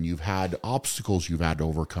overcome, and you've had obstacles you've had to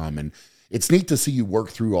overcome. And it's neat to see you work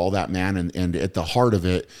through all that, man. And at the heart of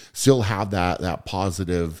it, still have that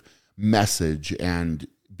positive message and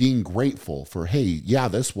being grateful for, hey, yeah,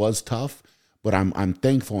 this was tough, but I'm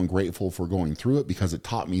thankful and grateful for going through it because it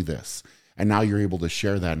taught me this. And now you're able to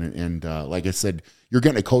share that. And like I said, you're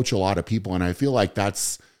getting to coach a lot of people. And I feel like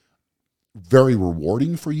that's very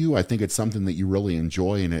rewarding for you. I think it's something that you really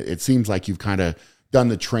enjoy. And it seems like you've kind of done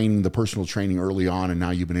the training, the personal training early on, and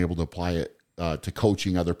now you've been able to apply it to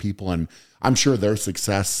coaching other people. And I'm sure their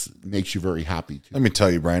success makes you very happy too. Let me tell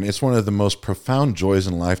you, Brian, it's one of the most profound joys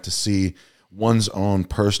in life to see one's own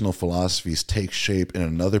personal philosophies take shape in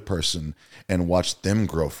another person and watch them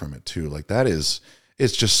grow from it too. Like it's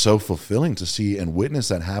just so fulfilling to see and witness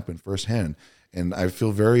that happen firsthand. And I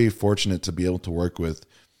feel very fortunate to be able to work with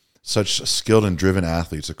such skilled and driven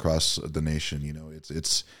athletes across the nation. You know,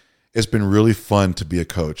 it's been really fun to be a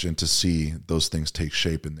coach and to see those things take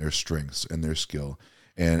shape in their strengths and their skill.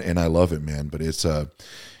 and I love it, man. But it's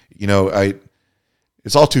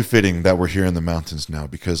it's all too fitting that we're here in the mountains now,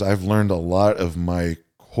 because I've learned a lot of my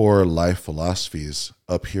core life philosophies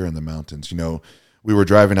up here in the mountains. We were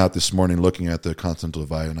driving out this morning looking at the Continental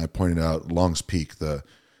Divide, and I pointed out Long's Peak, the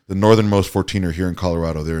northernmost 14er here in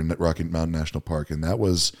Colorado, there in Rocky Mountain National Park. And that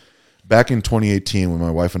was back in 2018 when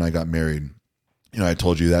my wife and I got married. I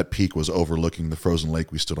told you that peak was overlooking the frozen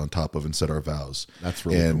lake we stood on top of and said our vows. That's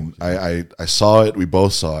really cool. And I saw it. We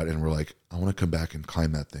both saw it, and we're like, I want to come back and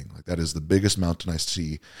climb that thing. Like, that is the biggest mountain I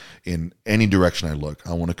see in any direction I look.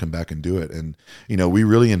 I want to come back and do it. And, we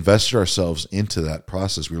really invested ourselves into that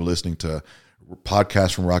process. We were listening to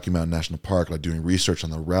podcasts from Rocky Mountain National Park, like doing research on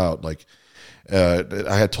the route. Like,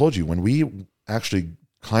 I had told you, when we actually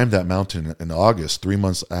climbed that mountain in August, 3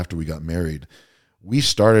 months after we got married, we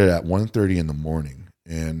started at 1:30 in the morning,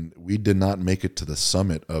 and we did not make it to the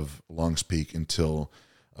summit of Long's Peak until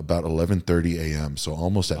about 11:30 a.m., so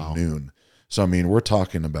almost at noon. So, we're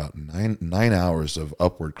talking about nine hours of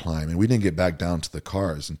upward climb, and we didn't get back down to the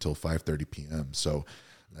cars until 5:30 p.m. So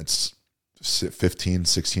that's 15,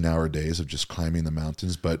 16-hour days of just climbing the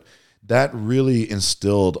mountains. But that really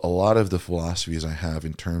instilled a lot of the philosophies I have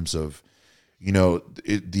in terms of,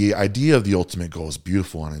 the idea of the ultimate goal is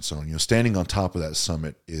beautiful on its own. Standing on top of that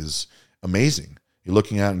summit is amazing. You're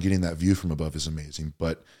looking out and getting that view from above is amazing.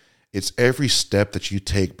 But it's every step that you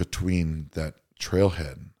take between that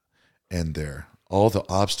trailhead and there. All the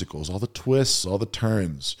obstacles, all the twists, all the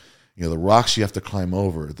turns, the rocks you have to climb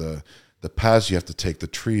over, the paths you have to take, the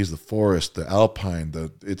trees, the forest, the alpine,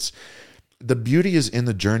 the beauty is in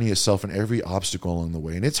the journey itself and every obstacle along the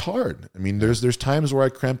way. And it's hard. There's times where I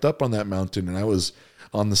cramped up on that mountain, and I was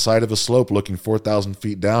on the side of a slope looking 4,000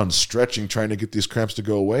 feet down, stretching, trying to get these cramps to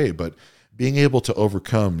go away. But being able to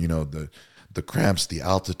overcome, the cramps, the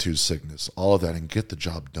altitude sickness, all of that, and get the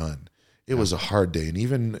job done. It was a hard day. And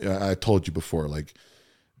even, I told you before, like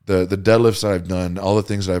the deadlifts that I've done, all the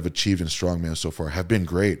things that I've achieved in strongman so far have been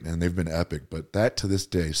great, and they've been epic. But that, to this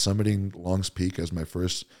day, summiting Long's Peak as my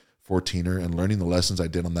first 14er and learning the lessons I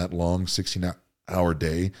did on that long 16-hour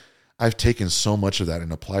day, I've taken so much of that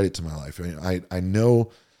and applied it to my life. I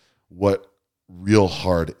know what real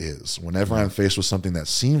hard is. Whenever I'm faced with something that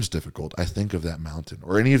seems difficult, I think of that mountain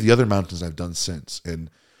or any of the other mountains I've done since, and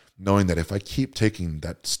knowing that if I keep taking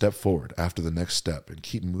that step forward after the next step and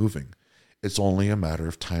keep moving, it's only a matter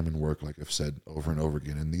of time and work, like I've said over and over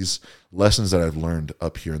again. And these lessons that I've learned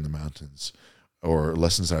up here in the mountains, or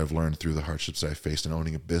lessons that I've learned through the hardships that I faced in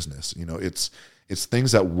owning a business, it's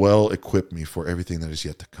things that well equip me for everything that is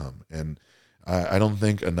yet to come. And I don't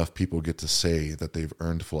think enough people get to say that they've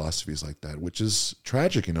earned philosophies like that, which is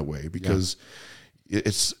tragic in a way, because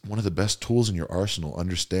it's one of the best tools in your arsenal,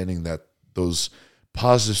 understanding that those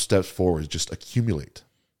positive steps forward just accumulate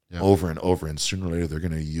over and over, and sooner or later they're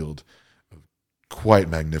going to yield a quite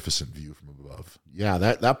magnificent view from above. Yeah,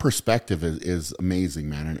 that perspective is amazing,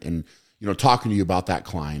 man. And talking to you about that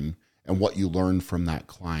climb and what you learned from that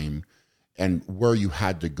climb and where you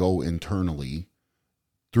had to go internally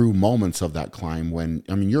through moments of that climb when,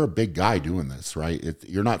 you're a big guy doing this, right?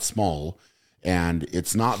 You're not small, and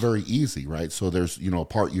it's not very easy, right? So there's, a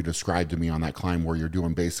part you described to me on that climb where you're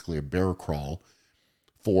doing basically a bear crawl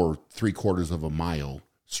for 3/4 of a mile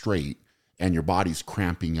straight, and your body's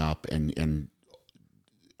cramping up, and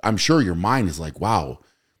I'm sure your mind is like, wow,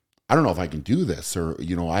 I don't know if I can do this, or,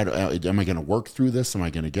 am I going to work through this? Am I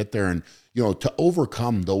going to get there? And, to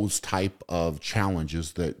overcome those type of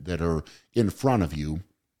challenges that are in front of you,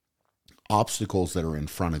 obstacles that are in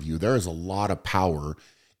front of you, there is a lot of power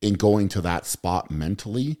in going to that spot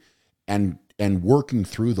mentally and working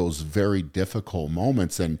through those very difficult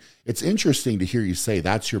moments. And it's interesting to hear you say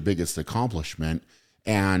that's your biggest accomplishment.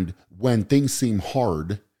 And when things seem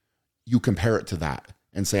hard, you compare it to that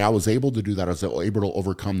and say, I was able to do that. I was able to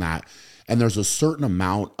overcome that. And there's a certain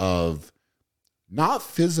amount of not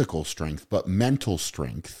physical strength, but mental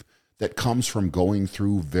strength that comes from going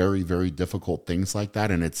through very, very difficult things like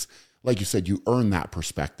that. And it's, like you said, you earn that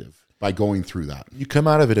perspective by going through that. You come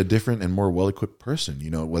out of it a different and more well-equipped person,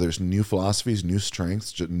 whether it's new philosophies, new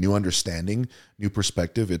strengths, new understanding, new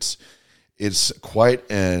perspective. It's quite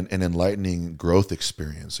an enlightening growth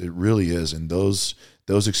experience. It really is. And those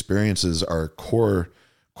experiences are core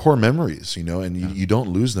memories, and you don't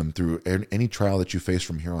lose them through any trial that you face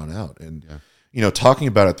from here on out. And, talking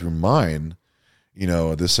about it through mine,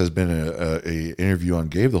 this has been a interview on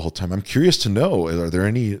Gabe the whole time. I'm curious to know, are there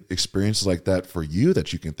any experiences like that for you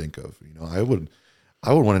that you can think of? I would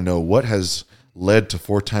want to know what has led to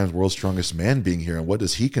 4 times World's Strongest Man being here, and what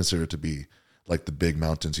does he consider to be like the big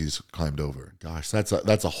mountains he's climbed over. Gosh, that's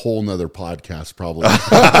a whole nother podcast probably.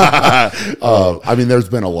 I mean, there's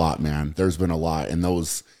been a lot, man. There's been a lot. And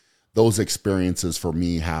those experiences for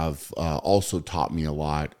me have also taught me a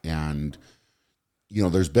lot. And, you know,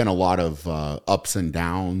 there's been a lot of ups and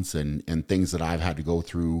downs and things that I've had to go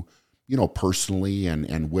through, you know, personally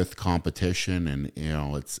and with competition. And, you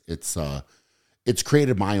know, it's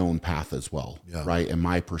created my own path as well, right? And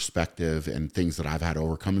my perspective and things that I've had to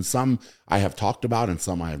overcome. And some I have talked about and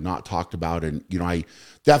some I have not talked about. And, you know, I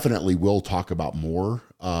definitely will talk about more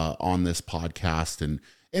on this podcast and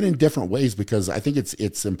in different ways, because I think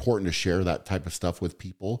it's important to share that type of stuff with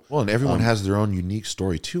people. Well, and everyone has their own unique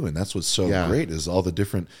story too. And that's what's so great is all the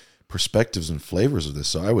different perspectives and flavors of this.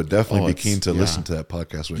 So I would definitely be keen to listen to that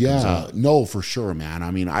podcast when it comes out. No, for sure, man.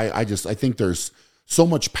 I mean, I think there's so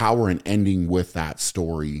much power in ending with that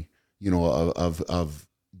story, you know, of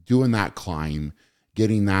doing that climb,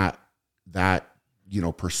 getting that, you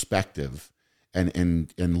know, perspective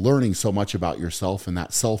and learning so much about yourself and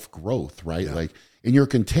that self-growth, right? Yeah. Like, and you're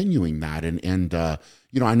continuing that. And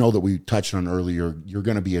you know, I know that we touched on earlier, you're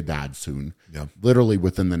going to be a dad soon. Yeah. Literally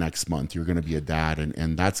within the next month, you're going to be a dad.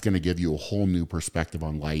 And that's going to give you a whole new perspective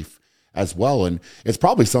on life as well. And it's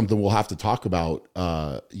probably something we'll have to talk about,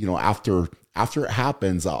 you know, after it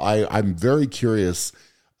happens. I'm very curious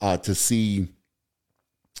to see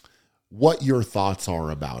what your thoughts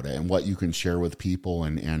are about it and what you can share with people.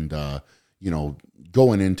 And you know,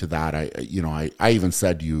 going into that, I even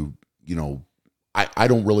said to you, you know, I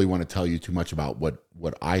don't really want to tell you too much about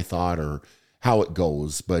what I thought or how it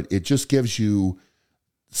goes, but it just gives you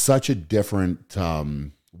such a different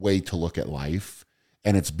way to look at life.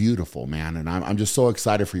 And it's beautiful, man. And I'm just so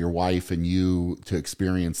excited for your wife and you to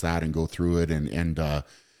experience that and go through it. And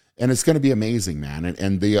it's going to be amazing, man.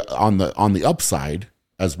 And on the upside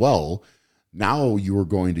as well, now you are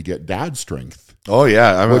going to get dad strength. Oh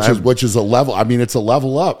yeah. Which is a level. I mean, it's a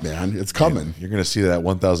level up, man. It's coming. Man, you're going to see that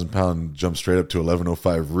 1,000 pound jump straight up to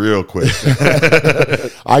 1105 real quick.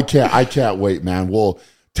 I can't wait, man. Well,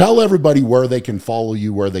 tell everybody where they can follow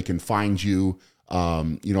you, where they can find you.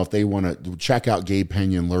 You know, if they want to check out Gabe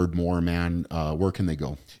Pena and learn more, man, where can they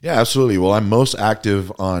go? Yeah, absolutely. Well, I'm most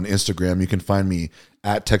active on Instagram. You can find me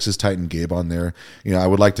at Texas Titan Gabe on there. You know, I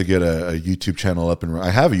would like to get a YouTube channel up, and I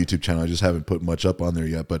have a YouTube channel. I just haven't put much up on there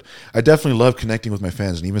yet, but I definitely love connecting with my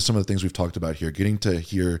fans, and even some of the things we've talked about here, getting to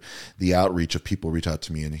hear the outreach of people reach out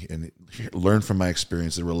to me and learn from my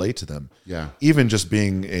experience and relate to them. Yeah. Even just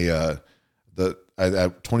being at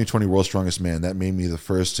 2020 World's Strongest Man, that made me the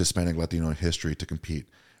first Hispanic Latino in history to compete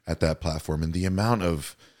at that platform. And the amount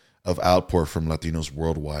of outpour from Latinos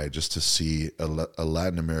worldwide, just to see a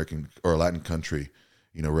Latin American or a Latin country,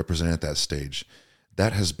 you know, represented at that stage,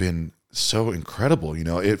 that has been so incredible. You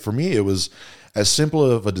know, for me, it was as simple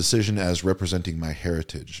of a decision as representing my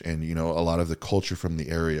heritage and, you know, a lot of the culture from the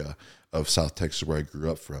area of South Texas where I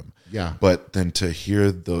grew up from. Yeah. But then to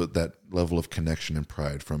hear that level of connection and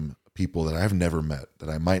pride from people that I've never met, that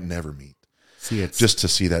I might never meet. See, it's just to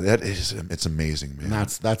see it's amazing, man. And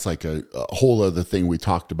that's like a whole other thing we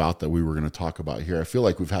talked about that we were going to talk about here. I feel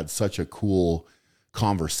like we've had such a cool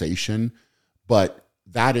conversation, but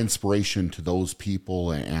that inspiration to those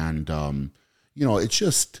people and you know,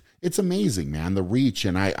 it's amazing, man, the reach.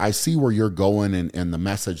 And I see where you're going and the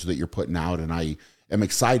message that you're putting out, and I am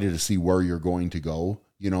excited to see where you're going to go,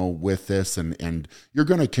 you know, with this, and you're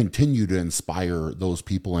going to continue to inspire those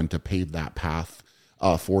people and to pave that path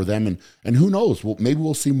for them. And who knows, maybe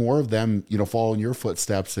we'll see more of them, you know, follow in your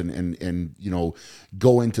footsteps and you know,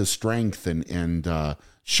 go into strength and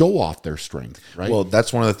show off their strength, right? Well,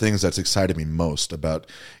 that's one of the things that's excited me most about,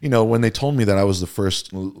 you know, when they told me that I was the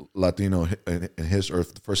first Latino in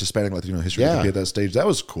the first Hispanic Latino in history to be at that stage. That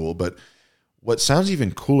was cool. But what sounds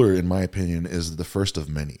even cooler, in my opinion, is the first of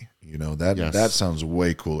many. You know, that sounds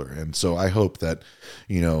way cooler. And so I hope that,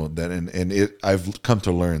 you know, that I've come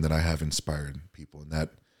to learn that I have inspired people, and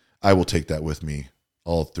that I will take that with me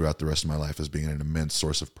all throughout the rest of my life as being an immense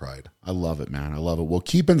source of pride. I love it, man. I love it. Well,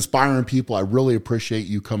 keep inspiring people. I really appreciate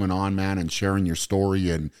you coming on, man, and sharing your story.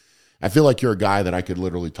 And I feel like you're a guy that I could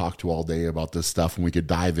literally talk to all day about this stuff, and we could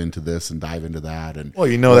dive into this and dive into that. And well,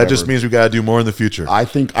 you know, whatever. That just means we got to do more in the future. I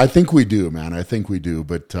think we do, man. I think we do.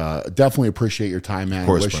 But definitely appreciate your time, man. Of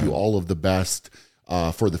course, wish you all of the best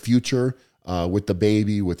for the future with the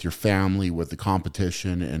baby, with your family, with the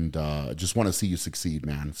competition, and just want to see you succeed,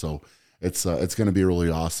 man. So it's going to be really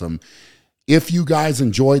awesome. If you guys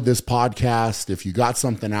enjoyed this podcast, if you got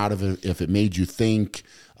something out of it, if it made you think,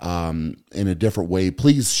 in a different way,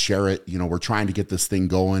 please share it. You know, we're trying to get this thing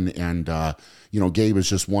going, and you know, Gabe is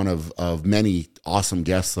just one of many awesome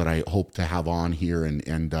guests that I hope to have on here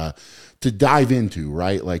and to dive into,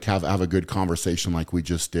 right? Like have a good conversation like we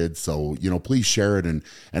just did. So, you know, please share it and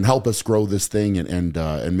help us grow this thing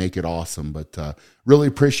and make it awesome. But really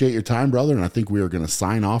appreciate your time, brother. And I think we are going to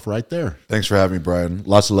sign off right there. Thanks for having me, Brian.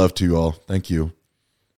 Lots of love to you all. Thank you.